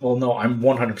is... Well, no, I'm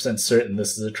 100% certain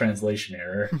this is a translation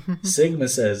error. Sigma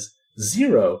says,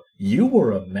 Zero, you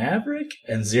were a Maverick?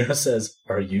 And Zero says,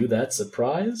 are you that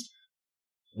surprised?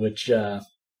 Which,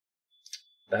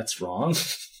 that's wrong.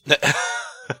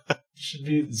 Should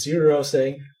be Zero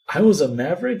saying, I was a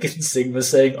Maverick, and Sigma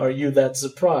saying, are you that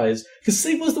surprised? Because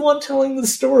Sigma's the one telling the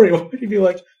story. Why would he be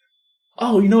like,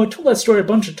 oh, I told that story a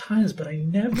bunch of times, but I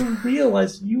never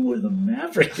realized you were the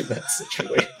Maverick in that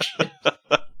situation.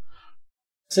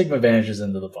 Sigma vanishes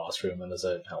into the boss room, and there's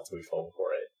a health refill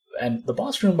for it. And the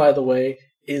boss room, by the way,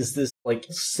 is this,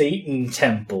 Satan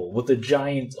temple with a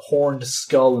giant horned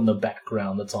skull in the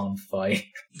background that's on fire.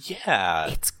 Yeah.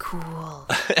 It's cool.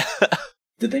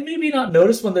 Did they maybe not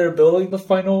notice when they were building the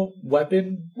final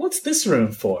weapon? What's this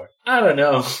room for? I don't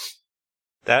know.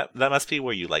 That must be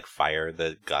where you fire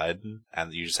the gun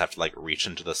and you just have to reach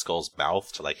into the skull's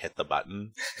mouth to hit the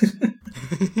button.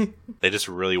 They just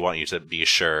really want you to be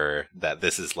sure that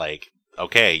this is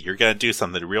okay, you're gonna do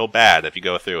something real bad if you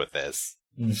go through with this.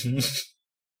 Mm-hmm.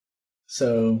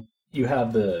 So you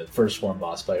have the first form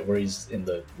boss fight where he's in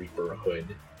the Reaper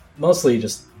hood. Mostly he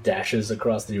just dashes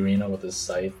across the arena with his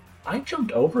scythe. I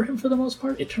jumped over him for the most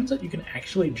part. It turns out you can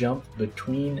actually jump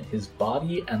between his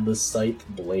body and the scythe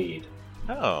blade.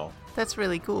 Oh. That's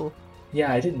really cool.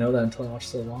 Yeah, I didn't know that until I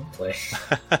watched the long play.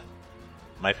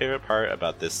 My favorite part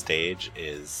about this stage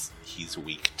is he's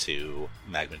weak to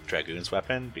Magma Dragoon's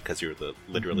weapon because you're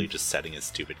literally just setting his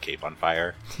stupid cape on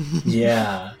fire.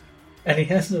 Yeah. And he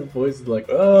has a voice like,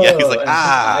 oh, yeah, he's like, and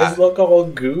ah! his eyes look all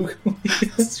googly.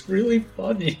 It's really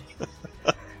funny.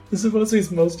 This is mostly his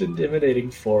most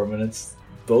intimidating form, and it's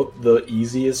both the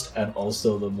easiest and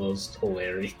also the most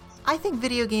hilarious. I think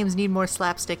video games need more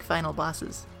slapstick final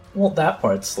bosses. Well, that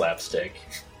part's slapstick.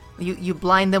 You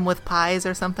blind them with pies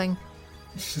or something?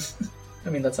 I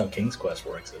mean, that's how King's Quest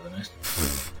works, isn't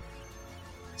it?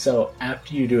 So,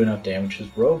 after you do enough damage,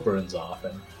 his robe burns off,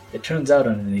 and it turns out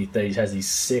underneath that he has these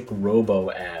sick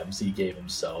robo abs he gave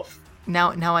himself.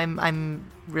 Now I'm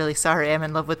really sorry. I'm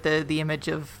in love with the image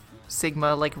of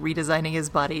Sigma like redesigning his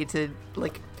body to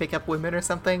like pick up women or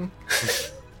something.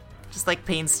 Just like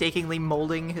painstakingly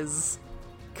molding his.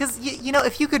 Because you know,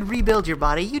 if you could rebuild your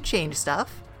body, you'd change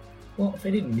stuff. Well, if I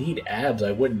didn't need abs,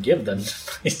 I wouldn't give them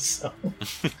to myself.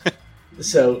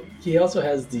 So he also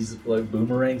has these like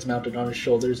boomerangs mounted on his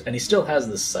shoulders, and he still has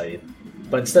the scythe.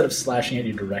 But instead of slashing at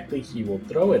you directly, he will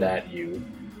throw it at you,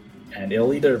 and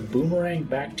it'll either boomerang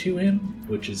back to him,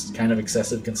 which is kind of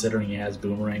excessive considering he has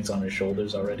boomerangs on his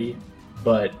shoulders already,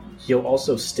 but he'll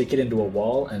also stick it into a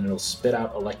wall, and it'll spit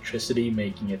out electricity,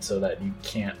 making it so that you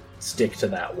can't stick to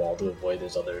that wall to avoid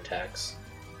his other attacks.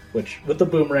 Which, with the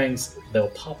boomerangs, they'll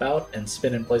pop out and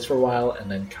spin in place for a while,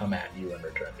 and then come at you and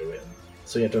return to him.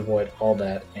 So you have to avoid all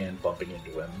that and bumping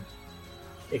into him.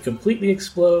 It completely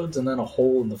explodes, and then a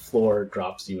hole in the floor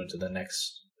drops you into the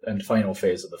next and final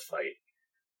phase of the fight,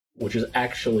 which is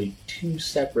actually two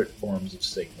separate forms of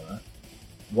Sigma.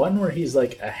 One where he's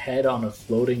like a head on a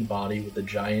floating body with a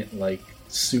giant, like,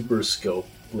 super scope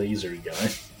laser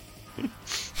gun.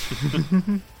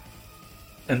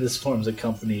 And this form's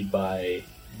accompanied by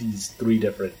these three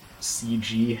different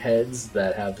CG heads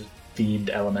that have themed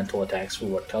elemental attacks for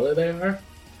what color they are.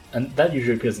 And that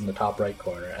usually appears in the top right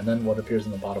corner. And then what appears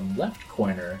in the bottom left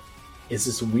corner is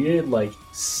this weird, like,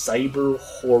 cyber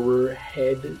horror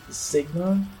head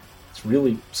Sigma. It's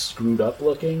really screwed up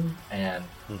looking, and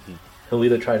he'll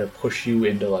either try to push you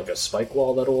into, like, a spike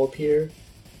wall that'll appear,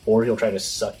 or he'll try to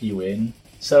suck you in.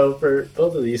 So for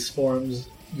both of these forms,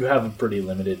 you have a pretty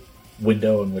limited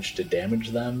window in which to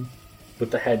damage them.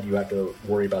 With the head, you have to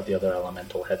worry about the other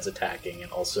elemental heads attacking,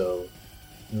 and also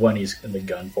when he's in the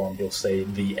gun form, he'll say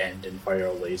the end and fire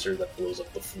a laser that blows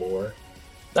up the floor.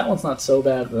 That one's not so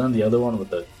bad, but then the other one with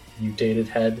the mutated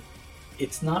head,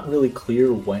 it's not really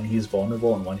clear when he's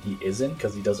vulnerable and when he isn't,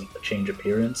 because he doesn't change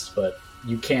appearance, but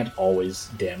you can't always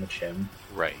damage him.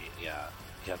 Right, yeah.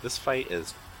 Yeah, this fight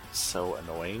is so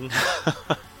annoying.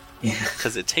 Yeah.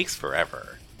 Because it takes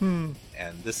forever.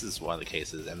 And this is one of the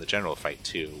cases, and the general fight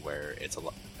too, where it's a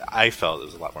lot. I felt it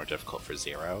was a lot more difficult for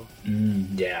Zero.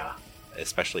 Yeah.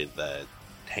 Especially the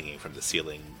hanging from the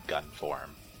ceiling gun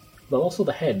form. But also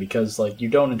the head, because like you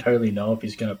don't entirely know if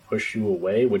he's going to push you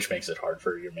away, which makes it hard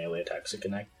for your melee attacks to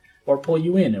connect, or pull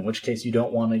you in which case you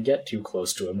don't want to get too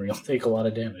close to him or you'll take a lot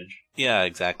of damage. Yeah,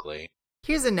 exactly.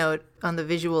 Here's a note on the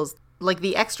visuals. Like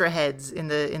the extra heads in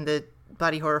the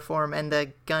body horror form and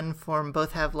the gun form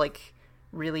both have like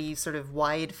really sort of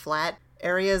wide, flat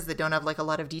areas that don't have like a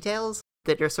lot of details,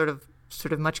 that are sort of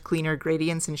much cleaner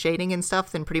gradients and shading and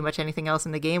stuff than pretty much anything else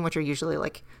in the game, which are usually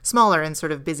like smaller and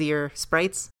sort of busier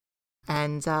sprites.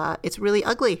 And it's really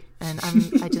ugly. And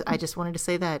I just wanted to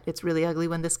say that it's really ugly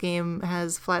when this game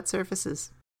has flat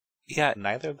surfaces. Yeah,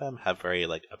 neither of them have very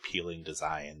like appealing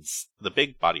designs. The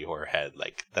big body horror head,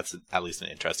 like that's at least an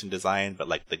interesting design, but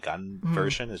like the gun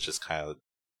version is just kind of,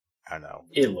 I don't know.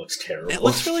 It looks terrible. It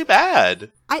looks really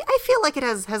bad. I feel like it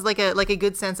has like a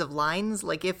good sense of lines.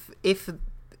 Like if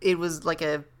it was like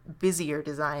a busier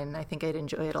design, I think I'd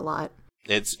enjoy it a lot.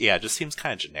 It just seems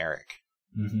kind of generic.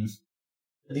 Mm-hmm.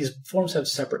 These forms have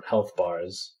separate health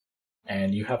bars,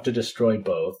 and you have to destroy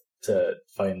both to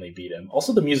finally beat him.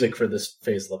 Also, the music for this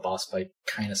phase of the boss fight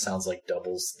kind of sounds like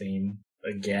Double's theme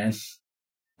again.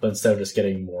 But instead of just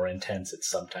getting more intense, it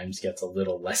sometimes gets a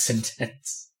little less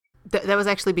intense. That was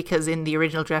actually because in the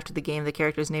original draft of the game, the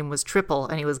character's name was Triple,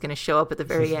 and he was going to show up at the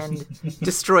very end,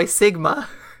 destroy Sigma,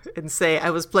 and say, I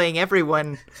was playing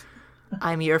everyone.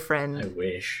 I'm your friend. I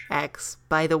wish. X.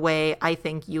 By the way, I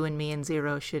think you and me and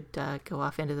Zero should go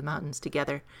off into the mountains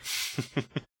together.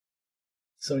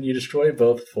 So when you destroy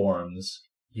both forms,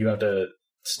 you have to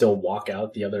still walk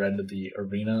out the other end of the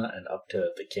arena and up to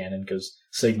the cannon, because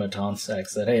Sigma taunts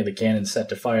X that, hey, the cannon's set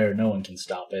to fire, no one can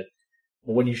stop it.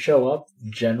 But when you show up,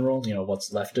 General,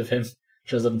 what's left of him,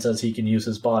 shows up and says he can use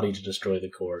his body to destroy the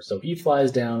core. So he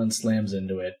flies down and slams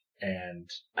into it, and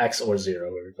X or Zero,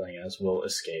 who you're playing as, will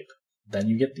escape. Then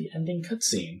you get the ending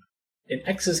cutscene. In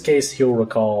X's case, he'll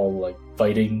recall,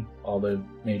 fighting all the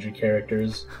major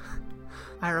characters.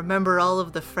 I remember all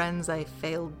of the friends I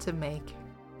failed to make.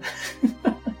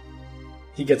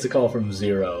 He gets a call from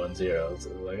Zero, and Zero's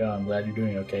like, oh, I'm glad you're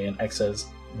doing okay. And X says,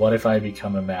 what if I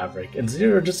become a Maverick? And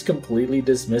Zero just completely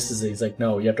dismisses it. He's like,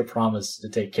 no, you have to promise to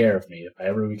take care of me if I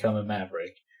ever become a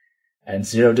Maverick. And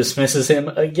Zero dismisses him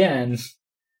again.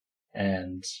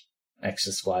 And X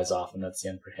just flies off, and that's the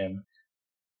end for him.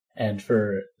 And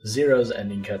for Zero's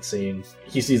ending cutscene,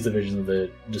 he sees the vision of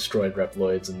the destroyed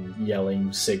Reploids and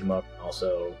yelling Sigma,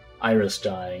 also Iris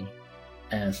dying,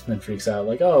 and then freaks out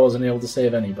like, oh, I wasn't able to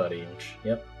save anybody, which,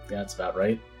 yep, that's about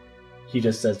right. He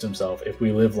just says to himself, if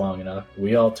we live long enough,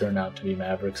 we all turn out to be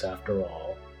Mavericks after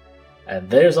all. And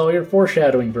there's all your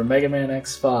foreshadowing for Mega Man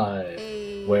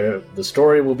X5, where the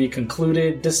story will be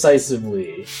concluded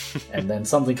decisively, and then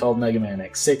something called Mega Man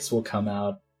X6 will come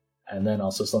out, and then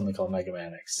also something called Mega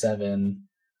Man X7,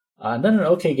 and then an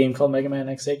okay game called Mega Man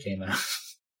X8 came out.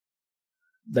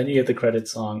 Then you get the credit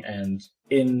song, and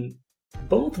in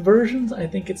both versions, I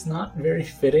think it's not very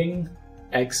fitting.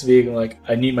 X being like,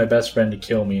 I need my best friend to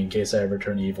kill me in case I ever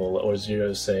turn evil, or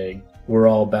Zero saying, we're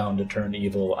all bound to turn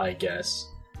evil, I guess.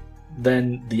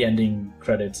 Then the ending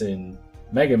credits in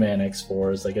Mega Man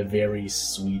X4 is a very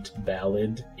sweet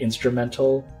ballad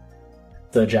instrumental.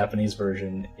 The Japanese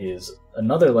version is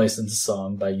another licensed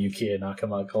song by Yukiya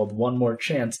Nakama called One More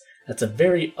Chance. That's a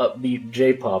very upbeat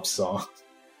J-pop song.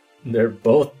 They're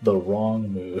both the wrong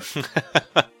move.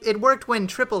 It worked when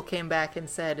Triple came back and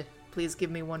said, please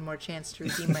give me one more chance to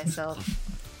redeem myself.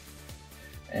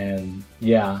 And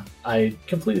yeah, I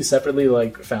completely separately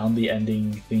found the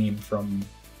ending theme from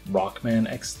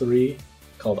Rockman X3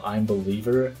 called I'm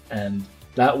Believer, and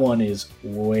that one is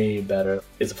way better.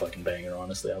 It's a fucking banger,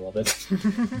 honestly. I love it.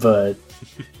 But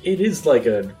it is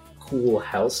a cool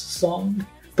house song,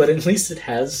 but at least it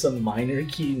has some minor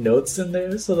key notes in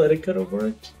there so that it could have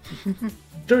worked.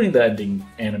 During the ending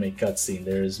anime cutscene,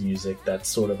 there is music that's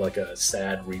sort of a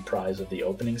sad reprise of the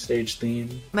opening stage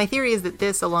theme. My theory is that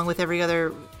this, along with every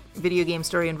other video game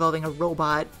story involving a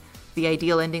robot, the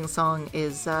ideal ending song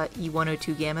is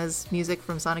E102 Gamma's music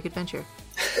from Sonic Adventure.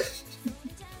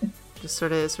 Just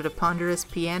sort of ponderous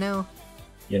piano.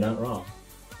 You're not wrong.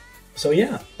 So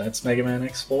yeah, that's Mega Man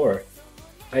X4.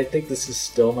 I think this is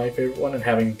still my favorite one, and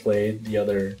having played the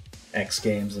other X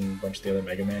games and a bunch of the other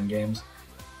Mega Man games,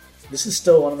 this is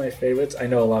still one of my favorites. I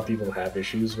know a lot of people have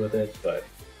issues with it, but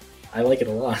I like it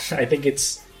a lot. I think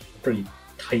it's pretty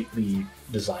tightly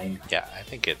designed. Yeah, I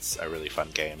think it's a really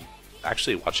fun game.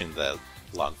 Actually, watching the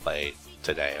long play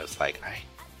today, I was like, I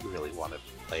really want to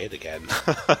play it again.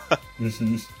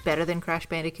 Mm-hmm. Better than Crash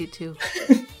Bandicoot 2.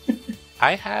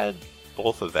 I had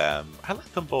both of them. I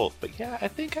like them both, but yeah, I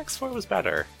think X4 was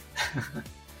better.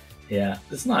 Yeah,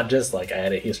 it's not just I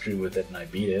had a history with it and I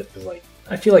beat it. It's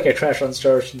I feel like I trashed on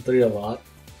Star Ocean 3 a lot,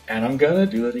 and I'm gonna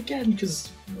do it again, because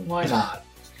why not?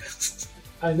 This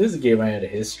is a game I had a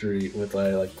history with.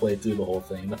 I played through the whole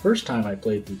thing. The first time I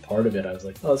played through part of it, I was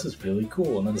like, oh, this is really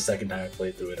cool. And then the second time I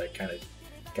played through it, I kind of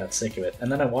got sick of it.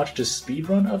 And then I watched a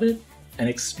speedrun of it and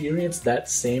experienced that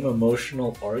same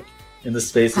emotional arc in the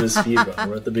space of a speedrun,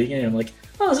 where at the beginning I'm like,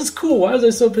 oh, this is cool, why was I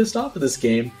so pissed off with this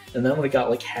game? And then when it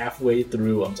got halfway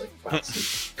through, I was like, wow, this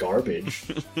is garbage.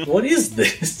 What is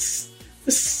this?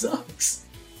 This sucks.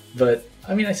 But,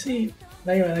 I see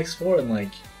Mega Man X4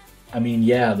 and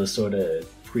yeah, the sort of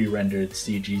pre-rendered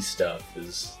CG stuff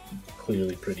is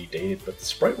clearly pretty dated, but the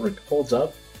sprite work holds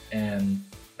up, and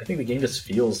I think the game just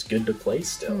feels good to play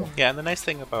still. Yeah, and the nice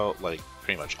thing about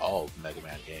pretty much all Mega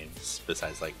Man games,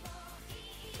 besides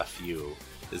a few,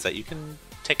 is that you can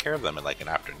take care of them in an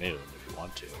afternoon if you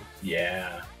want to.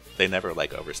 Yeah. They never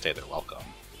overstay their welcome.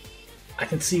 I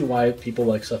can see why people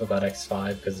like stuff about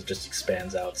X5, because it just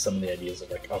expands out some of the ideas of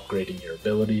upgrading your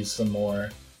abilities some more.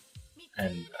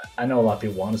 And I know a lot of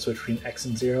people want to switch between X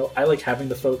and Zero. I like having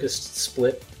the focused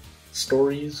split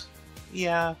stories.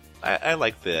 Yeah, I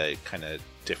like the kind of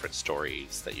different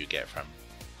stories that you get from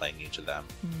playing each of them.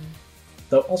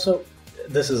 Though also,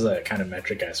 this is a kind of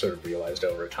metric I sort of realized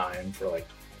over time for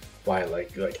why I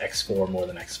like X4 more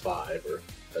than X5, or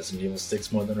Resident Evil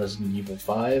 6 more than Resident Evil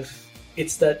 5.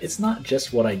 It's that it's not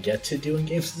just what I get to do in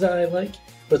games that I like,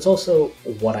 but it's also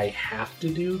what I have to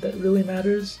do that really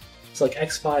matters. It's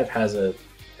X5 has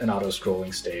an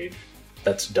auto-scrolling stage,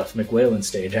 That's Duff McWhalen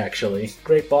stage, actually.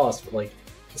 Great boss, but like,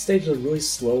 the stage is a really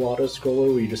slow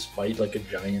auto-scroller where you just fight like a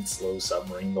giant slow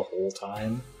submarine the whole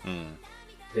time.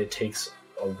 It takes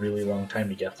a really long time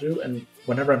to get through, and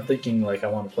whenever I'm thinking like I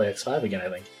want to play X5 again, I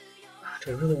think,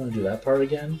 do I really want to do that part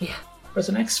again? Yeah. Whereas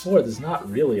in X4, there's not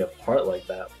really a part like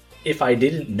that. If I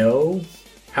didn't know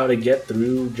how to get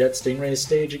through Jet Stingray's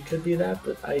stage, it could be that,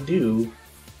 but I do.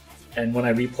 And when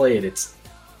I replay it, it's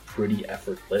pretty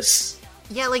effortless.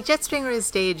 Yeah, like Jet Stingray's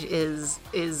stage is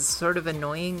sort of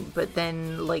annoying, but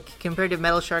then like compared to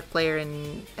Metal Shark Player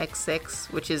in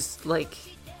X6, which is like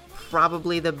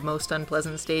probably the most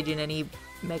unpleasant stage in any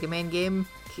Mega Man game,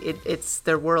 it's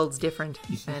their world's different,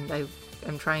 and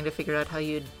I'm trying to figure out how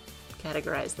you'd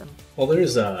categorize them. Well,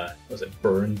 there's was it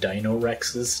Burn Dino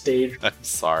Rex's stage? I'm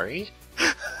sorry?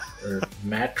 Or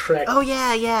Matrax? Oh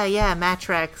yeah,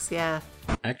 Matrax, yeah.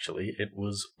 Actually, it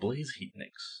was Blaze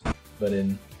Heatniks. But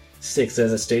in 6,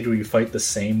 there's a stage where you fight the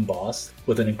same boss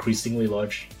with an increasingly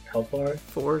large health bar.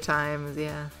 4 times,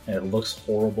 yeah. And it looks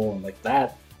horrible, and like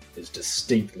that is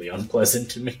distinctly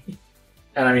unpleasant to me.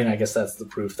 And I mean, I guess that's the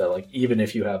proof that like even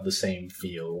if you have the same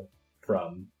feel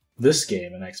from this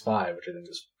game in X5, which I think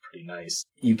is pretty nice,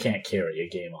 you can't carry a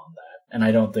game on that. And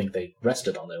I don't think they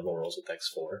rested on their laurels with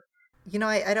X4. You know,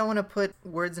 I don't want to put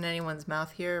words in anyone's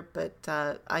mouth here, but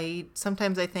I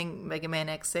sometimes think Mega Man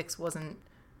X6 wasn't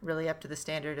really up to the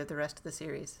standard of the rest of the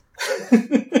series.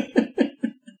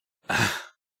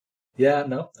 Yeah,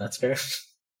 no, that's fair.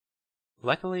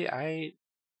 Luckily, I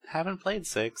haven't played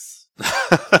 6.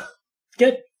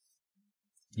 Good.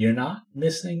 You're not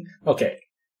missing... Okay,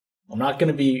 I'm not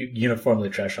going to be uniformly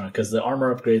trash on it, because the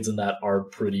armor upgrades in that are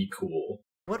pretty cool.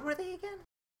 What were they again?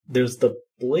 There's the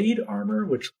blade armor,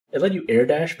 which it let you air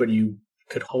dash, but you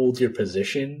could hold your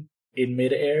position in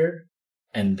midair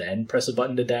and then press a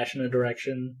button to dash in a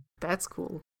direction. That's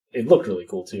cool. It looked really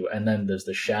cool too. And then there's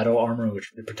the shadow armor,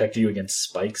 which protected you against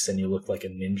spikes, and you look like a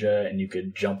ninja, and you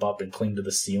could jump up and cling to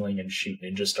the ceiling and shoot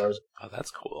ninja stars. Oh,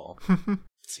 that's cool.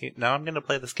 See, now I'm going to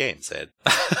play this game, Sid.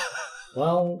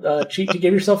 Well, cheat to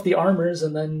give yourself the armors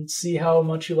and then see how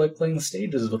much you like playing the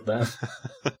stages with them.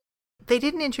 They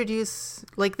didn't introduce,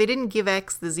 like, they didn't give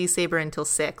X the Z-Saber until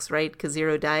 6, right? Because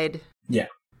Zero died. Yeah.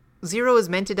 Zero was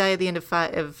meant to die at the end of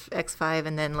X5,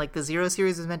 and then, like, the Zero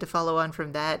series was meant to follow on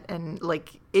from that. And,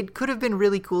 like, it could have been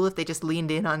really cool if they just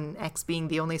leaned in on X being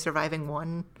the only surviving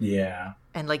one. Yeah.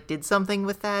 And, like, did something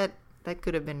with that. That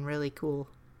could have been really cool.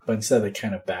 But instead, they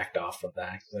kind of backed off from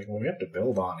that. It's like, well, we have to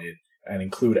build on it and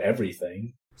include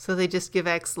everything. So they just give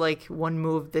X, like, one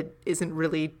move that isn't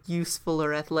really useful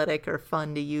or athletic or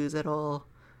fun to use at all.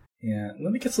 Yeah, and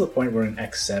then it gets to the point where in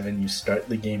X7 you start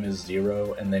the game as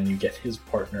Zero, and then you get his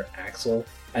partner Axel,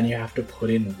 and you have to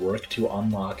put in work to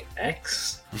unlock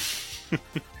X.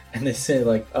 And they say,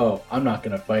 like, oh, I'm not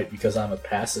going to fight because I'm a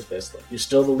pacifist. Like, you're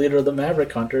still the leader of the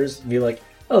Maverick Hunters. And be like,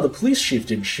 oh, the police chief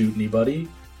didn't shoot anybody.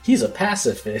 He's a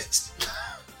pacifist.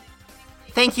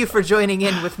 Thank you for joining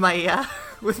in with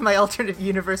my alternate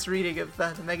universe reading of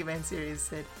the Mega Man series,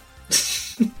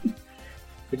 Sid.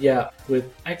 But yeah,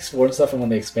 with X4 and stuff, and when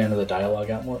they expanded the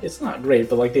dialogue out more, it's not great,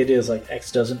 but like the idea is like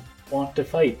X doesn't want to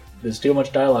fight. There's too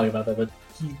much dialogue about that, but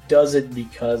he does it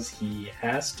because he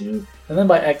has to. And then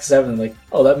by X7, like,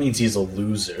 oh, that means he's a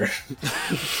loser.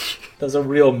 That's a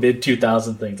real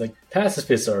mid-2000 thing. It's like,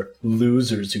 pacifists are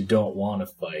losers who don't want to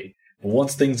fight. But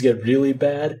once things get really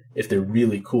bad, if they're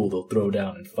really cool, they'll throw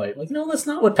down and fight. Like, no, that's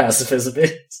not what pacifism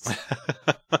is.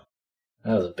 That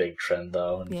was a big trend,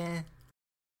 though. Yeah.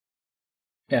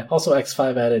 Yeah, also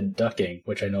X5 added ducking,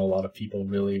 which I know a lot of people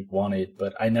really wanted,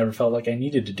 but I never felt like I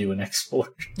needed to do in X4.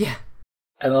 Yeah.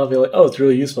 And I'll be like, oh, it's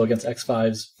really useful against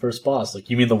X5's first boss. Like,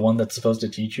 you mean the one that's supposed to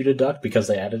teach you to duck because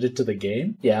they added it to the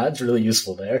game? Yeah, it's really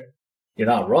useful there. You're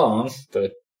not wrong,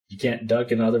 but you can't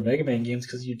duck in other Mega Man games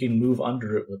because you can move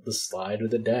under it with the slide or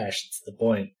the dash. That's the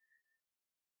point.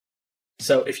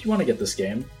 So, if you want to get this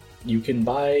game, you can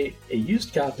buy a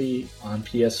used copy on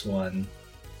PS1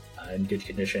 in good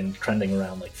condition, trending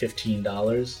around like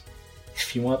 $15.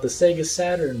 If you want the Sega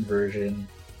Saturn version,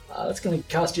 that's going to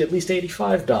cost you at least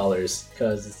 $85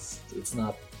 because it's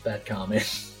not that common.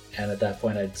 And at that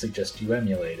point, I'd suggest you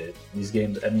emulate it. These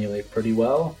games emulate pretty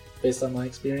well, based on my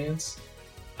experience.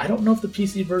 I don't know if the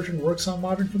PC version works on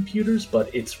modern computers,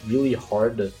 but it's really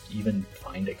hard to even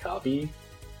find a copy.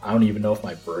 I don't even know if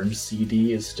my burned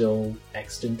CD is still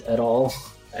extant at all.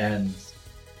 And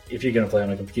if you're going to play on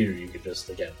a computer, you could just,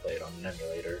 again, play it on an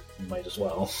emulator. You might as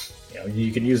well.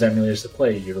 You can use emulators to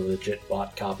play your legit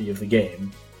bought copy of the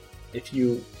game. If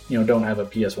you don't have a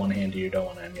PS1 handy, you don't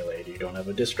want to emulate, you don't have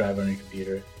a disk drive on your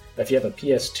computer. If you have a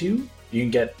PS2, you can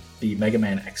get the Mega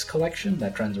Man X collection.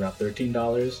 That trends around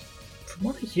 $13. from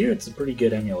what I hear, it's a pretty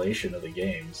good emulation of the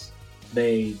games.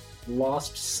 They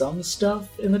lost some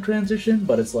stuff in the transition,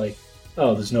 but it's like,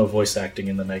 oh, there's no voice acting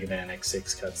in the Mega Man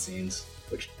X6 cutscenes,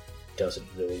 which doesn't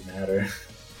really matter.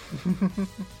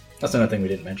 That's another thing we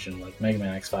didn't mention, like Mega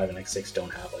Man X5 and X6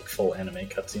 don't have like full anime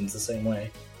cutscenes the same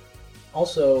way.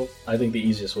 Also, I think the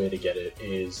easiest way to get it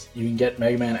is you can get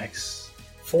Mega Man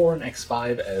X4 and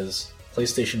X5 as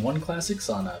PlayStation 1 classics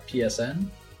on a PSN.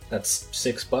 That's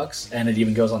 $6, and it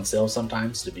even goes on sale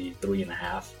sometimes to be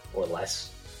 $3.50 or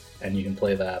less. And you can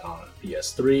play that on a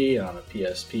PS3, on a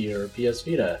PSP, or a PS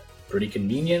Vita. Pretty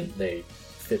convenient. They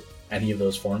fit any of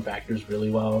those form factors really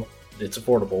well. It's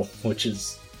affordable, which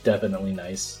is definitely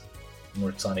nice. It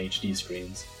works on HD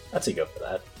screens. I'd say go for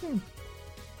that.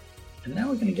 And now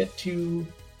we're going to get to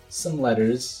some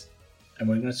letters, and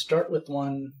we're going to start with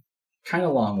one, kind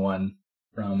of long one,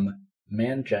 from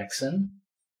Man Jackson.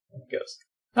 It goes,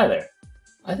 "Hi there.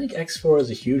 I think X4 is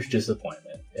a huge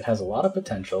disappointment. It has a lot of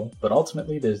potential, but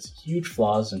ultimately there's huge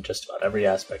flaws in just about every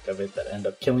aspect of it that end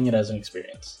up killing it as an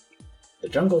experience. The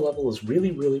jungle level is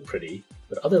really, really pretty,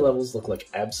 but other levels look like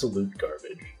absolute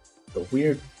garbage. The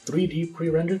weird 3D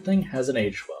pre-rendered thing hasn't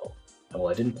aged well, and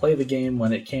while I didn't play the game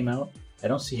when it came out, I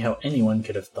don't see how anyone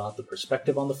could have thought the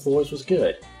perspective on the floors was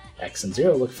good. X and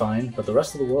Zero look fine, but the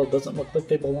rest of the world doesn't look like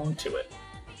they belong to it.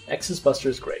 X's Buster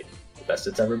is great, the best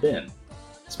it's ever been.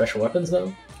 Special weapons,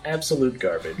 though? Absolute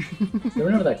garbage. They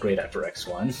were never that great after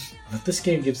X1, but this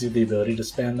game gives you the ability to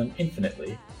spam them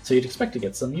infinitely, so you'd expect to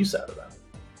get some use out of them.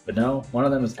 But no, one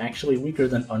of them is actually weaker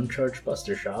than uncharged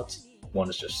Buster shots, one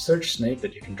is just Search Snake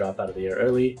that you can drop out of the air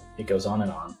early, it goes on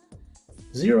and on.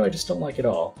 Zero I just don't like at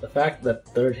all. The fact that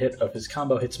third hit of his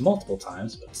combo hits multiple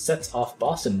times, but sets off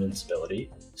boss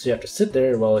invincibility, so you have to sit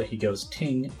there while he goes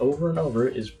ting over and over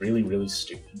is really, really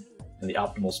stupid. And the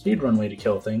optimal speedrun way to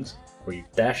kill things, where you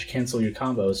dash cancel your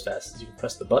combo as fast as you can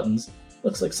press the buttons,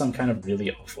 looks like some kind of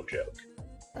really awful joke.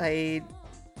 I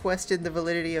question the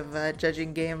validity of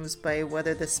judging games by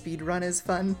whether the speedrun is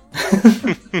fun.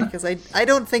 Because I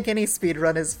don't think any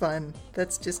speedrun is fun.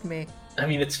 That's just me. I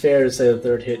mean, it's fair to say the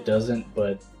third hit doesn't,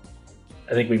 but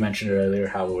I think we mentioned earlier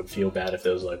how it would feel bad if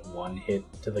there was like one hit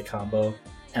to the combo.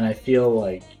 And I feel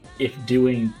like if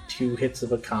doing 2 hits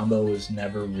of a combo is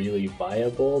never really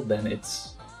viable, then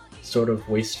it's sort of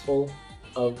wasteful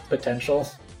of potential.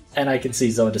 And I can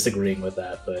see someone disagreeing with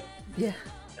that, but yeah,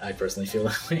 I personally feel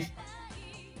that way.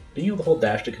 Being able to hold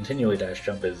dash to continually dash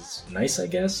jump is nice, I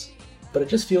guess, but it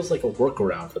just feels like a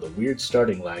workaround for the weird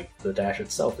starting lag the dash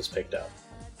itself is picked up.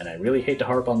 And I really hate to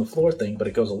harp on the floor thing, but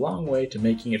it goes a long way to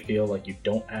making it feel like you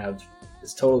don't have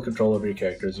as total control over your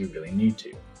character as you really need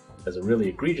to. There's a really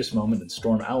egregious moment in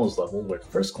Storm Owl's level where at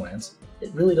first glance,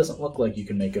 it really doesn't look like you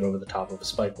can make it over the top of a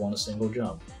spike wall in a single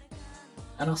jump.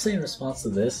 And I'll say in response to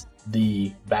this,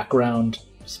 the background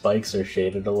spikes are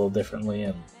shaded a little differently,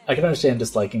 and I can understand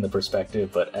disliking the perspective,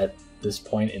 but at this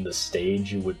point in the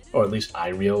stage you would, or at least I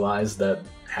realized that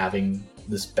having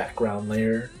this background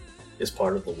layer is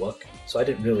part of the look, so I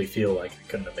didn't really feel like I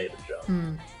couldn't have made the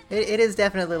jump. It is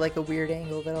definitely like a weird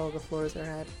angle that all the floors are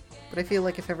at, but I feel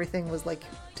like if everything was like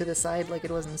to the side like it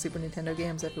was in the Super Nintendo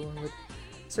games, everyone would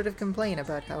sort of complain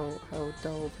about how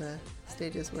dull the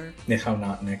stages were. How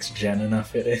not next gen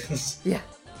enough it is. Yeah.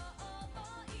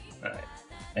 Alright.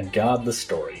 And God, the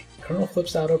story. Colonel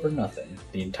flips out over nothing.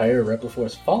 The entire Rebel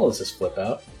Force follows his flip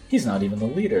out. He's not even the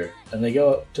leader. And they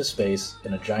go up to space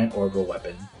in a giant orbital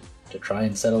weapon to try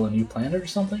and settle a new planet or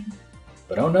something?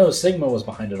 But oh no, Sigma was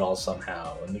behind it all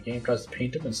somehow, and the game tries to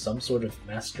paint him as some sort of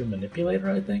master manipulator,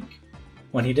 I think?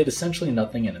 When he did essentially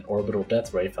nothing and an orbital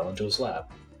death ray fell into his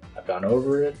lap. I've gone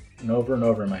over it and over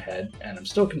in my head, and I'm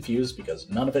still confused because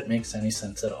none of it makes any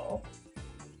sense at all.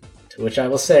 To which I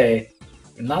will say,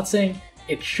 I'm not saying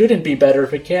it shouldn't be better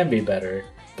if it can be better,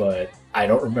 but I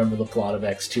don't remember the plot of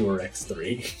X2 or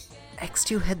X3.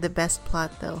 X2 had the best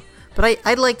plot, though. But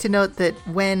I'd like to note that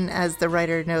when, as the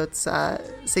writer notes,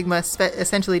 Sigma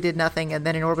essentially did nothing and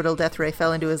then an orbital death ray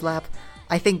fell into his lap,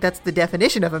 I think that's the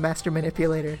definition of a master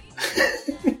manipulator.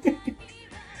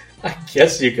 I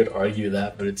guess you could argue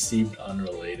that, but it seemed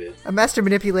unrelated. A master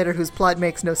manipulator whose plot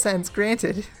makes no sense,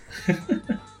 granted.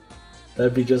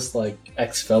 That'd be just like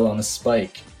X fell on a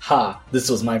spike. Ha! This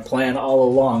was my plan all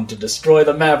along to destroy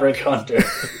the Maverick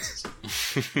Hunters.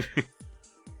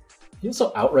 He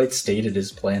also outright stated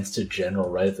his plans to General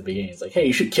right at the beginning. He's like, hey,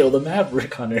 you should kill the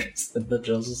Maverick Hunters. And the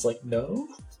General's just like, no?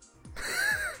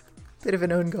 Bit of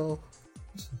an own goal.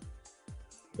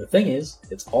 The thing is,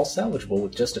 it's all salvageable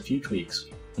with just a few tweaks.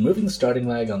 Removing the starting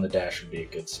lag on the dash would be a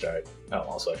good start. Oh,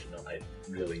 also I should note,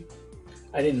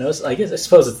 I didn't notice. I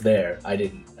suppose it's there. I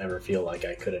didn't ever feel like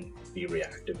I couldn't be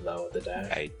reactive though with the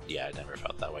dash. I never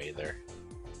felt that way either.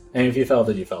 And if you felt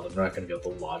it, you felt it. We're not going to be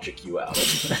able to logic you out.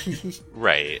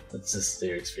 Right. That's just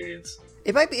your experience.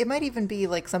 It might even be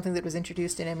like something that was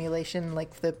introduced in emulation,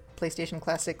 like the PlayStation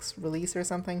Classics release or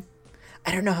something.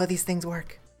 I don't know how these things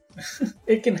work.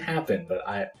 It can happen, but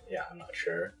I'm not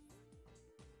sure.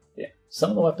 Yeah, some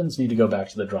of the weapons need to go back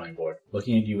to the drawing board.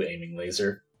 Looking at you, aiming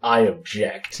laser, I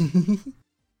object.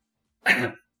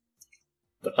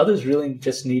 But others really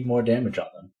just need more damage on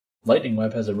them. Lightning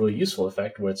Web has a really useful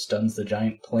effect where it stuns the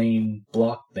giant plane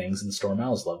block things in Storm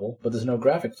Owl's level, but there's no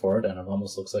graphic for it and it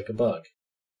almost looks like a bug.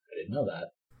 I didn't know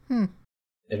that.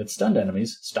 If it stunned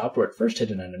enemies, stopped where it first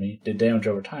hit an enemy, did damage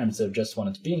over time instead of just when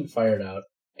it's being fired out,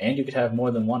 and you could have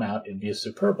more than one out, it'd be a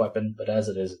superb weapon, but as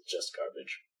it is, it's just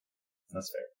garbage.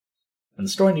 That's fair. And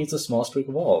the story needs the smallest tweak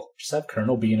of all. Just have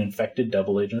Colonel be an infected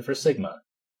double agent for Sigma.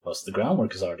 Most of the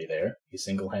groundwork is already there. He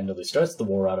single-handedly starts the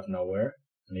war out of nowhere,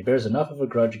 and he bears enough of a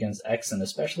grudge against X and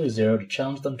especially Zero to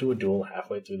challenge them to a duel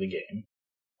halfway through the game.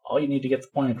 All you need to get the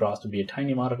point across would be a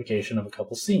tiny modification of a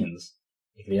couple scenes.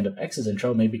 Like at the end of X's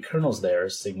intro, maybe Colonel's there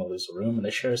as Sigma leaves the room and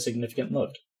they share a significant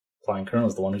look, implying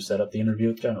Colonel's the one who set up the interview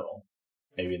with General.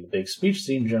 Maybe in the big speech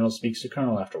scene, General speaks to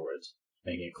Colonel afterwards,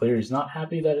 making it clear he's not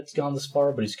happy that it's gone this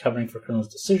far, but he's covering for Colonel's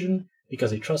decision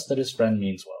because he trusts that his friend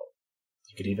means well.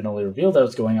 He could even only reveal that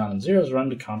what's going on in Zero's run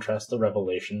to contrast the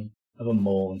revelation of a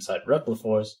mole inside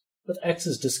Repliforce with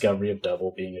X's discovery of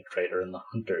Double being a traitor in the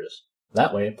Hunters.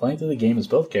 That way, playing through the game as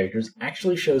both characters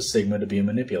actually shows Sigma to be a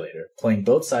manipulator, playing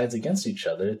both sides against each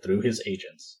other through his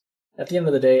agents. At the end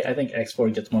of the day, I think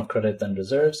X4 gets more credit than it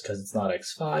deserves because it's not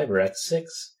X5 or X6.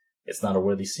 It's not a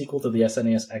worthy sequel to the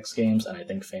SNES X games, and I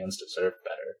think fans deserve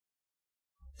better.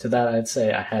 To that, I'd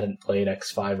say I hadn't played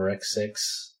X5 or X6,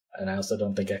 and I also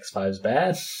don't think X5 is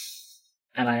bad.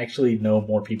 And I actually know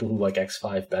more people who like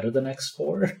X5 better than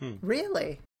X4.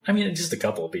 Really? I mean, just a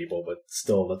couple of people, but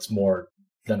still, that's more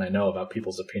than I know about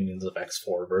people's opinions of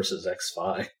X4 versus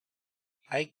X5.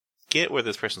 I get where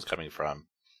this person's coming from,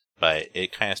 but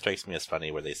it kind of strikes me as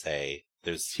funny where they say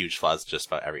there's huge flaws just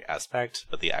about every aspect,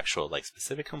 but the actual, like,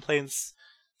 specific complaints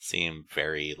seem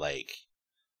very, like,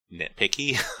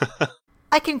 nitpicky.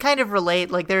 I can kind of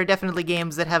relate. Like, there are definitely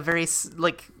games that have very,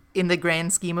 like, in the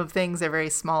grand scheme of things, they're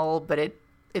very small, but it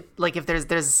like, if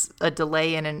there's a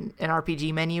delay in an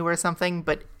RPG menu or something,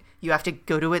 but you have to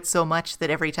go to it so much that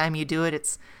every time you do it,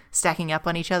 it's stacking up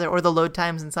on each other, or the load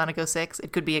times in Sonic 06,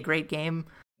 it could be a great game.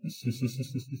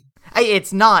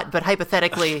 It's not, but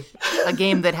hypothetically, a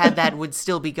game that had that would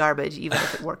still be garbage, even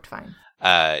if it worked fine.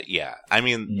 Yeah. I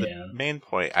mean, the main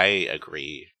point I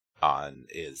agree on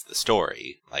is the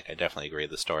story. Like, I definitely agree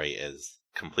the story is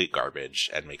complete garbage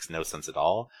and makes no sense at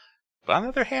all. But on the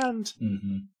other hand,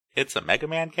 it's a Mega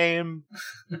Man game,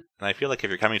 and I feel like if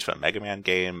you're coming to a Mega Man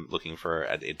game looking for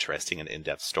an interesting and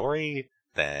in-depth story,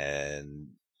 then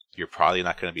you're probably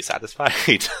not going to be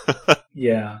satisfied.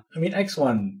 Yeah, I mean,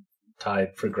 X1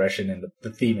 tied progression and the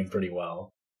theming pretty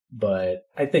well, but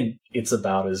I think it's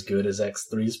about as good as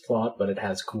X3's plot, but it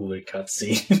has cooler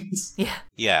cutscenes.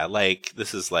 Yeah, like,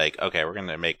 this is like, okay, we're going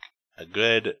to make a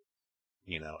good,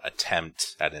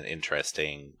 attempt at an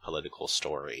interesting political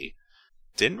story.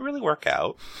 Didn't really work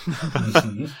out.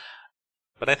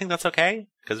 But I think that's okay,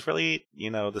 because really,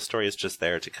 the story is just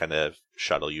there to kind of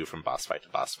shuttle you from boss fight to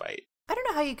boss fight. I don't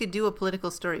know how you could do a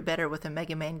political story better with a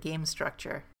Mega Man game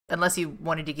structure, unless you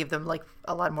wanted to give them, like,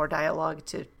 a lot more dialogue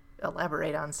to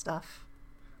elaborate on stuff,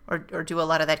 or do a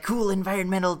lot of that cool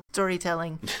environmental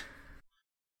storytelling.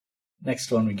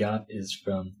 Next one we got is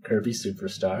from Kirby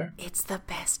Superstar. It's the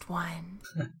best one.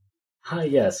 Hi,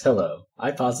 yes, hello.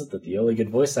 I posit that the only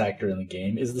good voice actor in the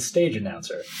game is the stage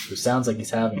announcer, who sounds like he's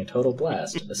having a total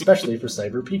blast, especially for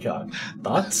Cyber Peacock.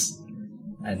 Thoughts?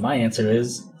 And my answer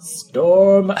is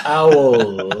Storm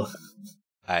Owl.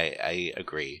 I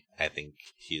agree. I think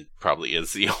he probably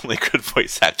is the only good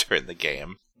voice actor in the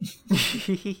game.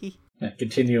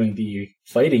 Continuing the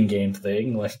fighting game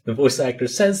thing, like, the voice actor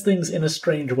says things in a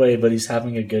strange way, but he's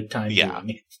having a good time doing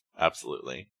it.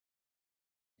 Absolutely.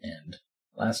 And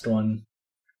last one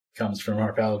comes from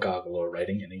our pal Goggalore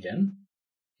writing in again.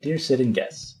 Dear Sid and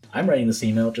Guess, I'm writing this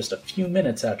email just a few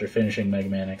minutes after finishing Mega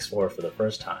Man X4 for the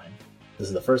first time. This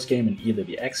is the first game in either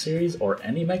the X series or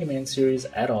any Mega Man series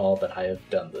at all that I have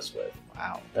done this with.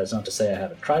 Wow. That's not to say I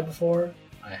haven't tried before.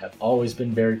 I have always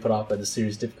been very put off by the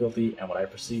series' difficulty and what I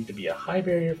perceive to be a high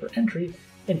barrier for entry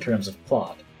in terms of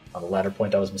plot. On the latter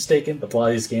point I was mistaken, the plot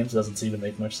of these games doesn't seem to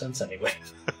make much sense anyway.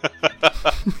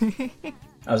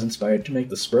 I was inspired to make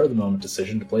the spur-of-the-moment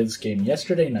decision to play this game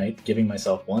yesterday night, giving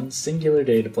myself one singular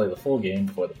day to play the full game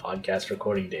before the podcast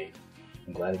recording date.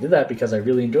 I'm glad I did that because I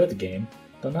really enjoyed the game,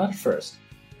 though not at first.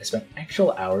 I spent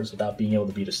actual hours without being able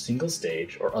to beat a single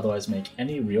stage or otherwise make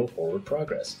any real forward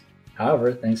progress.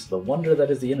 However, thanks to the wonder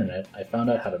that is the internet, I found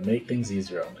out how to make things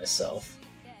easier on myself.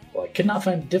 While I could not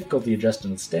find difficulty adjusted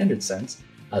in the standard sense,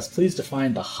 I was pleased to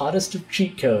find the hottest of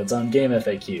cheat codes on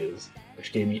GameFAQs,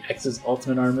 which gave me X's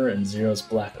Ultimate Armor and Zero's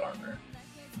Black Armor.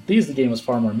 With these, the game was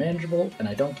far more manageable, and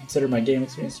I don't consider my game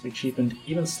experience to be cheapened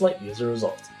even slightly as a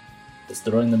result. It's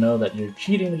thrilling to know that you're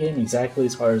cheating the game exactly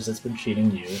as hard as it's been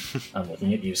cheating you. I'm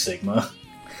looking at you, Sigma.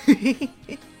 The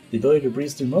ability to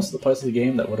breeze through most of the parts of the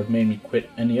game that would have made me quit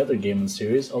any other game in the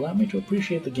series allowed me to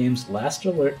appreciate the game's last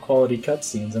alert quality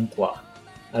cutscenes and plot.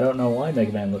 I don't know why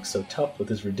Mega Man looks so tough with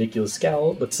his ridiculous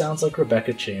scowl, but sounds like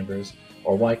Rebecca Chambers,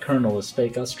 or why Colonel is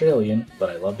fake Australian, but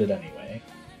I loved it anyway.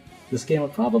 This game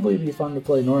would probably be fun to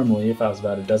play normally if I was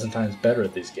about a dozen times better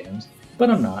at these games, but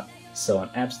I'm not, so I'm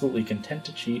absolutely content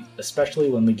to cheat, especially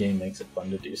when the game makes it fun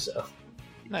to do so.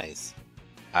 Nice.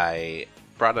 I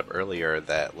brought up earlier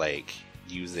that,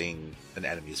 using an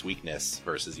enemy's weakness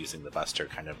versus using the Buster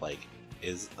kind of,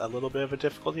 is a little bit of a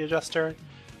difficulty adjuster,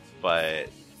 but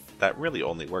that really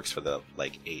only works for the,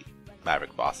 8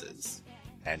 Maverick bosses,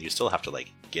 and you still have to,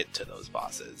 get to those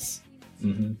bosses.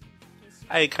 Mm-hmm.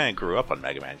 I kind of grew up on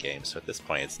Mega Man games, so at this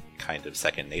point it's kind of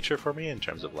second nature for me in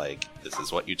terms of, this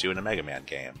is what you do in a Mega Man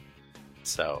game.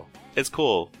 So, it's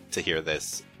cool to hear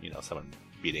this, someone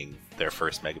beating their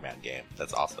first Mega Man game.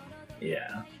 That's awesome.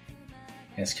 Yeah.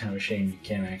 And it's kind of a shame you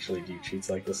can't actually do cheats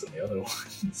like this in the other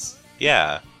ones.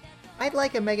 Yeah. I'd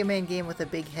like a Mega Man game with a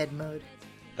big head mode.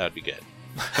 That would be good.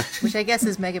 Which I guess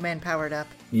is Mega Man powered up.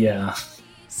 Yeah.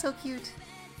 So cute.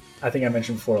 I think I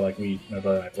mentioned before, my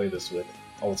brother and I played this with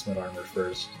Ultimate Armor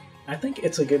first. I think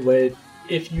it's a good way,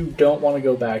 if you don't want to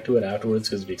go back to it afterwards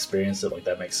because you've experienced it,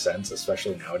 that makes sense,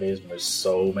 especially nowadays when there's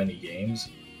so many games.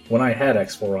 When I had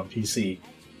X4 on PC,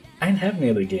 I didn't have any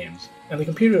other games, and the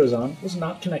computer I was on was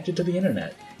not connected to the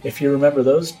internet, if you remember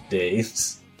those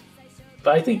days.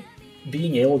 But I think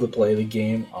being able to play the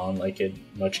game on a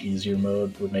much easier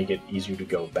mode would make it easier to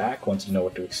go back once you know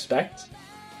what to expect.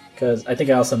 Because I think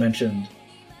I also mentioned,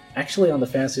 actually on the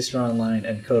Phantasy Star Online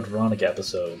and Code Veronica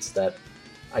episodes, that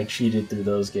I cheated through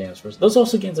those games first. Those are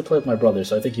also games I played with my brother,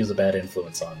 so I think he was a bad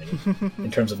influence on me in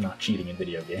terms of not cheating in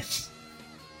video games.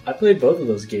 I played both of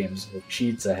those games with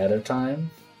cheats ahead of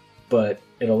time, but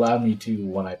it allowed me to,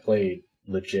 when I played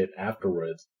legit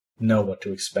afterwards, know what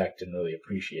to expect and really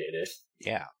appreciate it.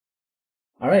 Yeah.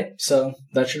 Alright, so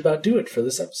that should about do it for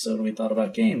this episode of We Thought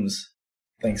About Games.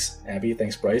 Thanks, Abby.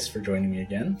 Thanks, Bryce, for joining me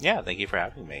again. Yeah, thank you for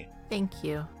having me. Thank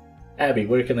you. Abby,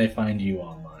 where can they find you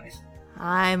online?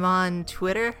 I'm on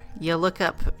Twitter. You look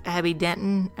up Abby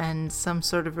Denton and some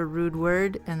sort of a rude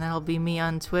word, and that'll be me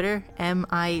on Twitter.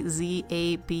 MIZABITHA.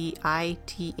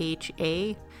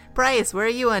 Bryce, where are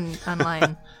you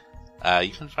online? You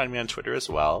can find me on Twitter as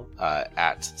well,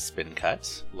 at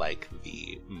SpinCut, like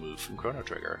the move from Chrono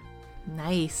Trigger.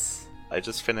 Nice. I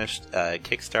just finished a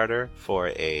Kickstarter for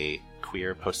a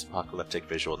queer post-apocalyptic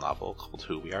visual novel called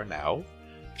Who We Are Now,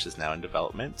 which is now in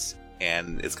development,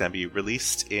 and it's going to be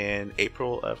released in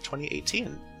April of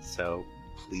 2018, so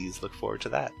please look forward to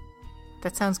that.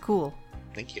 That sounds cool.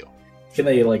 Thank you. Can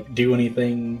they do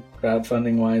anything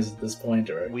crowdfunding-wise at this point?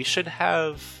 Or we should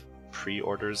have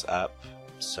pre-orders up,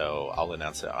 so I'll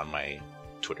announce it on my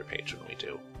Twitter page when we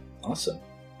do. Awesome.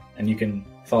 And you can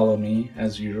follow me,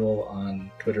 as usual, on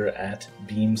Twitter at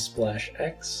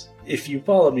BeamSplashX. If you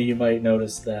follow me, you might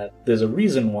notice that there's a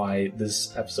reason why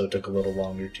this episode took a little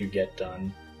longer to get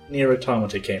done. Nier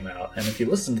Automata came out, and if you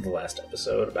listened to the last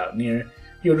episode about Nier,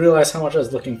 you would realize how much I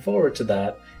was looking forward to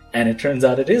that, and it turns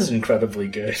out it is incredibly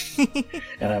good.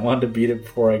 And I wanted to beat it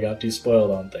before I got too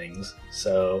spoiled on things.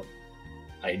 So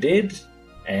I did,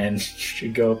 and you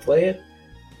should go play it.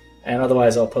 And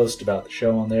otherwise, I'll post about the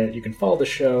show on there. You can follow the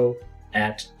show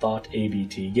at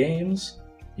ThoughtABTGames.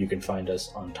 You can find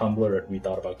us on Tumblr at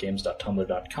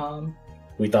wethoughaboutgames.tumblr.com.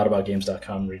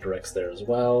 Wethoughaboutgames.com redirects there as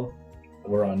well.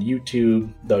 We're on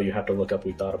YouTube, though you have to look up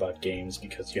We Thought About Games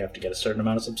because you have to get a certain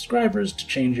amount of subscribers to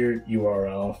change your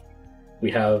URL.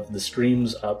 We have the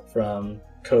streams up from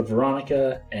Code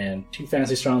Veronica and 2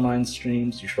 Phantasy Star Online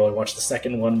streams. You should probably watch the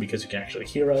second one because you can actually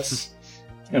hear us.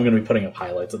 I'm going to be putting up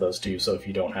highlights of those too, so if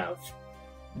you don't have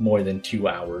more than 2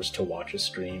 hours to watch a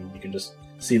stream, you can just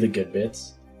see the good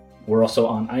bits. We're also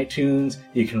on iTunes.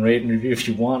 You can rate and review if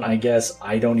you want, I guess.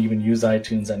 I don't even use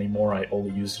iTunes anymore. I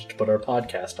only use it to put our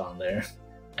podcast on there.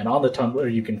 And on the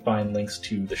Tumblr, you can find links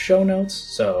to the show notes.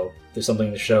 So if there's something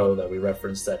in the show that we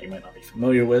reference that you might not be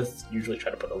familiar with, usually try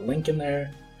to put a link in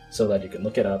there so that you can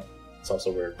look it up. It's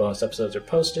also where bonus episodes are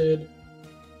posted.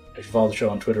 If you follow the show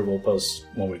on Twitter, we'll post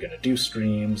when we're going to do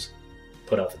streams,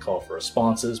 put out the call for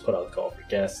responses, put out the call for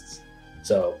guests.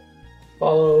 So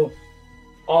follow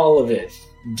all of it.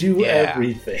 Do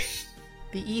everything.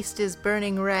 The East is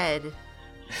burning red.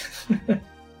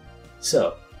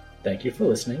 So, thank you for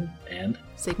listening, and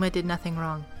Sigma did nothing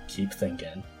wrong. keep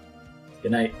thinking.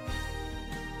 Good night.